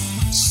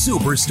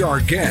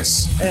 Superstar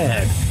guests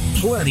and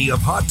plenty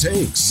of hot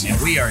takes. And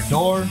we are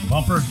door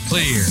bumper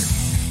clear.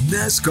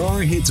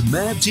 NASCAR hits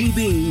MAV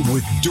TV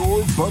with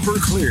door bumper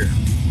clear.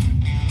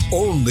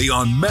 Only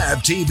on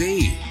MAV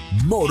TV,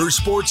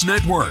 Motorsports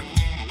Network.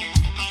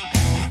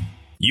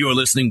 You're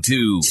listening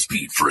to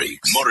Speed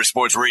Freaks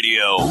Motorsports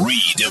Radio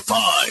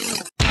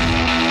Redefined.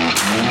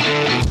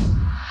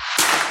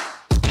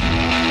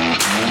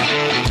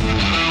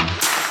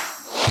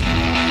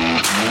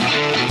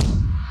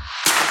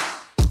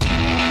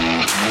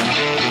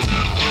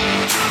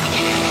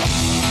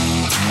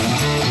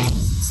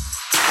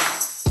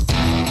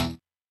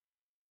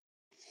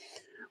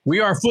 We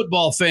are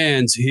football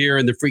fans here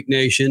in the Freak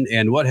Nation,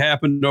 and what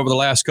happened over the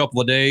last couple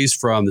of days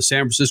from the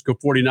San Francisco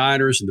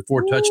 49ers and the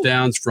 4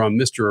 touchdowns from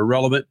Mr.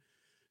 Irrelevant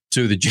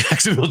to the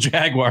Jacksonville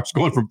Jaguars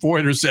going from 4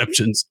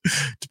 interceptions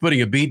to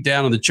putting a beat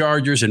down on the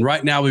Chargers. And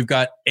right now we've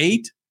got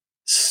 8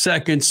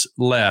 seconds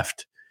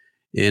left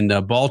in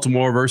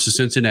Baltimore versus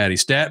Cincinnati.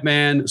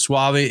 Statman,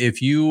 Suave,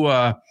 if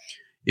you're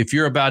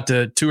about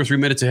 2 or 3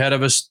 minutes ahead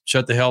of us,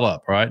 shut the hell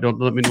up, all right? Don't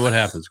let me know what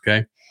happens,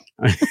 okay?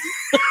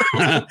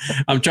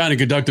 I'm trying to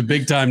conduct a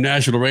big-time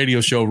national radio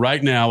show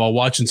right now while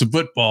watching some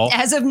football.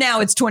 As of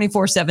now, it's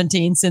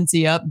 24-17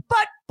 Cincy up,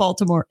 but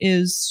Baltimore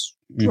is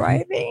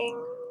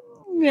driving.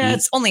 Yeah,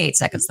 it's only 8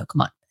 seconds, though.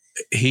 Come on.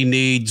 He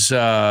needs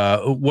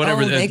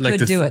whatever. They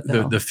could do it,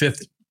 though. The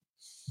 5th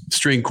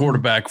string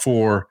quarterback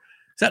for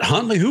 – is that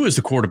Huntley? Who is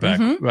the quarterback?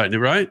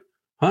 Right?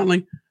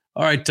 Huntley?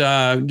 All right.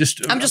 I'm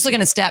just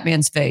looking at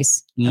Statman's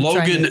face.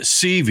 Logan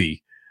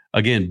Seavey.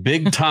 Again,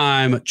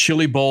 big-time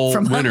Chili Bowl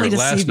winner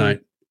last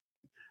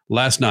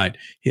night.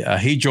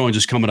 He joins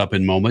us coming up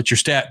in moments. Your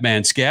stat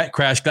man, Scat.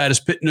 Crash Gladys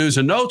Pit News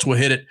and Notes will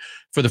hit it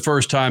for the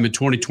first time in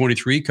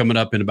 2023, coming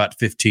up in about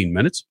 15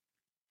 minutes.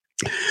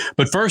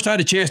 But first, I had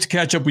a chance to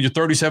catch up with your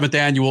 37th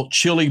annual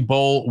Chili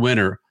Bowl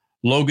winner,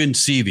 Logan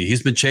Seavey.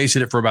 He's been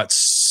chasing it for about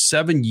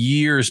 7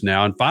 years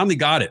now and finally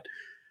got it.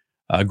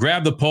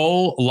 Grabbed the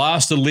pole,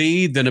 lost the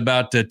lead, then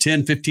about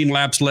 10, 15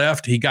 laps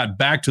left. He got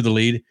back to the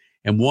lead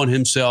and won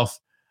himself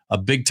a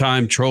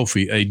big-time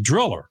trophy, a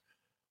driller.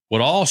 What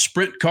all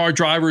sprint car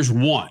drivers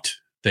want.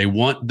 They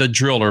want the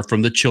driller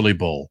from the Chili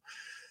Bowl.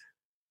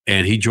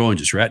 And he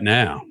joins us right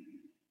now.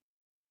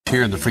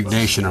 Here in the Freak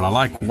Nation, and I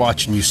like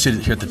watching you sit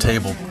here at the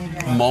table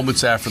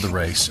moments after the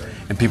race,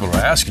 and people are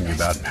asking you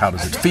about how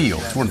does it feel.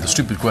 It's one of the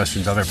stupid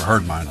questions I've ever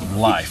heard in my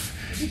life,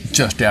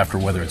 just after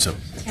whether it's a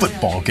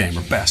football game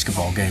or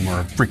basketball game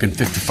or a freaking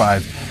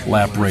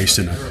 55-lap race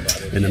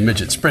in a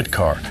midget sprint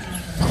car.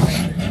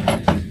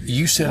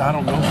 You said, I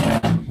don't know.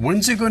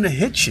 When's it going to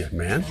hit you,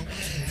 man?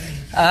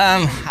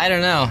 I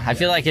don't know. I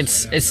feel like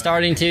it's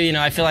starting to.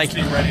 I feel like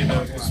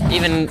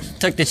even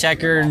took the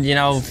checker.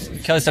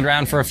 Coasted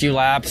around for a few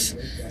laps,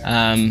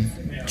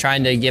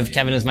 trying to give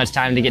Kevin as much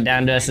time to get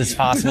down to us as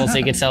possible so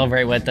he could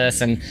celebrate with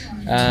us. And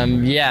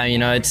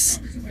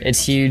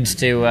it's huge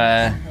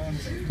to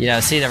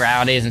see the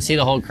rowdies and see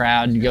the whole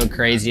crowd go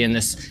crazy in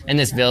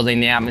this building.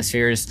 The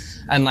atmosphere is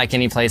unlike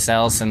any place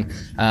else, and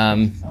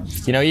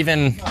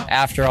even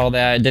after all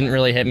that, it didn't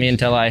really hit me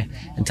until I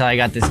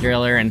got this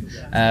driller and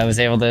was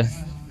able to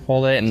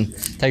hold it and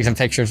take some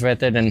pictures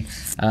with it. And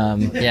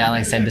like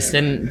I said, this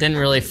didn't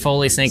really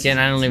fully sink in.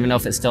 I don't even know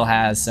if it still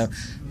has. So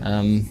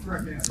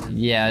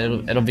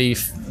it'll be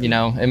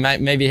it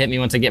might maybe hit me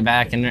once I get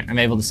back and I'm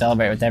able to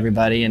celebrate with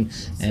everybody and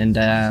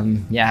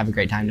have a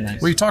great time tonight.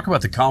 Well, you talk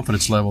about the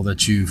confidence level that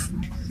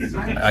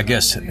I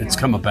guess it's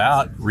come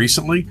about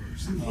recently.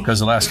 Because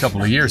the last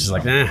couple of years, it's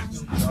like,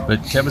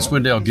 But Kevin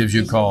Swindell gives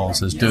you a call and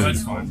says, dude,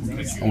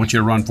 I want you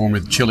to run for me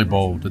at the Chili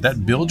Bowl. Did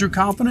that build your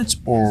confidence,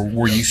 or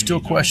were you still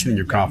questioning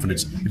your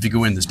confidence if you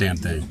go in this damn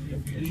thing?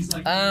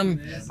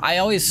 I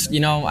always,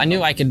 I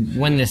knew I could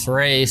win this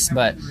race,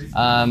 but,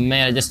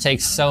 it just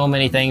takes so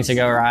many things to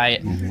go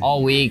right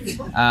all week.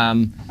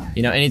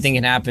 Anything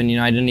can happen.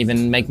 I didn't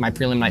even make my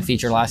prelim night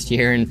feature last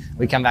year, and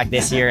we come back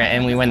this year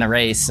and we win the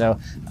race. So,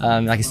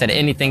 like I said,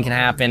 anything can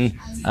happen.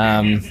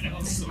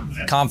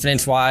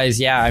 Confidence-wise,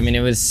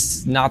 it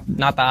was not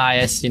the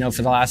highest,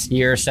 for the last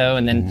year or so.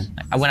 And then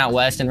I went out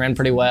west and ran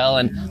pretty well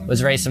and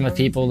was racing with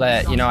people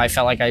that, I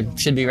felt like I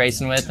should be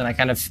racing with. And I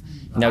kind of,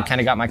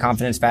 kind of got my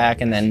confidence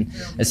back. And then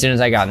as soon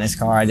as I got in this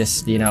car, I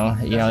just,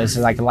 this is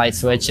like a light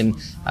switch, and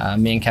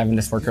me and Kevin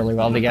just worked really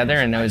well together.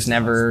 And it was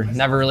never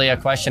really a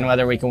question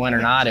whether we could win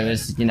or not. It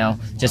was,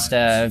 just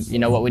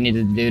what we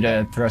needed to do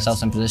to put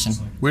ourselves in position.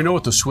 We know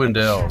what the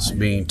Swindells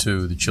mean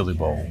to the Chili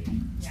Bowl.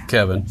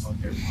 Kevin,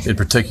 in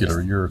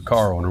particular, you're a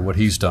car owner, what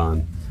he's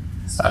done.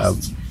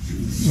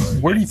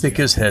 Where do you think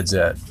his head's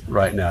at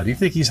right now? Do you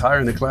think he's higher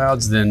in the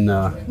clouds than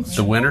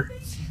the winner?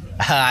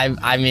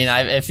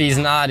 If he's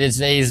not,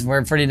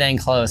 we're pretty dang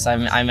close.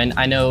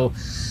 I know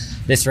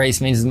this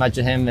race means as much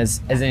to him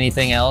as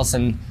anything else,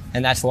 and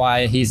that's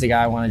why he's the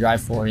guy I want to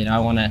drive for. I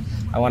want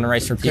to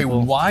race for people.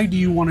 Okay, why do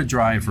you want to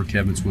drive for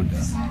Kevin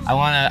Swindell?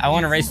 I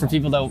want to race for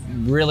people that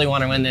really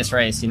want to win this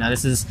race.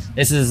 This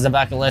is the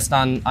bucket list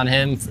on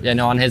him,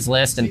 on his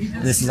list, and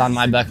this is on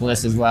my bucket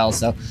list as well.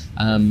 So,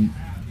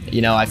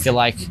 I feel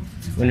like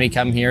when we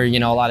come here, a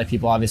lot of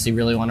people obviously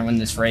really want to win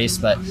this race,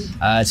 but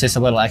it's just a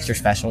little extra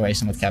special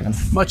racing with Kevin.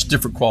 Much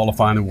different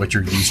qualifying than what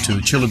you're used to.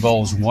 Chili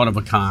Bowl is one of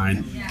a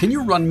kind. Can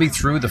you run me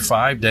through the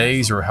 5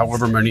 days or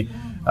however many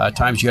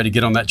times you had to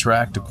get on that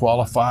track to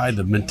qualify?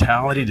 The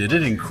mentality, did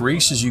it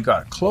increase as you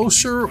got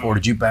closer, or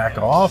did you back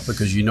off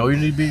because you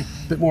need to be a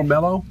bit more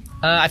mellow?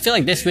 I feel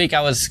like this week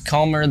I was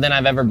calmer than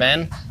I've ever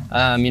been.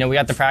 We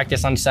got the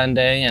practice on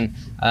Sunday,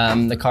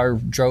 and the car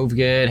drove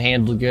good,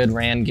 handled good,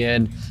 ran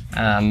good.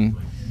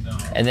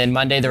 And then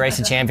Monday, the Race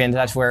of Champions,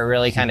 that's where it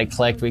really kind of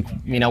clicked. We,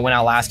 went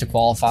out last to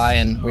qualify,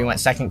 and we went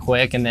second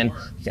quick, and then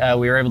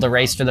we were able to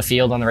race to the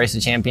field on the Race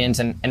of Champions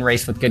and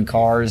race with good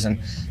cars. And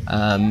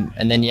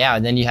then you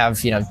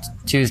have,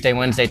 Tuesday,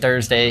 Wednesday,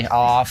 Thursday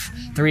off,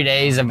 3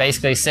 days of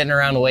basically sitting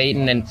around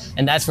waiting,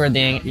 and that's where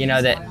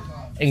that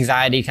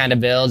anxiety kind of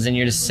builds, and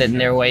you're just sitting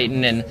there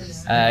waiting and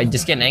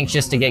just getting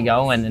anxious to get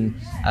going.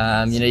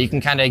 And you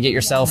can kind of get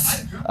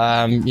yourself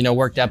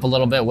worked up a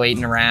little bit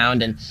waiting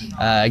around and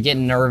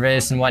getting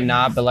nervous and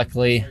whatnot, but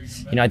luckily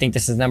I think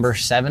this is number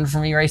 7 for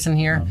me racing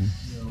here.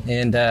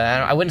 And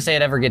I wouldn't say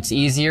it ever gets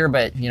easier,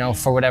 but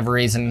for whatever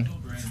reason,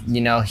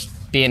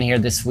 being here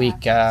this week,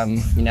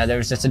 there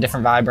was just a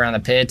different vibe around the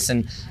pits,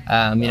 and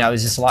it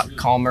was just a lot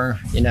calmer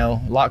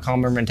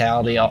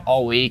mentality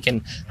all week,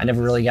 and I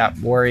never really got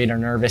worried or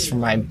nervous for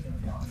my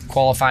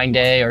qualifying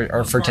day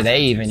or for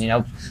today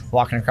even.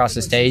 Walking across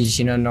the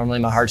stage, normally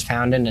my heart's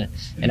pounding,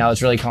 and I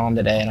was really calm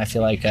today, and I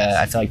feel like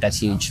that's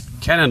huge.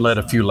 Cannon led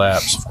a few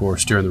laps, of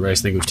course, during the race.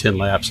 I think it was 10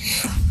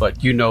 laps.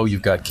 But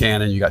you've got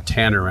Cannon, you got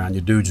Tanner around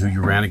you, dudes who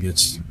you ran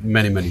against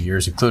many, many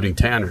years, including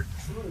Tanner.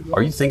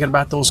 Are you thinking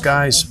about those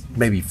guys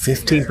maybe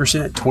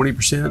 15%,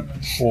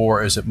 20%?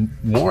 Or is it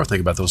more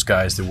thinking about those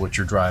guys than what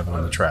you're driving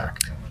on the track?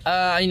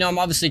 I'm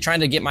obviously trying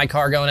to get my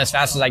car going as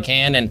fast as I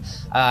can, and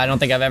I don't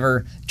think I've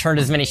ever turned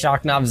as many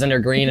shock knobs under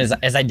green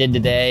as I did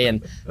today.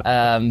 And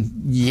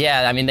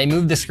they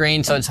moved the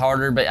screen, so it's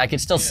harder, but I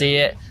could still see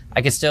it.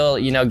 I could still,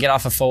 get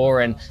off of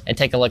 4 and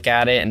take a look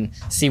at it and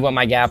see what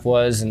my gap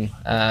was, and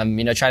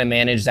try to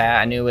manage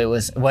that. I knew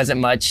it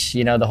wasn't much,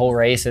 the whole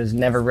race. It was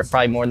never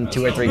probably more than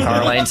 2 or 3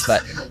 car lengths,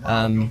 but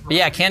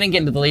Cannon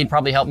getting to the lead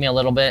probably helped me a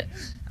little bit,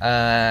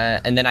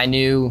 and then I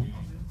knew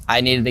I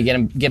needed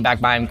to get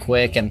back by him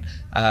quick, and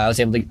I was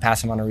able to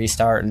pass him on a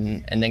restart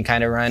and then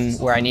kind of run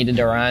where I needed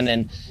to run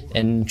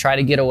and try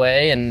to get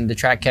away. And the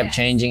track kept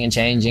changing and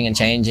changing and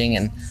changing,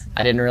 and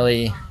I didn't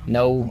really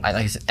know.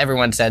 Like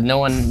everyone said, no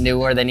one knew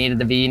where they needed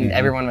to be, and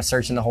everyone was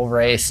searching the whole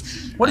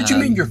race. What did you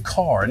mean your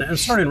car? And I'm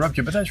sorry to interrupt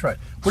you, but that's right.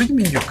 What do you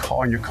mean your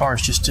car? And your car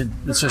just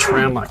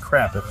ran like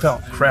crap. It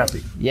felt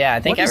crappy. Yeah, I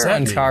think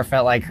everyone's car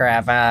felt like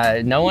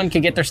crap. No one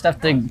could get their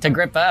stuff to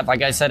grip up.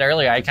 Like I said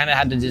earlier, I kind of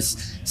had to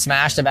just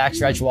smash the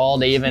backstretch wall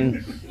to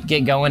even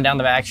get going down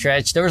the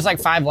backstretch. There was like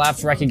 5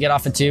 laps where I could get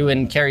off of 2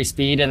 and carry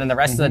speed, and then the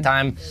rest of the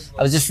time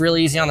I was just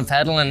really easy on the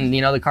pedal, and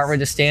the car would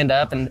just stand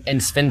up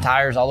and spin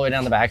tires all the way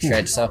down the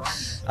backstretch. So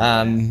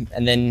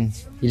and then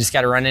you just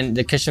got to run in.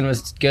 The cushion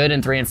was good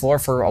in 3 and 4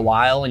 for a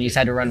while, and you just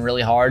had to run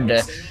really hard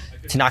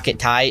to not get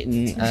tight.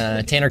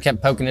 And Tanner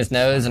kept poking his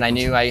nose, and I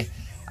knew I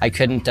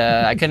couldn't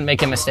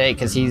make a mistake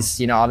because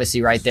he's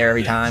obviously right there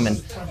every time, and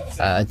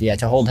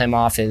to hold him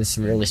off is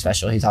really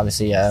special. He's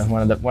obviously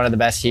one of the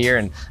best here,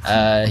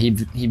 and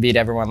he beat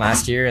everyone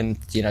last year, and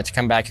to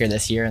come back here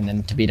this year and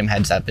then to beat him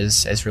heads up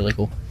is really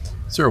cool.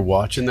 Is there a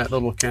watch in that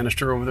little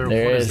canister over there?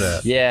 What is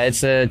that? Yeah,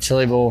 it's a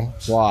Chili Bowl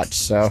watch.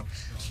 So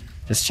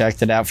just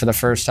checked it out for the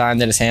first time.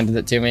 They just handed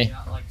it to me.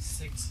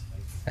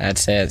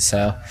 That's it.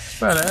 So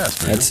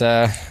badass,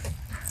 man.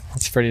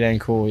 It's pretty dang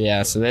cool.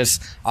 Yeah. So this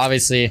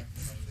obviously.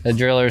 The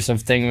drillers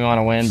of thing we want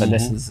to win, but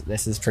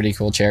this is pretty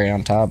cool cherry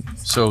on top.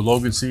 So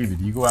Logan Seavey,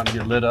 do you go out and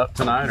get lit up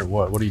tonight, or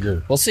what? What do you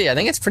do? We'll see. I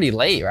think it's pretty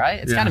late, right?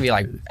 It's got to be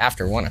like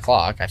after 1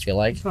 o'clock. I feel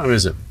like. What time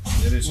is it?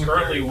 It is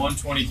currently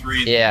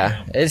 1:23.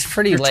 Yeah, it's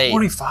pretty late.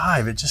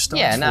 25. It just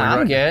starts. Yeah, no,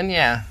 I'm good.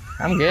 Yeah,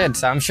 I'm good.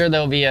 So I'm sure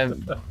there'll be a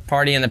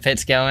party in the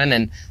pits going,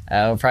 and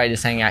we'll probably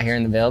just hang out here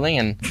in the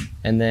building,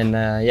 and then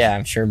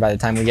I'm sure by the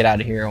time we get out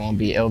of here,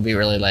 it'll be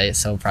really late.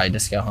 So we'll probably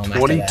just go home.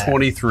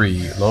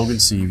 2023, Logan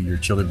Seavey, your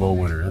Chili Bowl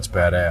winner. That's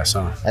badass,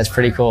 huh? That's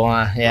pretty cool,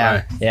 huh? Yeah,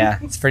 right. Yeah.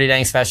 It's a pretty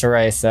dang special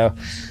race. So,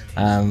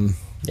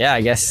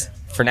 I guess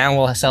for now,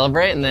 we'll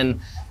celebrate, and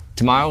then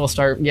tomorrow we'll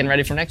start getting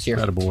ready for next year.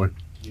 Attaboy.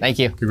 Thank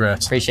you.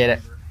 Congrats. Appreciate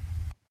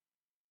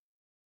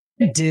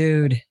it.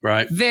 Dude.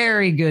 Right.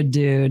 Very good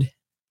dude.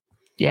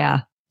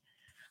 Yeah.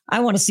 I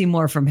want to see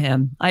more from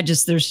him.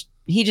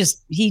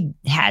 He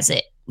has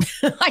it.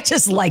 I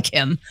just like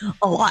him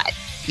a lot.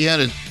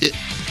 Yeah,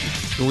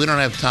 we don't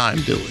have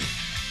time, do we?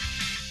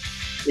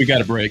 We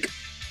got a break.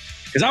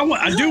 Because I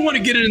do want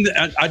to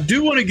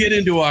get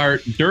into our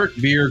dirt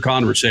beer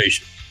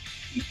conversation.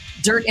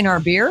 Dirt in our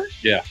beer?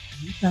 Yeah.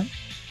 Okay.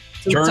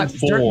 So Turn dirt in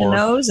 4, the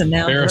nose and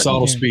now Paris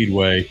Auto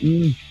Speedway.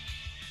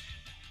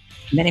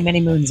 Many, many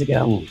moons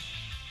ago. Ooh.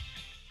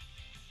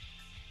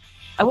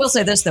 I will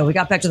say this, though. We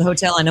got back to the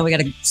hotel. I know we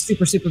got to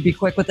super, super be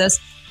quick with this.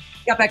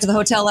 Got back to the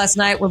hotel last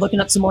night. We're looking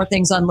up some more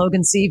things on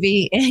Logan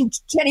CV. And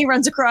Kenny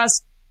runs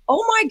across,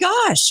 oh my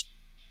gosh,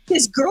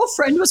 his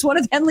girlfriend was one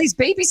of Henley's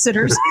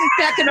babysitters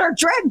back in our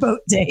drag boat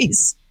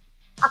days.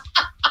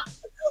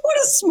 What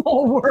a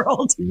small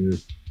world.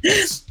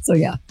 So,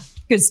 yeah,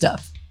 good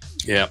stuff.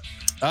 Yeah.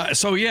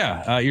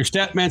 Your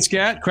Statman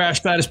Scat, Crash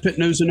Status, Pit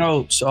News and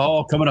Notes,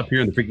 all coming up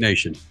here in the Freak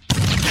Nation.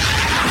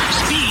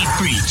 Speed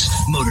Freaks,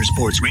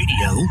 Motorsports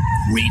Radio,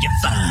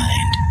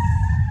 redefined.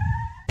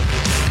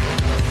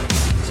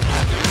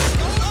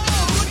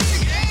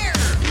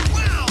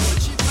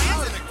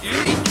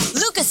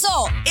 Lucas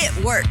Oil,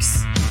 it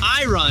works.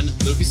 I run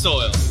Lucas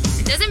Oil.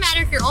 It doesn't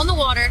matter if you're on the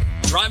water,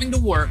 Driving to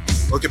work,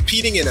 or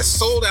competing in a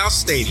sold-out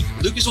stadium.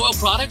 Lucas Oil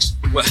products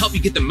will help you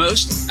get the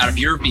most out of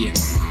your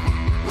vehicle.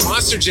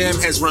 Monster Jam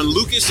has run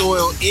Lucas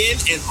Oil in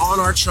and on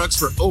our trucks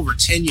for over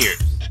 10 years.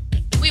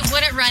 we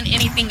wouldn't run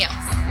anything else.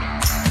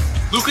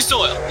 Lucas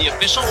Oil, the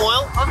official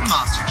oil of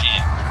Monster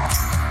Jam.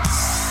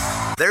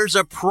 There's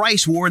a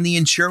price war in the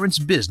insurance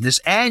business,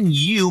 and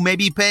you may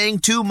be paying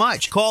too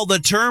much. Call the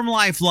Term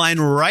Lifeline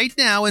right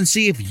now and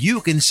see if you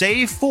can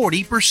save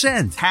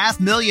 40%.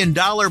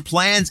 $500,000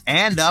 plans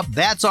and up,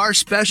 that's our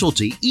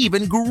specialty.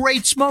 Even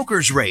great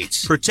smokers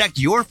rates. Protect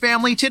your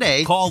family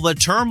today. Call the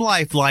Term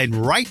Lifeline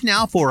right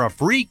now for a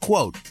free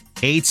quote.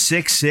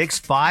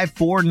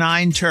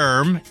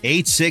 866-549-TERM,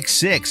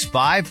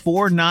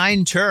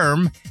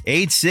 866-549-TERM,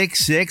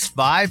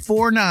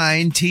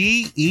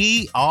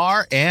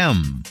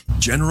 866-549-TERM.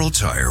 General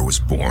Tire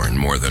was born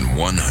more than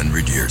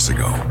 100 years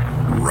ago,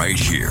 right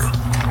here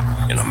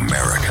in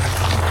America.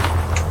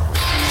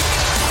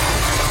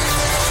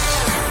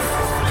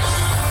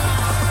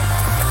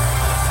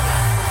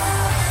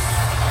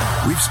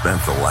 We've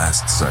spent the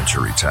last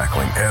century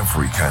tackling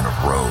every kind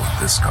of road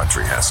this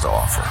country has to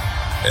offer,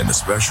 and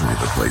especially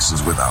the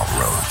places without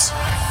roads.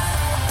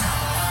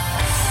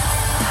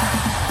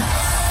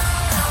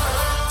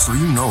 So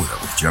you know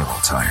that with General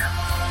Tire,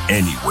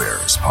 anywhere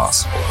is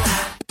possible.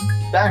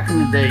 Back in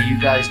the day, you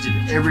guys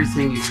did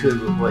everything you could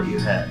with what you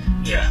had.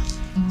 Yeah.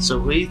 So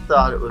we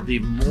thought it would be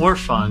more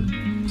fun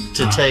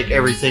to take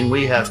everything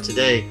we have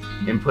today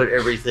and put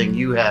everything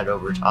you had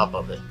over top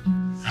of it.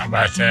 How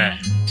about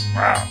that?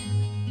 Wow.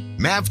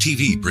 MAV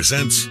TV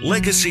presents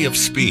Legacy of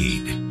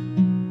Speed.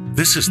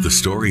 This is the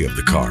story of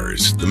the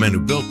cars, the men who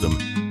built them,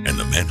 and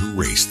the men who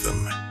raced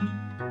them.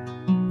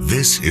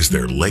 This is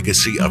their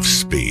Legacy of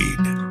Speed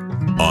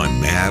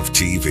on MAV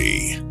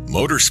TV,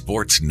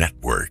 Motorsports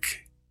Network.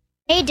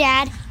 Hey,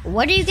 Dad,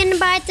 what are you going to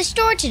buy at the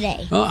store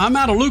today? I'm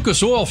out of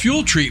Lucas Oil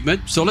fuel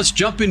treatment, so let's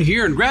jump in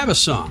here and grab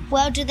us some.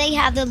 Well, do they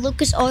have the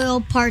Lucas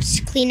Oil parts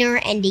cleaner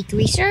and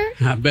degreaser?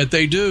 I bet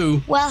they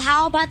do. Well,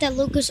 how about the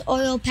Lucas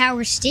Oil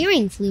power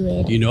steering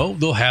fluid? You know,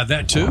 they'll have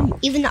that too.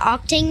 Even the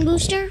octane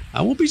booster?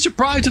 I won't be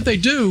surprised if they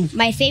do.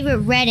 My favorite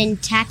red and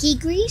tacky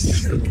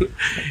grease?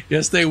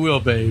 Yes, they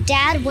will, babe.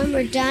 Dad, when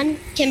we're done,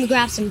 can we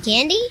grab some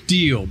candy?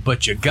 Deal,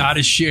 but you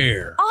gotta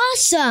share.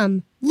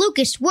 Awesome!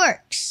 Lucas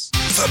works.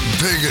 The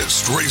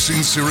biggest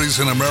racing series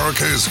in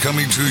America is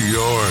coming to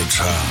your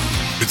town.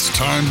 It's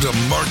time to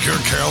mark your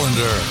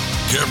calendar.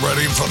 Get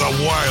ready for the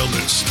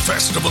wildest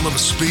festival of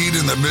speed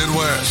in the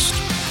Midwest.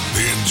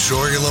 The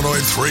Enjoy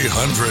Illinois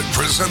 300,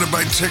 presented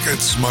by Ticket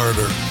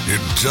Smarter.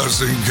 It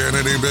doesn't get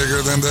any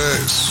bigger than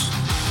this.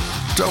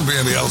 Don't be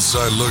on the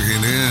outside looking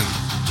in.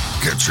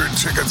 Get your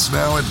tickets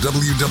now at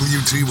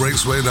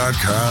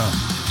www.raceway.com.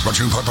 Brought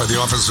to you in part by the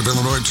Office of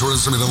Illinois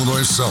Tourism and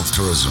Illinois South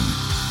Tourism.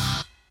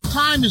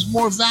 Time is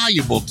more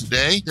valuable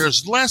today.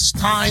 There's less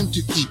time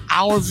to keep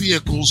our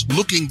vehicles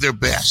looking their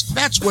best.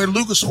 That's where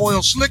Lucas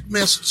Oil Slick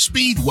Mist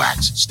Speed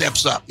Wax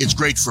steps up. It's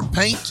great for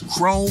paint,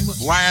 chrome,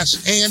 glass,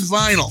 and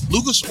vinyl.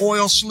 Lucas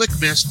Oil Slick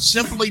Mist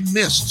simply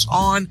mists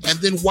on and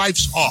then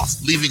wipes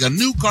off, leaving a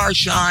new car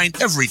shine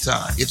every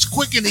time. It's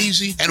quick and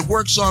easy and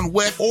works on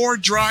wet or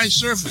dry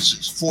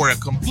surfaces. For a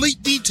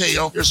complete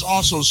detail, there's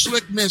also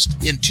Slick Mist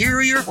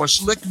Interior or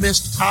Slick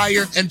Mist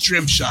Tire and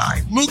Trim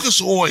Shine. Lucas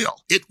Oil,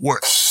 it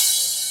works.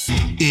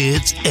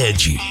 It's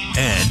edgy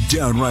and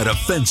downright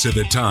offensive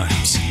at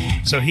times.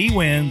 So he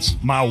wins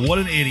my What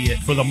an Idiot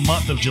for the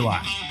month of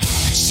July.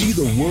 See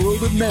the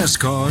world of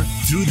NASCAR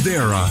through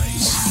their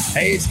eyes.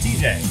 Hey, it's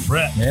TJ,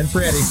 Brett, and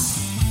Freddie.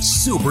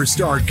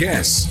 Superstar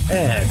guests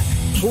and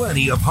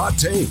plenty of hot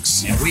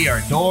takes. And we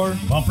are door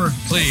bumper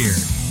clear.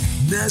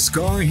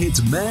 NASCAR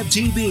hits MAP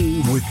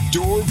TV with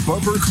door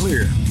bumper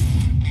clear.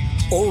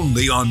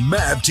 Only on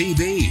MAP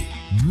TV,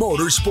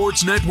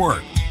 Motorsports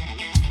Network.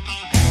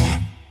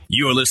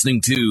 You're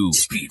listening to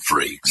Speed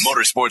Freaks,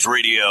 Motorsports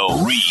Radio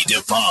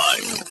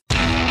Redefined.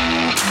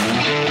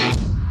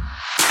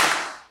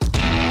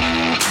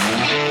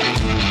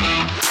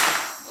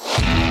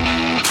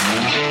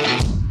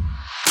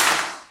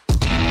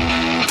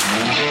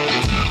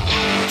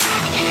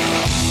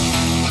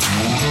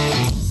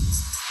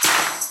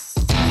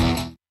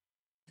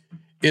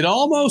 It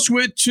almost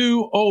went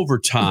to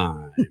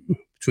overtime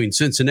between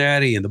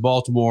Cincinnati and the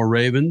Baltimore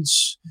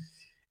Ravens.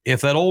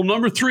 If that old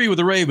number 3 with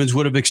the Ravens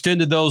would have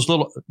extended those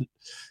little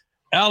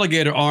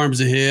alligator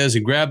arms of his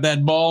and grabbed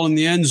that ball in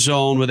the end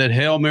zone with that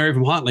Hail Mary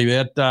from Huntley,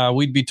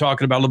 we'd be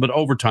talking about a little bit of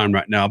overtime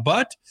right now.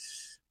 But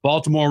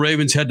Baltimore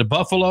Ravens head to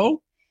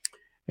Buffalo,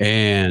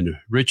 and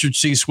Richard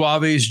C.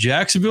 Suave's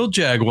Jacksonville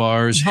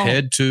Jaguars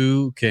head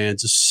to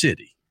Kansas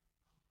City.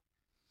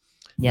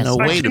 Yes. No,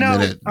 wait a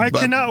minute. I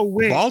cannot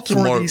wait.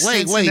 Baltimore. For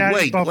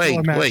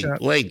the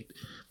Wait.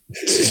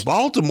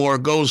 Baltimore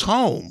goes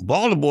home.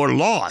 Baltimore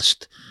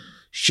lost.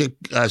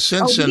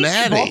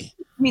 Cincinnati. I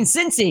mean,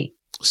 Cincy.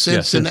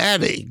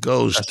 Cincinnati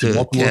goes to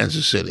Baltimore.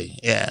 Kansas City.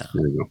 Yeah.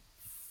 There you go.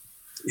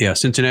 Yeah,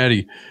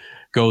 Cincinnati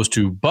goes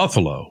to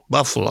Buffalo.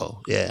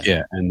 Yeah.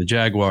 Yeah, and the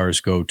Jaguars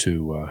go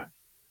to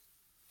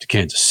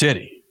Kansas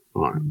City.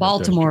 All right,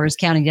 Baltimore is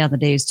counting down the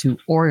days to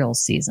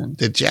Orioles season.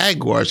 The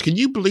Jaguars. Can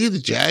you believe the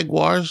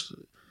Jaguars?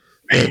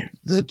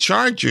 The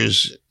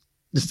Chargers,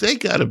 they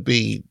got to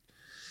be,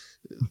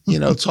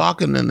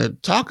 talking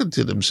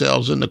to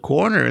themselves in the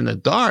corner in the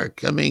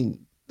dark. I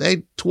mean, they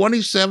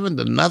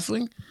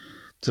 27-0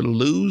 to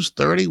lose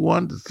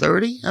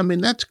 31-30. I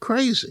mean, that's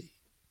crazy.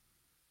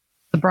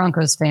 The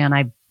Broncos fan,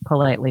 I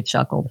politely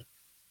chuckled.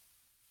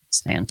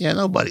 Fan. Yeah,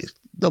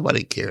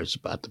 nobody cares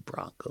about the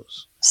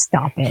Broncos.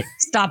 Stop it,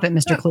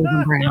 Mr.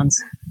 Cleveland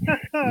Browns.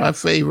 My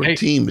favorite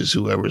team is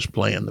whoever's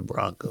playing the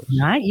Broncos.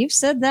 You've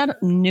said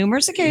that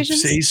numerous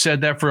occasions. He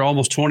said that for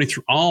almost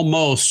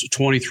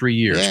 23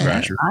 years,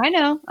 Scratcher. I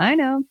know.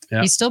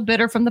 Yeah. He's still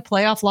bitter from the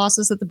playoff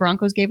losses that the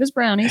Broncos gave his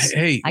Brownies.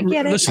 Hey, I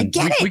get it. Listen,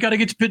 we got to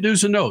get to pit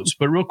news and notes,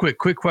 but real quick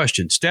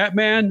question.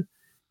 Statman,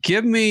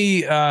 give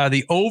me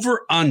the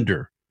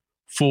over-under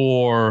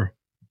for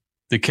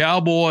the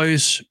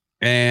Cowboys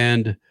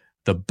and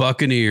the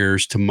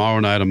Buccaneers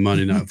tomorrow night on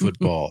Monday Night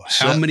Football.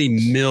 How many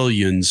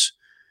millions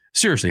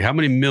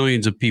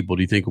of people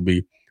do you think will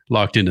be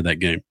locked into that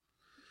game?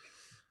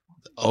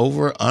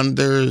 Over,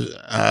 under,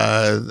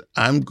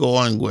 I'm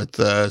going with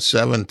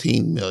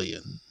 17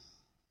 million.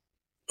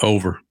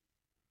 Over.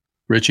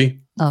 Richie?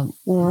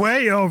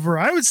 Way over.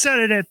 I would set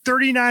it at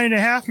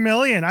 39.5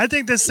 million. I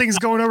think this thing's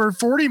going over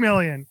 40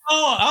 million.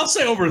 Oh, I'll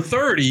say over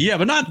 30. Yeah,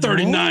 but not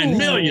 39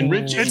 million,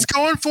 Richie. It's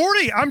going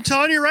 40. I'm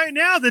telling you right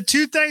now, the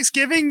 2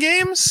 Thanksgiving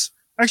games,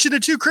 actually the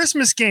 2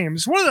 Christmas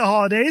games, one of the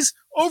holidays,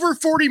 over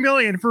 40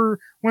 million for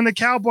when the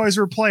Cowboys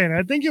were playing.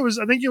 I think it was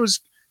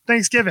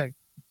Thanksgiving.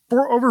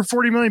 Over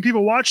 40 million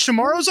people watch.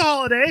 Tomorrow's a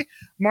holiday,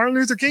 Martin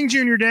Luther King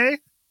Jr. Day.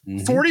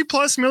 40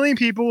 plus million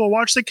people will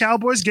watch the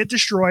Cowboys get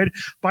destroyed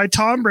by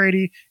Tom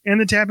Brady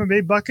and the Tampa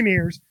Bay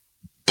Buccaneers.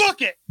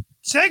 Book it.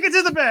 Take it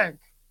to the bank.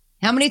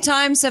 How many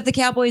times have the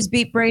Cowboys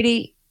beat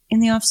Brady in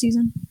the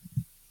offseason?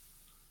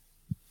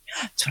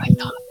 That's what I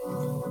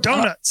thought.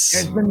 Donuts.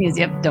 There's the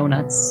music. Yep,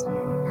 donuts.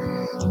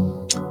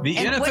 The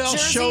NFL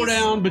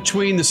showdown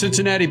between the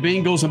Cincinnati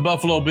Bengals and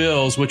Buffalo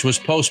Bills, which was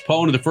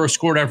postponed in the first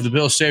quarter after the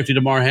Bills' safety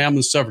Damar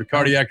Hamlin suffered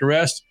cardiac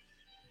arrest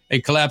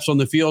and collapsed on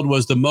the field,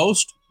 was the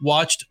most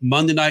watched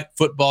Monday Night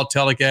Football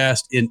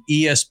telecast in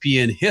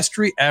ESPN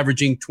history,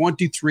 averaging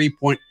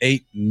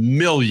 23.8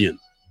 million.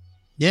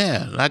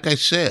 Yeah, like I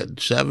said,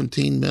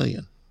 17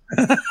 million.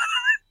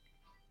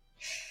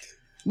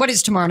 What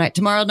is tomorrow night?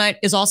 Tomorrow night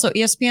is also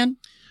ESPN?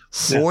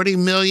 40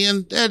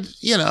 million.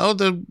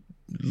 The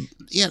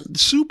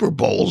Super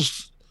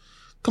Bowls.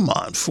 Come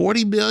on,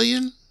 40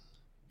 billion?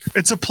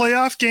 It's a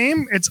playoff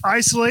game. It's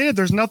isolated.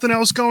 There's nothing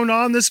else going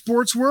on in this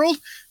sports world.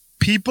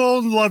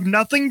 People love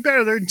nothing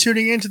better than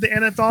tuning into the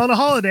NFL on a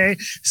holiday,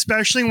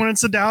 especially when it's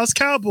the Dallas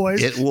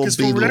Cowboys. It will be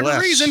for whatever less.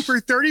 reason, for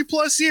 30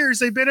 plus years,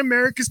 they've been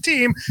America's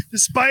team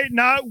despite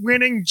not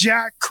winning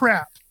jack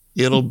crap.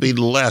 It'll be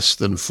less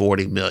than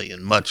 40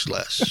 million, much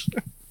less.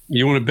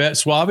 You want to bet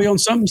Suave on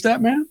something,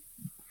 Statman?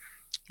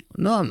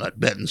 No, I'm not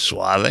betting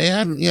Suave.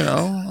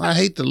 I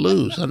hate to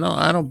lose.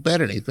 I don't bet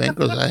anything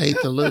because I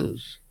hate to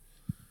lose.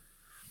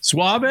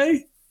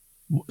 Suave?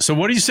 So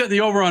what do you set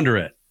the over-under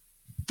at?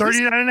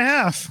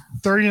 39.5.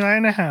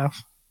 39.5.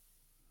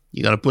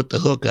 You got to put the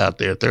hook out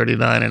there,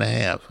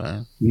 39.5,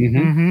 huh?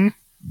 Mm-hmm.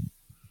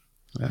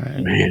 All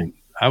right. Man,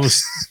 I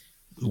was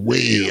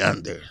way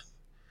under.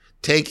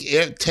 Take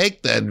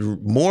that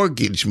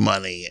mortgage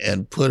money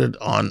and put it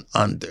on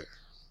under.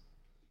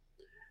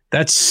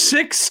 That's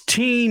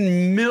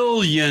 16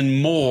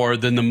 million more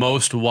than the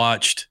most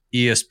watched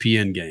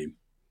ESPN game.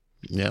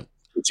 Yep.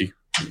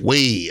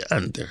 Way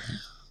under.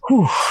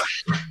 Whew.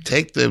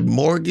 Take the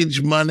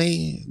mortgage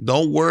money.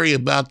 Don't worry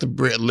about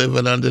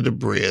living under the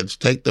bridge.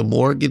 Take the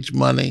mortgage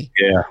money.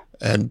 Yeah.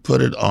 and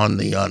put it on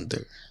the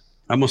under.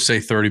 I'm going to say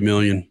 30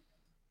 million.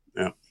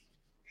 Yeah.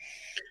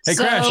 Hey,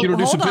 So, Crash, you don't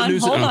do some good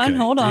news? Hold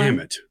on. Damn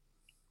it.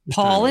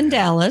 Paul in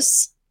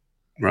Dallas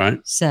Right.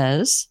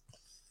 says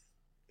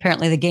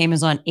apparently the game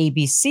is on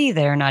ABC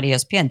there, not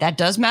ESPN. That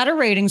does matter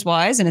ratings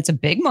wise, and it's a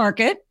big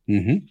market.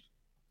 Mm-hmm.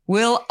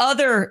 Will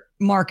other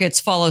markets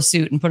follow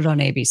suit and put it on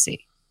ABC?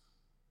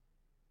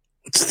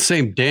 It's the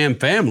same damn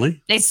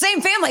family. It's the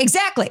same family,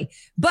 exactly.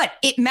 But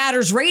it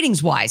matters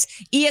ratings wise.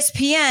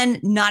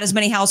 ESPN, not as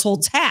many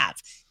households have.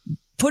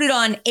 Put it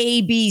on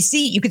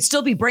ABC. You could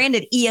still be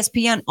branded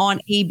ESPN on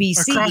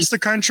ABC. Across the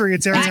country,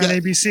 it's airing on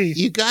ABC.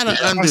 You got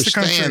to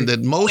understand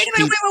that most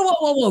Wait,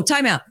 whoa.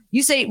 Time out.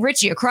 You say,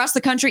 Richie, across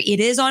the country, it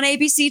is on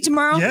ABC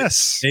tomorrow?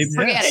 Yes.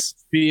 Forget it.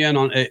 ESPN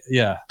on,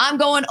 yeah. I'm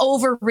going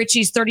over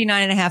Richie's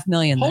 $39.5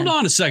 million. Hold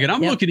on a second.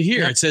 I'm looking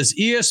here. It says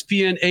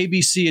ESPN,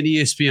 ABC, and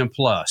ESPN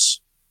Plus.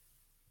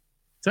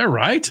 Is that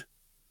right?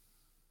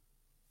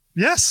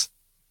 Yes.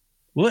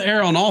 Will it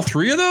air on all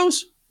three of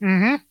those?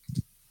 Mm-hmm.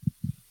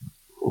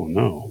 Oh,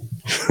 no.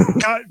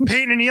 Got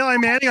Peyton and Eli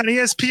Manning on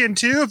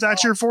ESPN2, if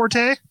that's your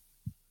forte.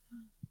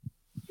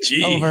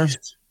 Jeez. Over.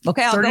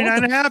 Okay, I'll go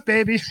with 39.5,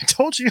 baby. I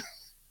told you.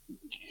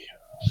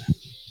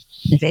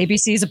 If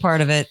ABC is a part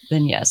of it,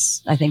 then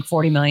yes, I think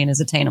 40 million is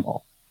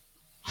attainable.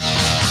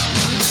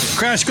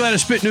 Crash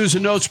Gladys Spit News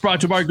and Notes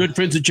brought to you by our good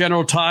friends at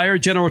General Tire.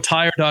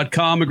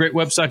 GeneralTire.com, a great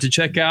website to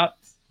check out.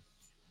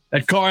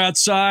 That car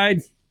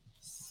outside,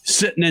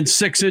 sitting in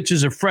 6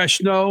 inches of fresh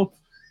snow.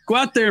 Go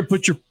out there and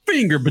put your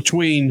finger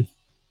between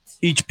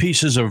each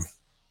pieces of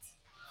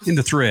in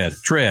the tread,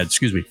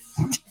 excuse me.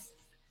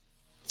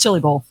 Chili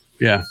bowl.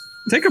 Yeah.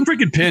 Take a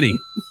freaking penny.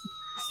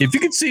 If you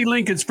can see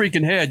Lincoln's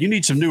freaking head, you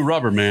need some new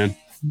rubber, man.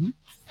 Go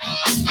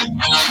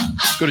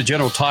to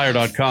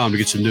GeneralTire.com to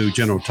get some new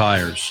General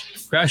Tires.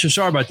 Crash,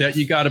 sorry about that.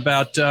 You got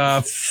about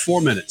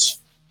 4 minutes.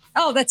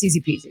 Oh, that's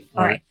easy peasy.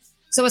 All right.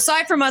 So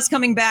aside from us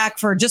coming back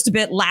for just a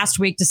bit last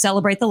week to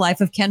celebrate the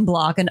life of Ken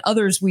Block and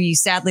others we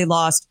sadly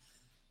lost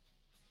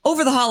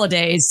over the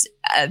holidays,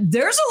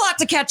 there's a lot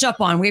to catch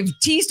up on. We've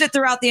teased it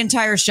throughout the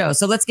entire show.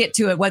 So let's get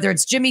to it. Whether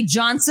it's Jimmy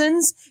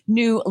Johnson's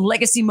new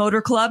Legacy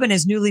Motor Club and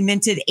his newly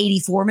minted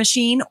 84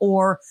 machine,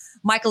 or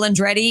Michael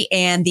Andretti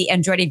and the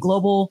Andretti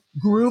Global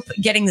Group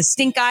getting the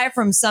stink eye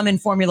from some in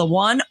Formula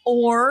One,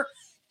 or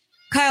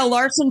Kyle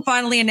Larson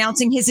finally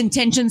announcing his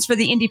intentions for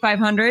the Indy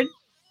 500,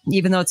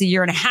 even though it's a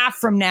year and a half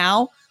from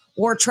now,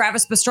 or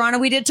Travis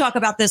Pastrana. We did talk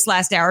about this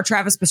last hour.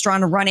 Travis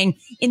Pastrana running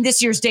in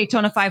this year's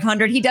Daytona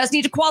 500. He does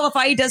need to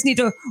qualify. He does need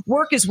to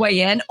work his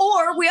way in.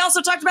 Or we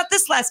also talked about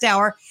this last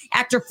hour.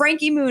 Actor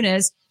Frankie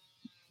Muniz,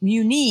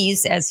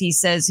 as he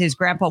says his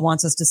grandpa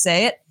wants us to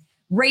say it,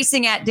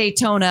 racing at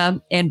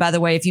Daytona. And by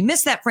the way, if you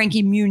missed that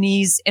Frankie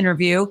Muniz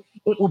interview,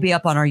 it will be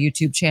up on our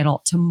YouTube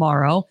channel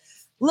tomorrow.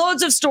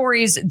 Loads of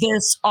stories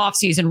this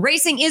offseason.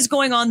 Racing is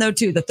going on, though,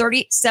 too. The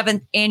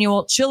 37th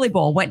annual Chili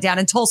Bowl went down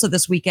in Tulsa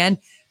this weekend.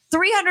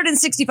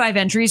 365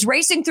 entries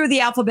racing through the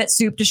alphabet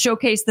soup to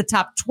showcase the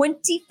top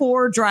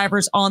 24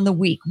 drivers on the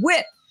week,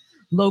 with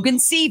Logan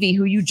Seavey,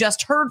 who you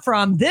just heard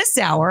from this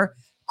hour,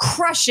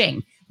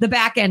 crushing the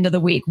back end of the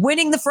week,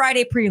 winning the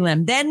Friday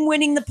prelim, then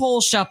winning the pole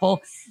shuffle,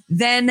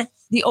 then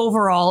the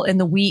overall in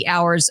the wee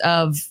hours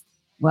of,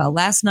 well,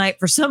 last night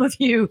for some of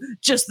you,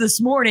 just this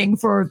morning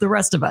for the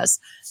rest of us.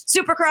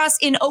 Supercross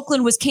in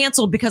Oakland was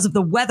canceled because of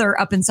the weather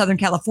up in Southern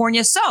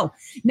California. So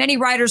many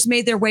riders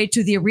made their way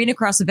to the Arena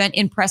Cross event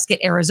in Prescott,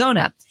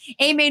 Arizona.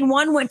 A-Main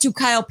 1 went to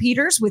Kyle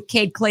Peters with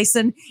Cade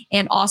Clayson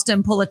and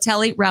Austin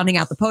Politelli rounding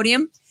out the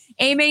podium.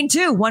 A-Main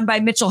 2 won by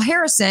Mitchell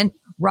Harrison,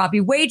 Robbie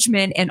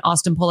Wageman, and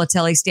Austin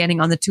Politelli standing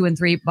on the 2 and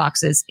 3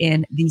 boxes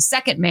in the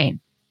second main.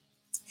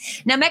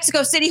 Now,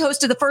 Mexico City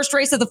hosted the first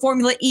race of the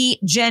Formula E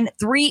Gen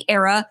 3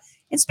 era.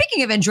 And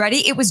speaking of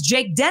Andretti, it was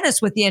Jake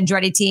Dennis with the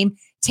Andretti team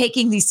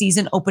taking the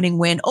season opening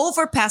win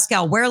over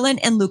Pascal Wehrlein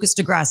and Lucas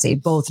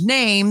deGrassi, both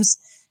names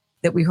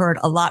that we heard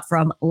a lot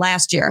from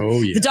last year.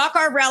 Oh, yeah. The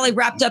Dakar Rally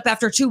wrapped up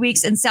after 2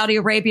 weeks in Saudi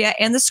Arabia,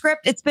 and the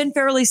script, it's been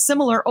fairly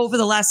similar over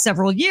the last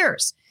several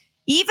years.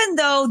 Even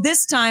though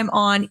this time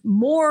on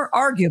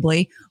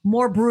arguably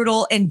more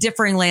brutal and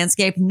differing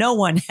landscape, no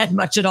one had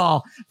much at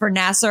all for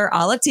Nasser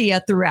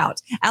Al-Attiyah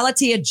throughout.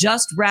 Al-Attiyah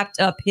just wrapped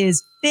up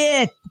his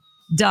 5th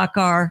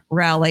Dakar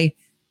Rally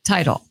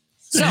title.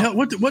 So,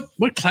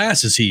 what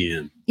class is he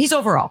in? He's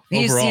overall.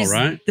 He's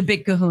right? The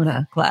big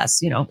kahuna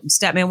class. You know,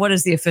 Statman, what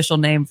is the official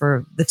name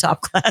for the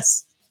top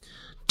class?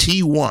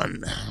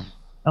 T1.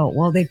 Oh,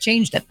 well, they've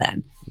changed it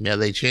then. Yeah,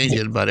 they change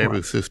it about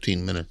every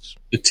 15 minutes.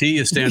 The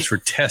T stands for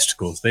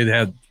testicles. They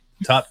have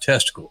top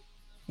testicle.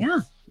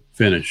 Yeah.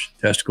 Finish.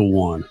 Testicle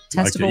 1.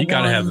 Testicle you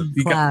gotta have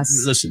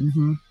class.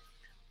 Listen,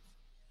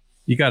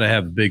 you got to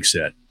have a big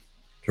set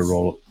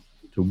to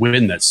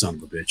win that son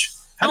of a bitch.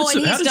 How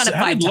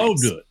did Loeb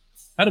do it?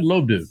 How did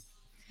Loeb do?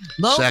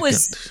 Loeb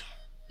was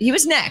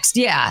next.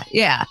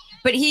 Yeah.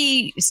 But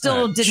he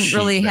still didn't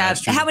really have.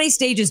 Bastard. How many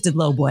stages did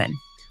Loeb win?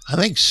 I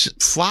think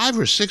 5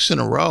 or 6 in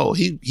a row.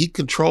 He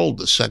controlled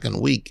the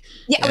second week.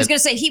 Yeah, I was going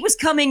to say he was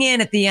coming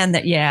in at the end.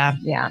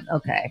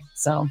 Okay.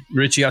 So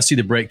Richie, I see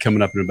the break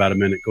coming up in about a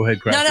minute. Go ahead,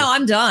 Cracker. No,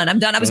 I'm done.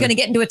 I was going to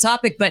get into a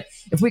topic, but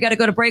if we got to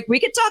go to break, we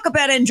could talk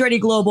about Andretti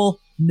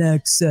Global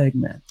next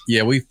segment.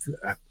 Yeah,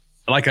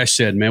 like I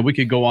said, man, we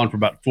could go on for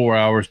about 4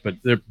 hours, but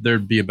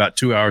there'd be about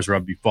 2 hours where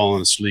I'd be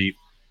falling asleep,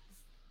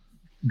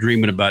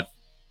 dreaming about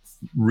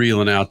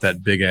reeling out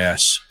that big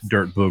ass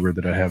dirt booger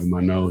that I have in my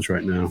nose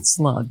right now.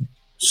 Slug.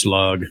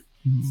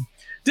 Mm-hmm.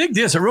 Dig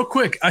this real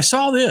quick. I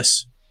saw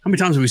this. How many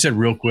times have we said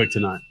real quick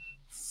tonight?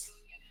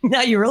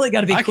 Now you really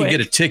got to be quick. I can get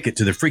a ticket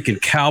to the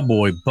freaking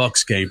Cowboy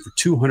Bucks game for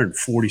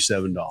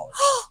 $247.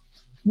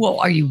 Whoa,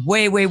 are you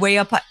way, way, way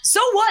up high? So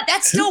what?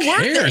 That's still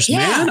worth it.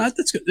 Man? Yeah.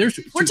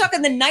 We're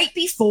talking the night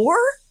before?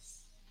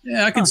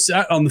 Yeah, I can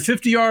on the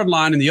 50-yard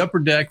line in the upper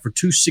deck for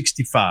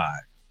 $265.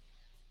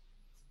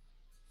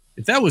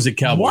 If that was at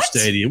Cowboy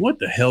Stadium, what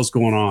the hell's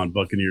going on,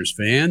 Buccaneers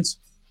fans?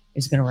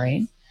 Is it going to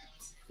rain?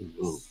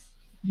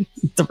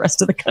 The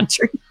rest of the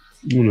country?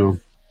 No.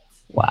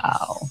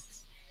 Wow.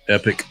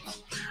 Epic.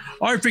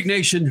 All right, Freak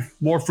Nation,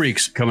 more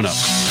freaks coming up.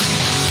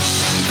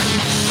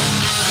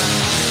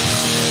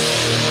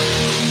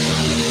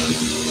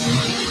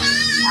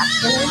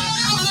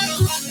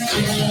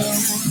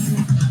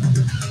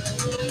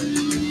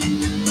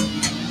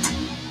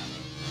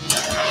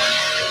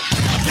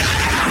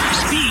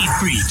 Speed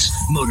Freaks,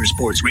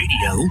 Motorsports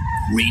Radio,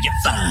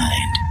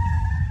 redefined.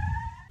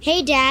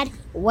 Hey, Dad,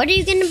 what are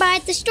you going to buy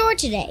at the store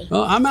today?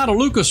 I'm out of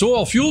Lucas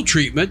Oil fuel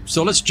treatment,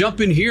 so let's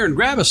jump in here and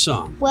grab us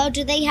some. Well,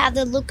 do they have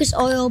the Lucas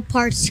Oil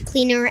Parts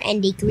Cleaner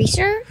and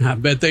Degreaser? I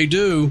bet they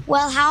do.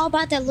 Well, how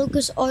about the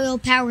Lucas Oil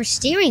Power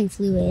Steering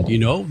Fluid? You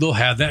know, they'll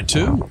have that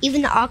too.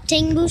 Even the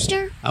Octane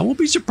Booster? I won't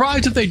be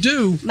surprised if they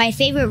do. My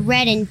favorite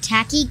red and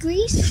tacky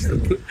grease?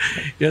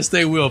 Yes,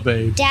 they will,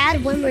 babe.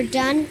 Dad, when we're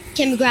done,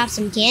 can we grab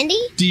some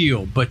candy?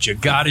 Deal, but you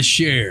gotta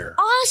share.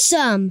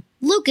 Awesome!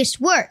 Lucas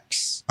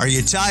works. Are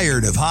you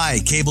tired of high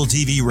cable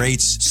TV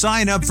rates?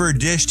 Sign up for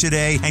Dish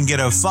today and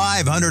get a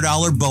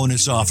 $500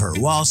 bonus offer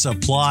while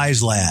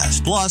supplies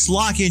last. Plus,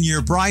 lock in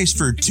your price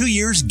for 2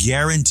 years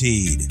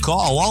guaranteed.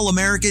 Call All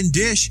American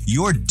Dish,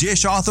 your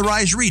Dish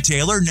authorized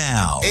retailer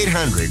now.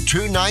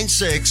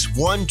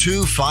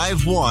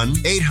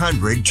 800-296-1251.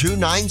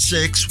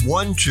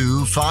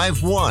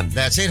 800-296-1251.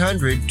 That's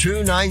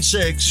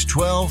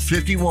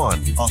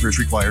 800-296-1251. Offers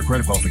require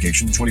credit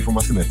qualification,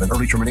 24-month commitment,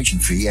 early termination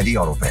fee, and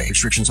e-auto pay.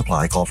 Restrictions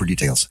apply. Call for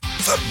details.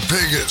 The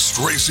biggest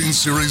racing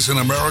series in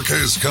America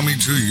is coming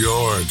to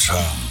your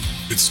town.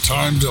 It's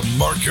time to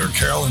mark your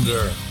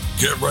calendar.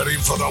 Get ready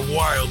for the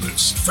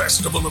wildest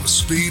festival of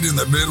speed in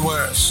the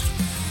Midwest.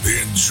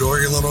 The Enjoy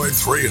Illinois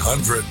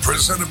 300,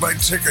 presented by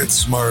Ticket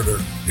Smarter.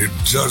 It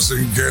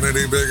doesn't get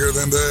any bigger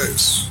than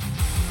this.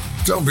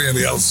 Don't be on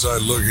the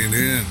outside looking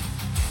in.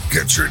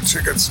 Get your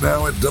tickets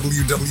now at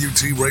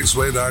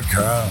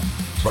www.raceway.com.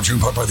 Brought to you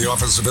in part by the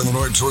Office of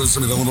Illinois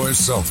Tourism and Illinois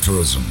South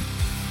Tourism.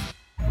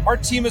 Our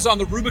team is on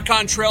the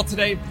Rubicon Trail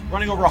today,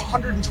 running over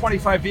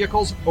 125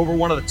 vehicles over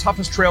one of the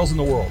toughest trails in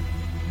the world.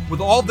 With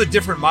all the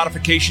different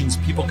modifications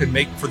people can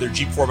make for their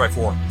Jeep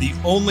 4x4, the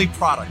only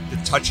product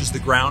that touches the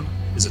ground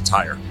is a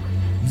tire.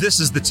 This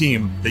is the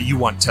team that you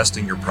want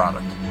testing your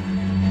product.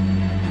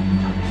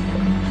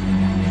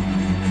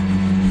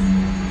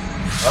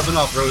 I've been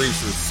off-roading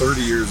for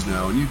 30 years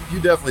now, and you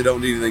definitely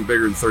don't need anything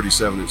bigger than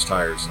 37-inch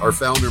tires. Our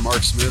founder,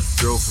 Mark Smith,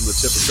 drove from the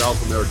tip of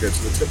South America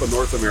to the tip of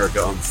North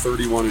America on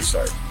 31-inch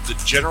tires. The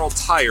General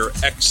Tire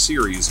X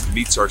Series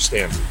meets our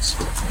standards.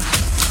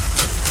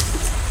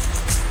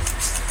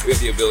 We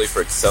have the ability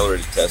for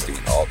accelerated testing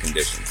in all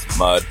conditions: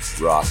 mud,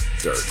 rock,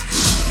 dirt.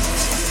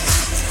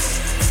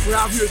 We're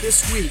out here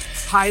this week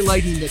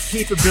highlighting the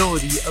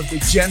capability of the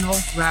General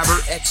Grabber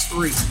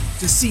X3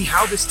 to see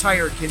how this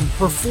tire can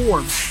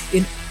perform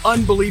in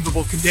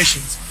unbelievable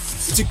conditions.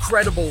 It's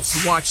incredible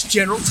to watch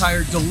General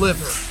Tire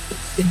deliver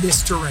in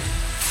this terrain.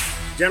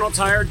 General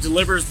Tire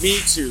delivers me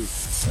to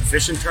a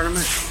fishing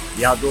tournament,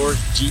 the outdoors,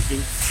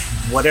 jeeping,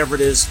 whatever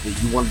it is that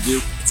you want to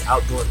do. It's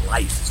outdoor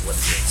life is what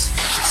it is.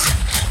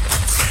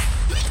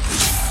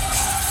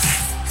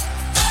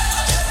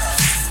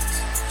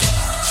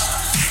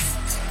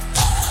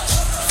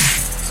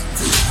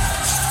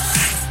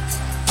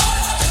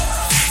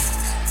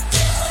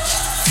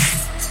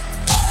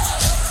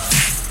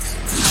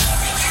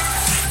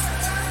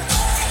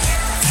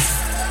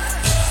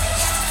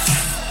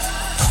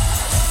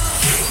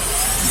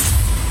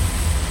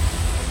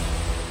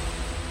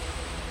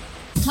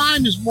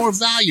 Time is more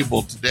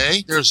valuable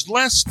today. There's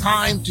less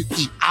time to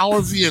keep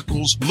our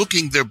vehicles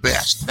looking their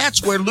best.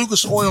 That's where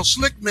Lucas Oil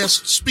Slick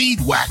Mist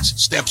Speed Wax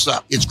steps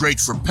up. It's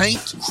great for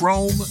paint,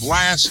 chrome,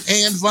 glass,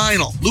 and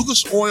vinyl.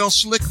 Lucas Oil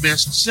Slick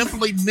Mist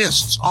simply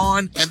mists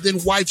on and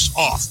then wipes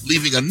off,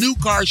 leaving a new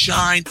car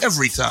shine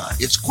every time.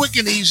 It's quick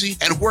and easy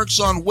and works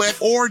on wet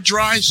or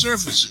dry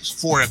surfaces.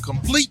 For a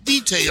complete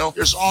detail,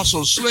 there's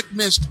also Slick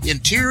Mist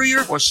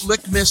Interior or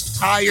Slick Mist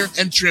Tire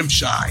and Trim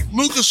Shine.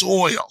 Lucas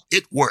Oil,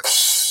 it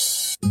works.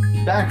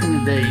 back in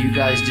the day, you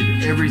guys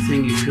did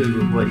everything you could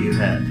with what you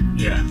had.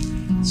 Yeah.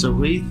 So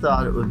we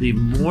thought it would be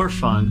more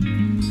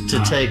fun to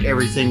take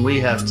everything we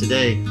have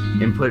today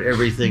and put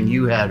everything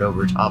you had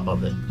over top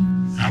of it.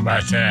 How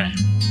about that?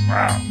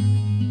 Wow.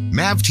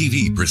 MAV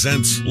TV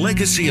presents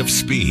Legacy of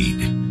Speed.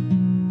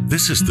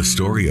 This is the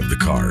story of the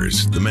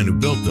cars, the men who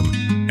built them,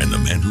 and the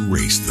men who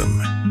raced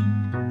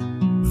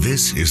them.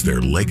 This is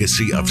their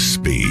Legacy of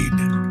Speed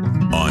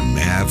on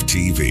MAV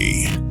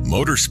TV,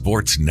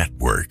 Motorsports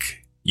Network.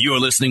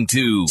 You're listening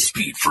to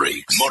Speed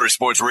Freaks,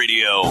 Motorsports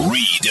Radio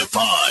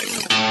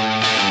Redefined.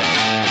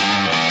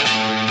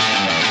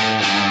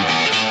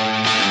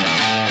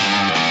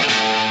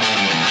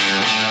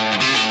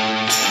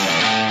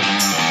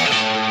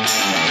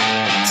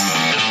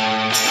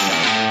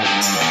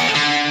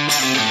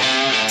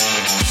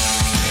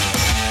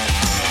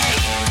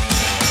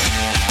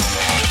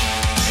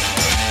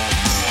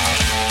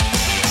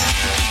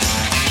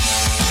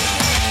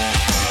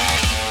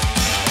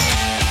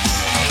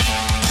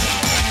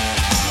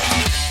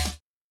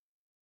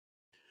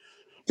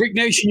 Freak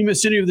Nation, you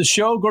missed any of the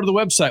show, go to the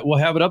website. We'll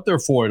have it up there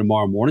for you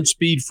tomorrow morning,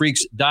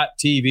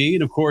 speedfreaks.tv.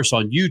 And, of course,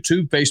 on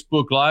YouTube,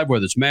 Facebook Live,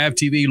 whether it's MAV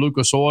TV,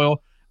 Lucas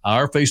Oil,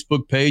 our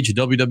Facebook page,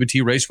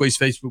 WWT Raceway's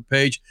Facebook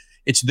page.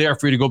 It's there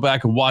for you to go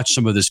back and watch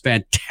some of this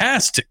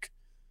fantastic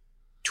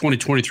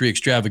 2023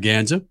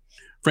 extravaganza.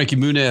 Frankie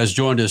Muniz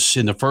joined us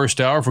in the first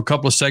hour for a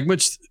couple of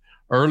segments.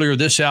 Earlier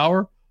this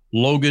hour,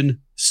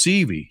 Logan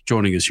Seavey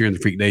joining us here in the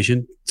Freak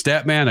Nation.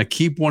 Statman, I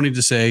keep wanting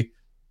to say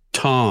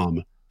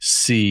Tom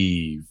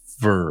Seavey.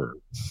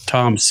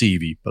 Tom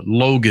Seavey, but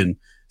Logan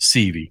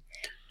Seavey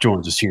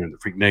joins us here in the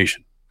Freak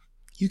Nation.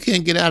 You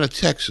can't get out of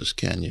Texas,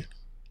 can you?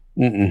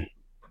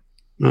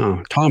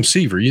 No, Tom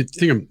Seaver. You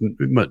think of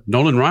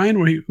Nolan Ryan?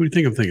 Who do you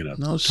think I'm thinking of?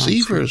 No,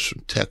 Seaver's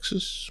from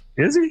Texas.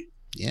 Is he?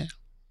 Yeah.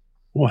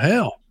 Well,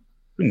 hell,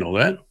 I didn't know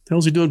that. What the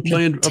hell's he doing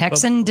playing?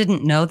 Texan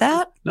didn't know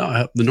that? No,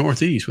 up the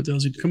Northeast. What the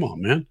hell's he? Come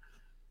on, man.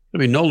 I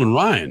mean, Nolan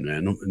Ryan,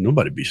 man.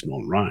 Nobody beats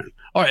Nolan Ryan.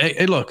 All right,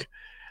 hey look.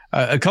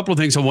 A couple of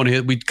things I want to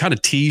hit. We kind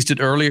of teased it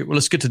earlier. Well,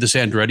 let's get to this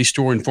Andretti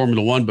story in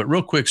Formula One. But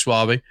real quick,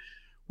 Suave,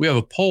 we have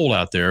a poll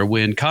out there.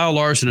 When Kyle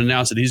Larson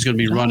announced that he's going to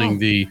be running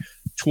the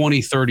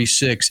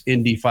 2036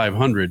 Indy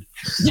 500.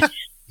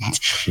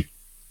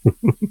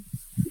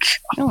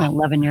 Only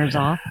 11 years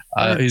off.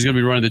 He's going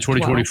to be running the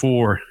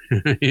 2024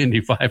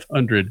 Indy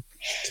 500.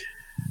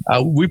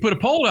 We put a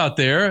poll out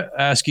there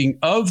asking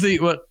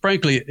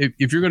frankly,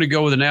 if you're going to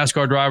go with a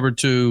NASCAR driver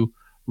to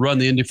run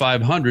the Indy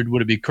 500,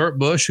 would it be Kurt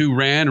Busch, who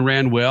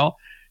ran well,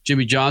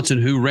 Jimmy Johnson,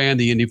 who ran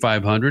the Indy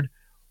 500,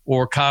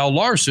 or Kyle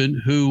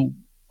Larson, who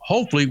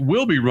hopefully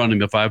will be running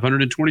the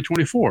 500 in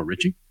 2024,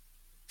 Richie?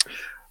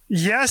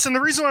 Yes, and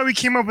the reason why we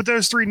came up with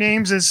those three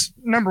names is,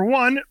 number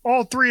one,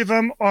 all three of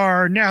them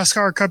are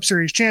NASCAR Cup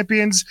Series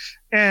champions,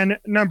 and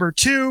number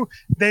two,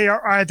 they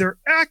are either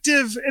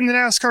active in the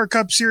NASCAR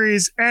Cup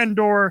Series and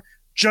or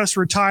just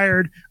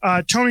retired.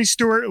 Tony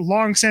Stewart,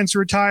 long since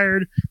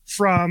retired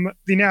from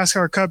the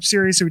NASCAR Cup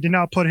Series, so we did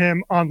not put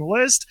him on the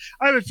list.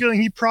 I have a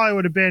feeling he probably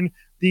would have been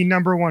the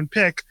number one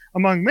pick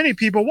among many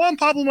people. Juan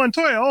Pablo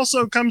Montoya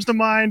also comes to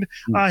mind.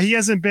 He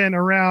hasn't been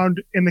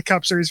around in the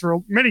Cup Series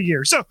for many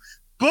years. So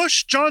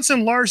Busch,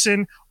 Johnson,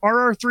 Larson are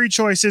our three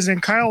choices,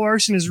 and Kyle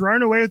Larson is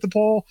running away with the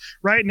poll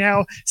right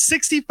now,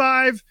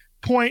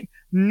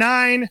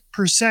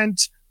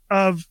 65.9%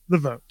 of the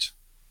vote.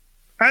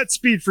 At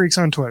Speed Freaks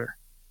on Twitter.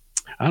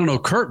 I don't know.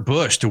 Kurt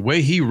Busch, the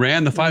way he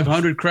ran the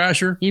 500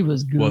 crasher, he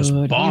was good. Was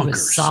bonkers. He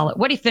was solid.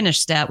 What he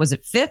finished at? Was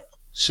it fifth?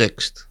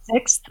 Sixth.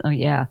 Oh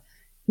yeah,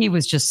 he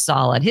was just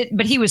solid.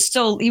 But he was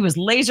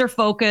laser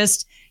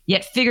focused,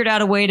 yet figured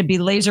out a way to be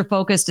laser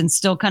focused and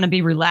still kind of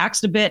be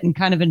relaxed a bit and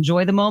kind of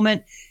enjoy the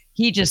moment.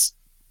 He just,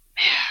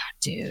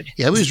 dude.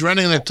 Yeah, he was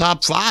running the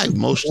top five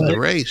most of the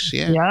race.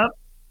 Yeah.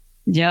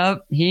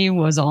 Yep. He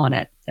was on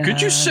it.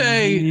 Could you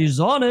say he's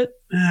on it?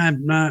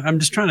 I'm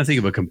just trying to think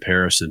of a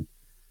comparison.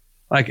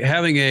 Like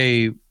having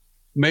a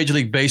Major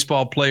League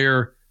Baseball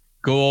player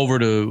go over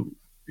to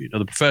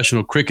the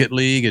Professional Cricket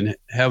League and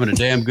having a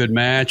damn good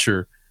match,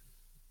 or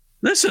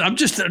listen, I'm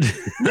just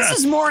this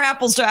is more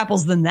apples to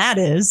apples than that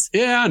is.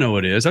 Yeah, I know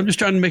it is. I'm just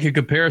trying to make a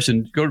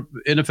comparison. Go to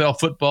NFL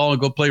football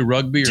and go play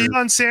rugby.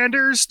 Deion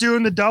Sanders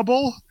doing the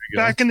double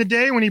back in the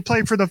day when he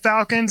played for the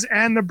Falcons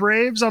and the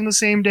Braves on the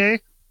same day.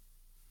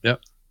 Yep.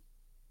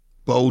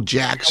 Bo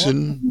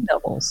Jackson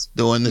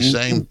doing the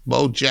same.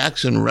 Bo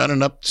Jackson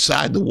running up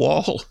beside the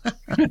wall.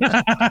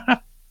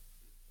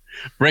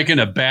 Breaking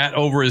a bat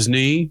over his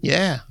knee.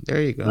 Yeah,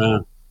 there you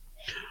go.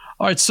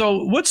 All right,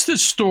 so what's the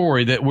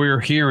story that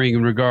we're hearing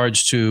in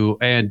regards to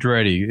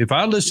Andretti? If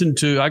I listen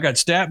to, I got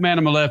Statman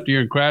in my left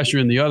ear and Crasher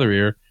in the other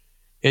ear,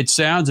 it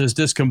sounds as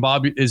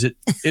discombobulated. Is it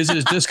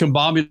as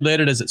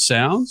discombobulated as it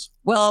sounds?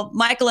 Well,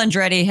 Michael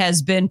Andretti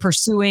has been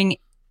pursuing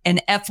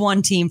an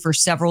F1 team for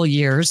several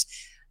years.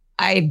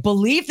 I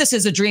believe this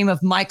is a dream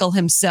of Michael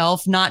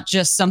himself, not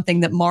just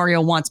something that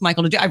Mario wants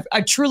Michael to do.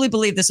 I truly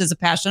believe this is a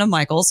passion of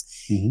Michael's.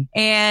 Mm-hmm.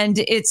 And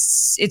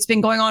it's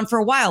been going on for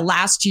a while.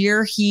 Last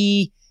year,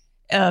 he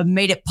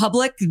made it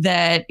public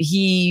that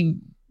he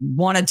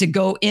wanted to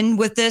go in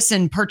with this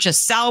and purchase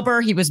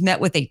Sauber. He was met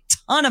with a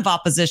ton of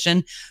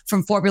opposition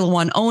from Formula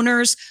One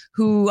owners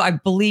who I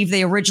believe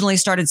they originally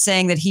started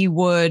saying that he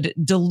would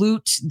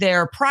dilute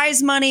their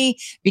prize money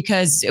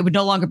because it would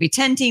no longer be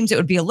 10 teams. It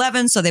would be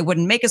 11. So they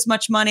wouldn't make as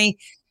much money,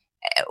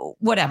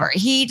 whatever.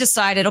 He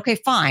decided, okay,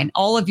 fine.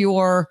 All of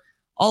the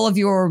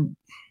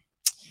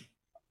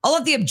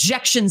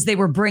objections they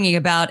were bringing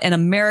about an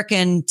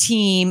American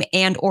team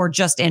and or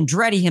just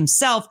Andretti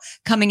himself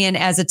coming in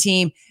as a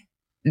team,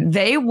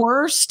 they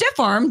were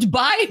stiff-armed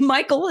by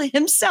Michael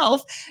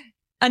himself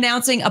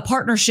announcing a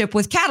partnership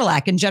with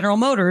Cadillac and General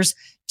Motors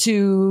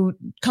to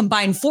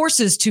combine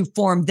forces to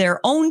form their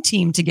own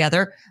team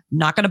together,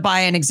 not going to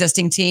buy an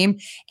existing team.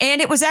 And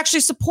it was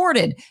actually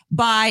supported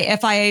by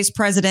FIA's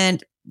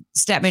president,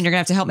 Statman, you're going to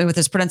have to help me with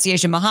this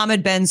pronunciation,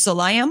 Mohammed Ben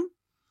Sulayem.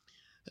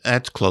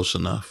 That's close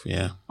enough.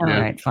 Yeah. All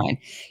right, fine.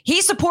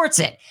 He supports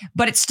it,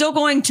 but it's still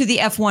going to the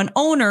F1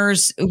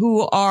 owners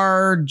who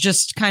are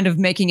just kind of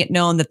making it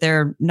known that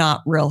they're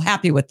not real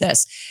happy with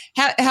this.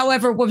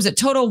 However, what was it?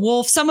 Toto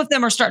Wolff. Some of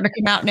them are starting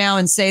to come out now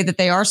and say that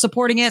they are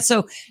supporting it.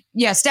 So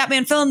yeah,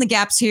 Statman, fill in the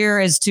gaps here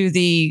as to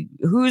the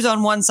who's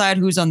on one side,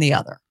 who's on the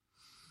other.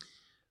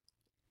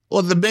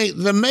 Well,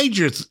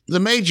 the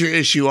major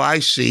issue I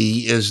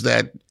see is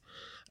that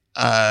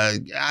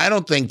I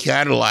don't think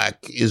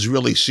Cadillac is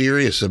really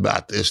serious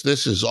about this.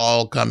 This is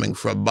all coming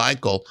from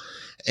Michael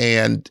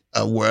and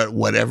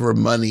whatever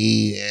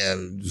money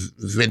and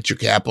venture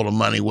capital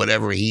money,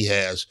 whatever he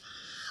has.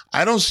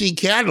 I don't see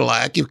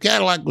Cadillac. If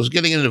Cadillac was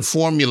getting into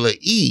Formula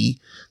E,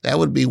 that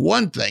would be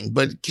one thing.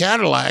 But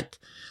Cadillac,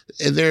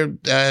 their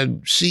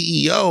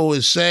CEO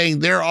is saying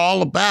they're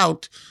all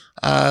about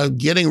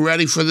getting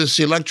ready for this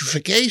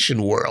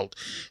electrification world.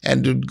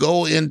 And to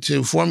go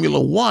into Formula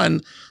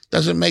One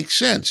doesn't make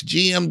sense.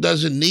 GM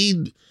doesn't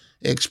need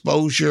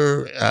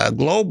exposure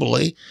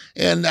globally.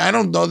 And I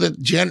don't know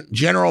that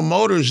General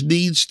Motors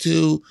needs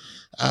to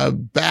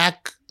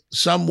back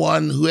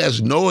someone who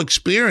has no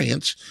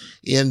experience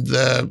in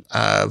the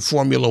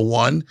Formula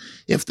One.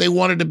 If they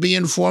wanted to be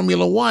in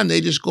Formula One,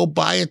 they just go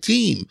buy a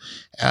team.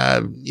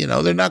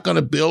 They're not going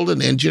to build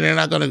an engine. They're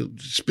not going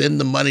to spend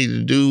the money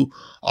to do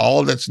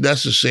all that's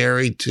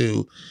necessary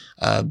to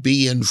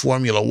be in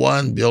Formula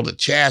One, build a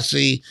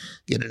chassis,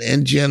 get an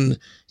engine.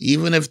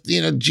 Even if,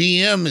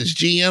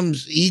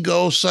 GM's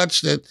ego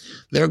such that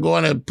they're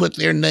going to put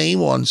their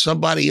name on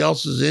somebody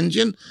else's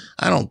engine,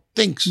 I don't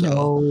think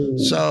so. None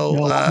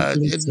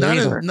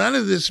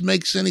of this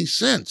makes any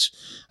sense.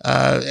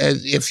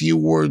 As if you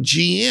were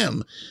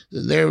GM,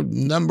 their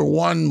number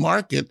one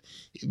market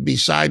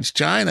besides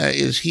China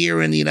is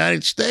here in the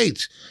United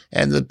States.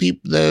 And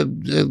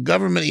the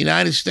government of the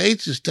United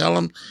States is telling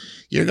them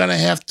you're going to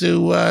have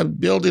to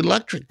build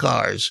electric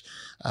cars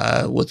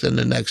within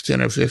the next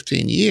 10 or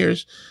 15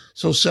 years.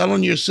 So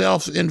selling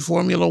yourself in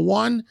Formula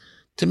One,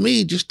 to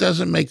me, just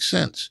doesn't make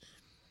sense.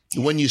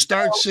 When you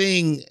start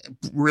seeing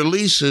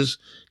releases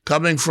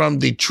coming from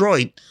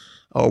Detroit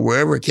or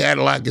wherever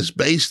Cadillac is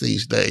based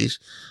these days,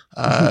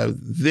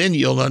 then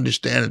you'll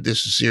understand that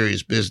this is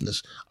serious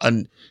business.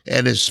 And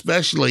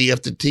especially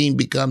if the team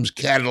becomes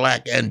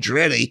Cadillac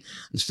Andretti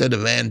instead of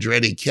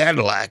Andretti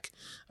Cadillac,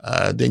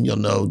 then you'll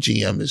know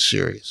GM is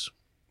serious.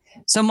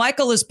 So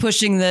Michael is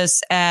pushing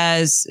this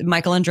as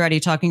Michael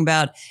Andretti talking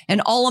about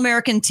an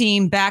all-American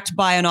team backed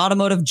by an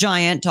automotive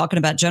giant, talking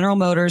about General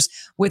Motors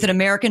with an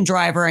American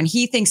driver. And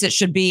he thinks it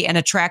should be an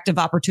attractive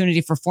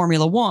opportunity for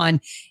Formula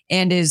One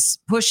and is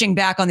pushing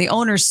back on the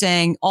owners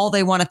saying all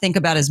they want to think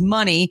about is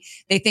money.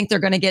 They think they're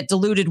going to get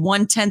diluted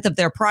 1/10 of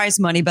their prize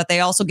money, but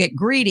they also get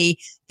greedy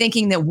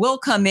thinking that we'll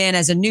come in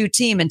as a new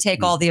team and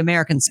take all the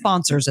American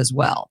sponsors as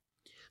well.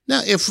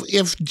 Now, if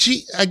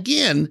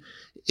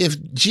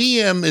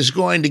GM is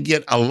going to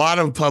get a lot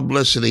of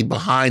publicity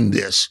behind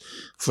this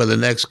for the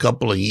next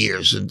couple of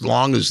years, as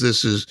long as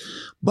this is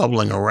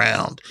bubbling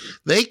around,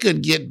 they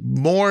could get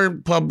more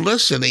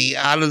publicity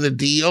out of the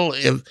deal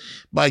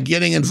by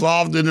getting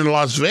involved in the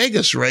Las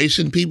Vegas race,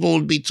 and people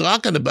would be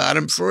talking about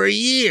them for a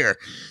year,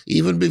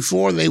 even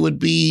before they would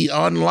be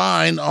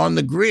online on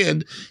the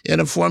grid in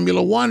a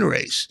Formula One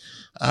race.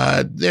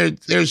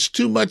 There's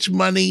too much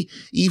money,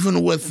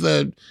 even with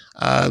the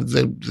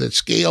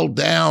scaled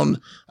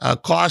down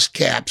cost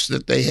caps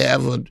that they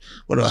have of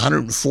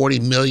 140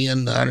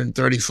 million,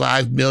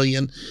 135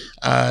 million.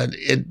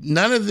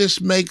 None of this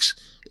makes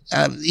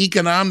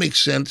economic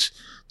sense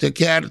to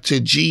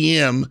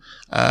GM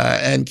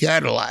and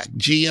Cadillac.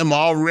 GM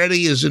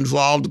already is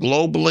involved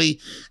globally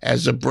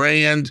as a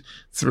brand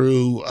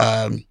through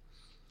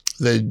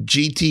the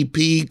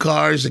GTP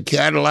cars, the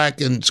Cadillac,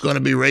 and it's going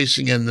to be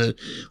racing in the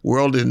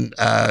World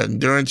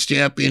Endurance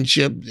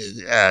Championship,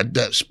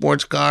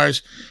 sports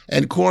cars,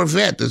 and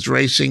Corvette that's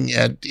racing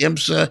at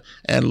IMSA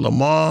and Le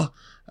Mans.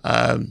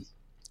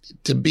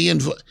 To be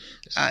involved,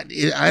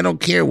 I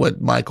don't care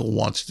what Michael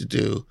wants to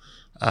do.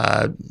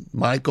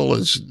 Michael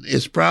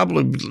is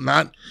probably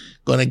not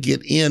going to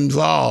get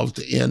involved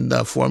in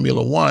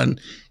Formula One,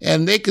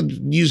 and they could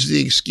use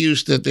the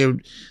excuse that they're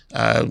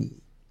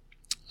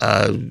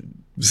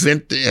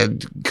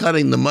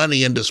cutting the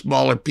money into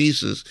smaller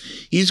pieces.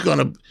 He's going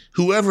to,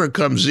 whoever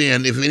comes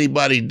in, if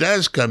anybody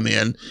does come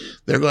in,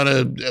 they're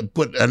going to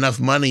put enough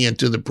money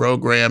into the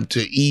program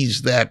to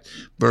ease that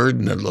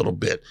burden a little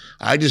bit.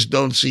 I just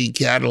don't see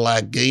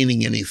Cadillac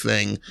gaining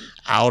anything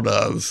out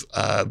of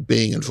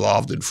being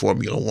involved in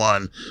Formula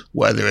One,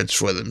 whether it's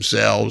for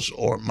themselves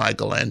or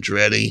Michael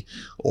Andretti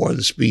or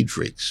the Speed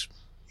Freaks.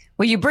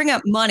 Well, you bring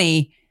up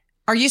money.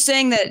 Are you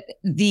saying that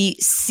the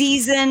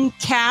season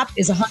cap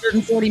is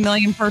 $140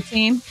 million per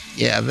team?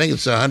 Yeah, I think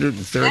it's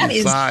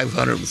 135,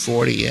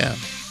 140. Yeah,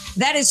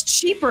 that is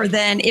cheaper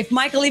than if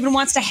Michael even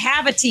wants to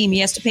have a team. He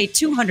has to pay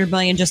 $200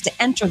 million just to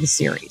enter the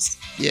series.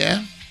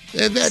 Yeah,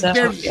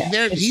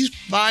 he's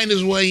buying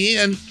his way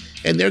in,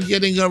 and they're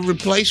getting a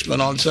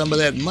replacement on some of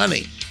that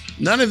money.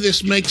 None of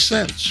this makes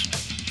sense.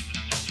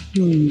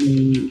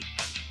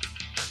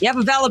 You have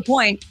a valid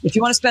point. If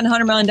you want to spend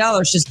 $100 million,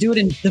 just do it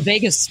in the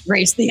Vegas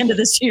race the end of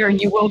this year,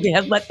 and you will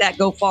let that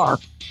go far.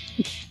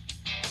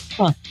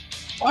 All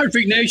right,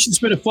 Freak Nation, it's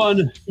been a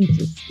fun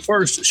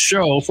first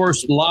full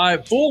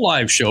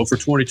live show for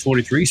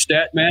 2023.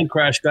 Statman,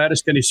 Crash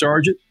Gladys, Kenny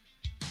Sargent,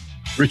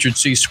 Richard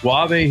C.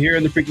 Suave here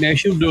in the Freak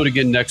Nation. We'll do it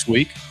again next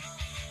week.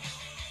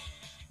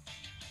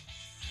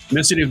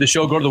 Miss any of the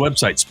show, go to the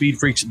website,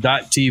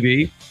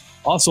 speedfreaks.tv.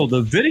 Also,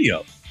 the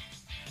video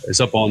is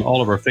up on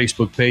all of our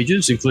Facebook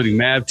pages, including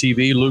MAV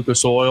TV,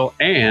 Lucas Oil,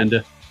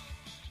 and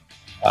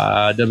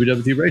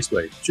WWT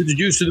Raceway. Shoot the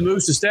juice to the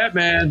moose, the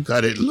Statman.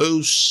 Cut it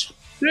loose.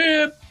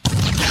 Yep.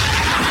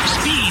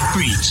 Speed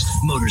Freaks,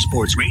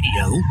 Motorsports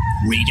Radio,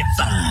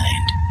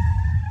 redefined.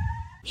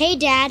 Hey,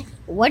 Dad,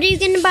 what are you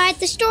going to buy at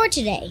the store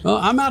today?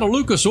 I'm out of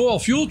Lucas Oil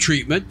fuel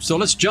treatment, so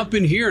let's jump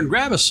in here and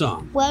grab us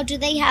some. Well, do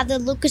they have the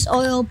Lucas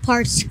Oil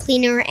Parts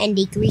Cleaner and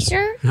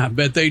Degreaser? I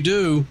bet they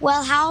do.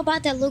 Well, how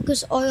about the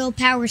Lucas Oil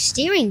Power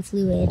Steering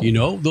Fluid? You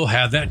know, they'll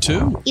have that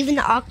too. Even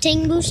the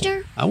Octane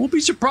Booster? I won't be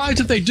surprised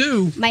if they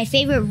do. My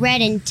favorite red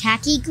and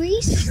tacky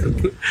grease?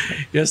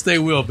 Yes, they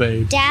will,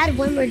 babe. Dad,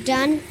 when we're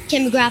done,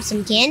 can we grab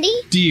some candy?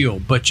 Deal,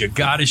 but you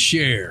gotta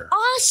share.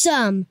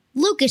 Awesome!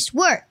 Lucas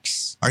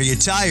works. Are you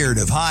tired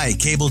of high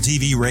cable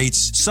TV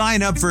rates?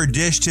 Sign up for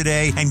Dish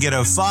today and get a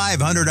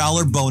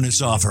 $500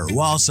 bonus offer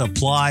while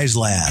supplies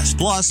last.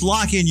 Plus,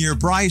 lock in your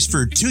price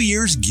for 2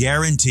 years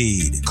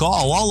guaranteed.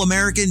 Call All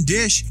American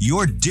Dish,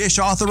 your Dish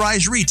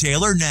authorized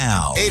retailer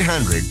now.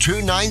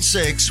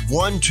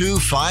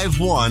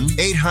 800-296-1251.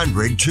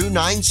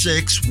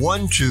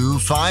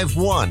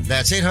 800-296-1251.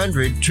 That's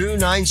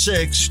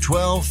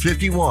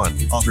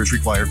 800-296-1251. Offers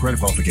require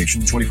credit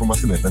qualification, 24-month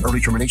commitment, early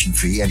termination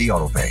fee, and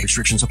auto pay.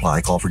 Restrictions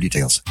apply. Call for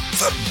details.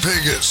 The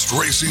biggest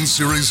racing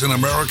series in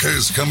America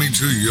is coming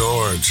to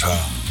your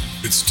town.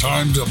 It's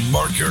time to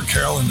mark your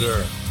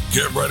calendar.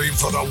 Get ready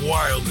for the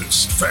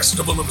wildest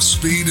festival of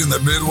speed in the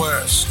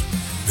Midwest.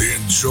 The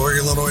Enjoy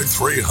Illinois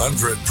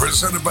 300,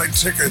 presented by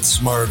Ticket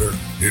Smarter.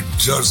 It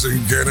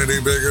doesn't get any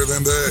bigger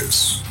than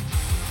this.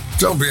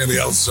 Don't be on the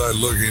outside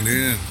looking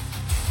in.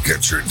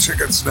 Get your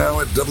tickets now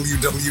at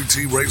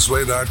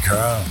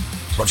WWTRaceway.com.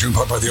 Brought to you in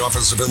part by the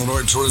Office of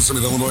Illinois Tourism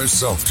and Illinois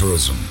South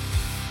Tourism.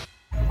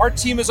 Our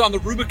team is on the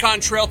Rubicon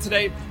Trail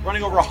today,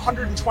 running over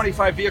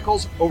 125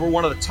 vehicles over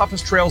one of the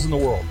toughest trails in the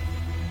world.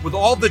 With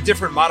all the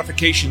different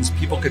modifications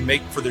people can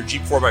make for their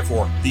Jeep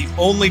 4x4, the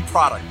only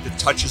product that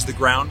touches the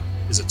ground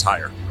is a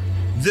tire.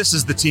 This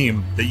is the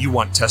team that you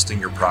want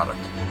testing your product.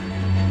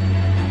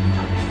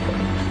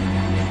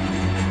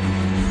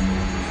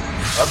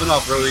 I've been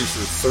off-roading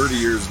for 30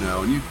 years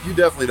now, and you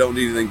definitely don't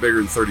need anything bigger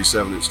than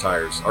 37-inch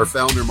tires. Our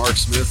founder, Mark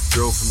Smith,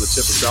 drove from the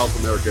tip of South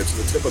America to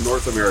the tip of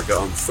North America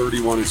on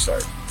 31-inch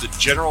tires. The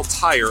General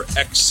Tire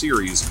X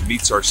Series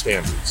meets our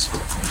standards.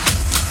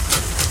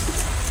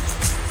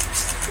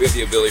 We have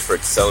the ability for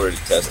accelerated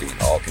testing in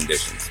all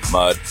conditions: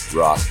 mud,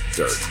 rock,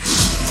 dirt.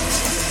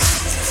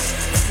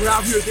 We're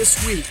out here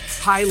this week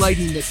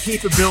highlighting the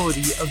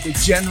capability of the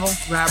General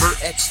Grabber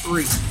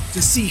X3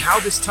 to see how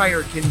this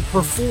tire can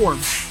perform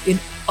in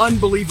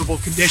unbelievable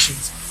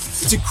conditions.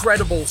 It's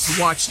incredible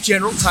to watch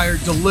General Tire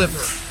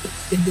deliver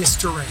in this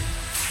terrain.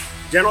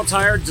 General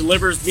Tire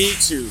delivers me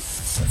to a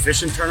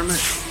fishing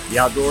tournament, the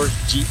outdoors,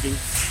 jeeping,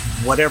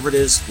 whatever it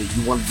is that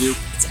you want to do.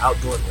 It's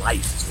outdoor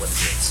life is what it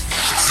is.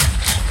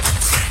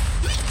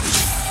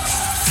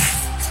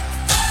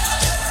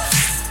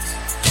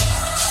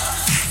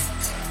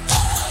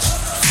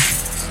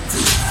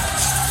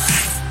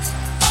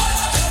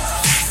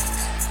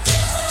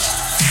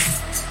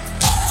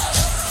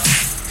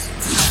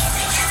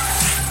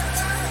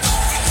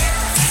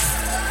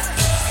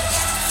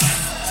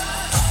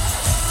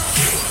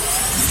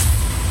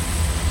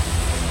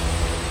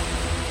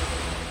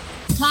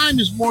 Time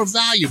is more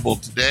valuable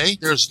today.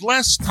 There's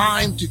less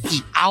time to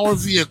keep our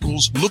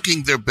vehicles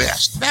looking their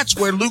best. That's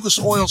where Lucas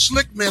Oil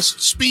Slick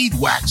Mist Speed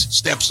Wax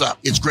steps up.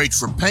 It's great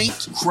for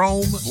paint,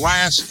 chrome,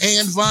 glass,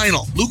 and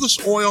vinyl.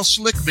 Lucas Oil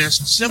Slick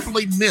Mist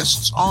simply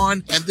mists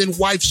on and then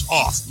wipes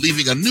off,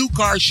 leaving a new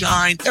car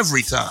shine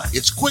every time.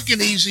 It's quick and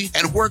easy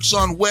and works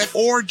on wet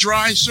or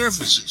dry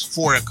surfaces.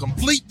 For a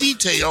complete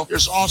detail,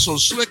 there's also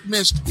Slick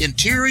Mist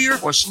Interior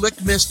or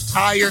Slick Mist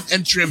Tire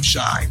and Trim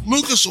Shine.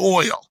 Lucas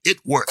Oil, it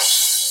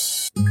works.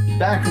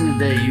 Back in the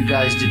day, you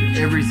guys did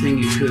everything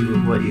you could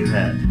with what you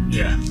had.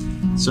 Yeah.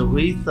 So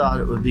we thought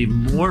it would be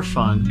more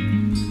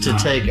fun to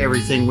take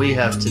everything we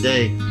have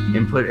today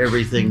and put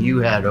everything you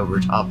had over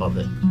top of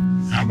it.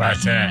 How about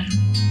that?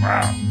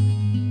 Wow.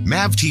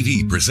 MAV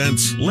TV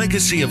presents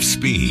Legacy of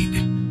Speed.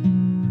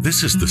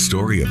 This is the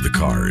story of the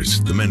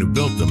cars, the men who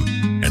built them,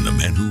 and the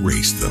men who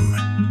raced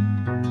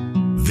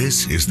them.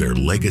 This is their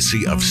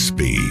legacy of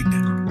speed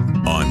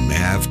on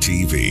MAV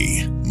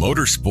TV,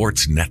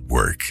 Motorsports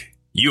Network.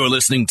 You're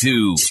listening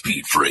to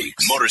Speed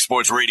Freaks,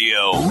 Motorsports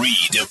Radio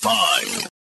Redefined.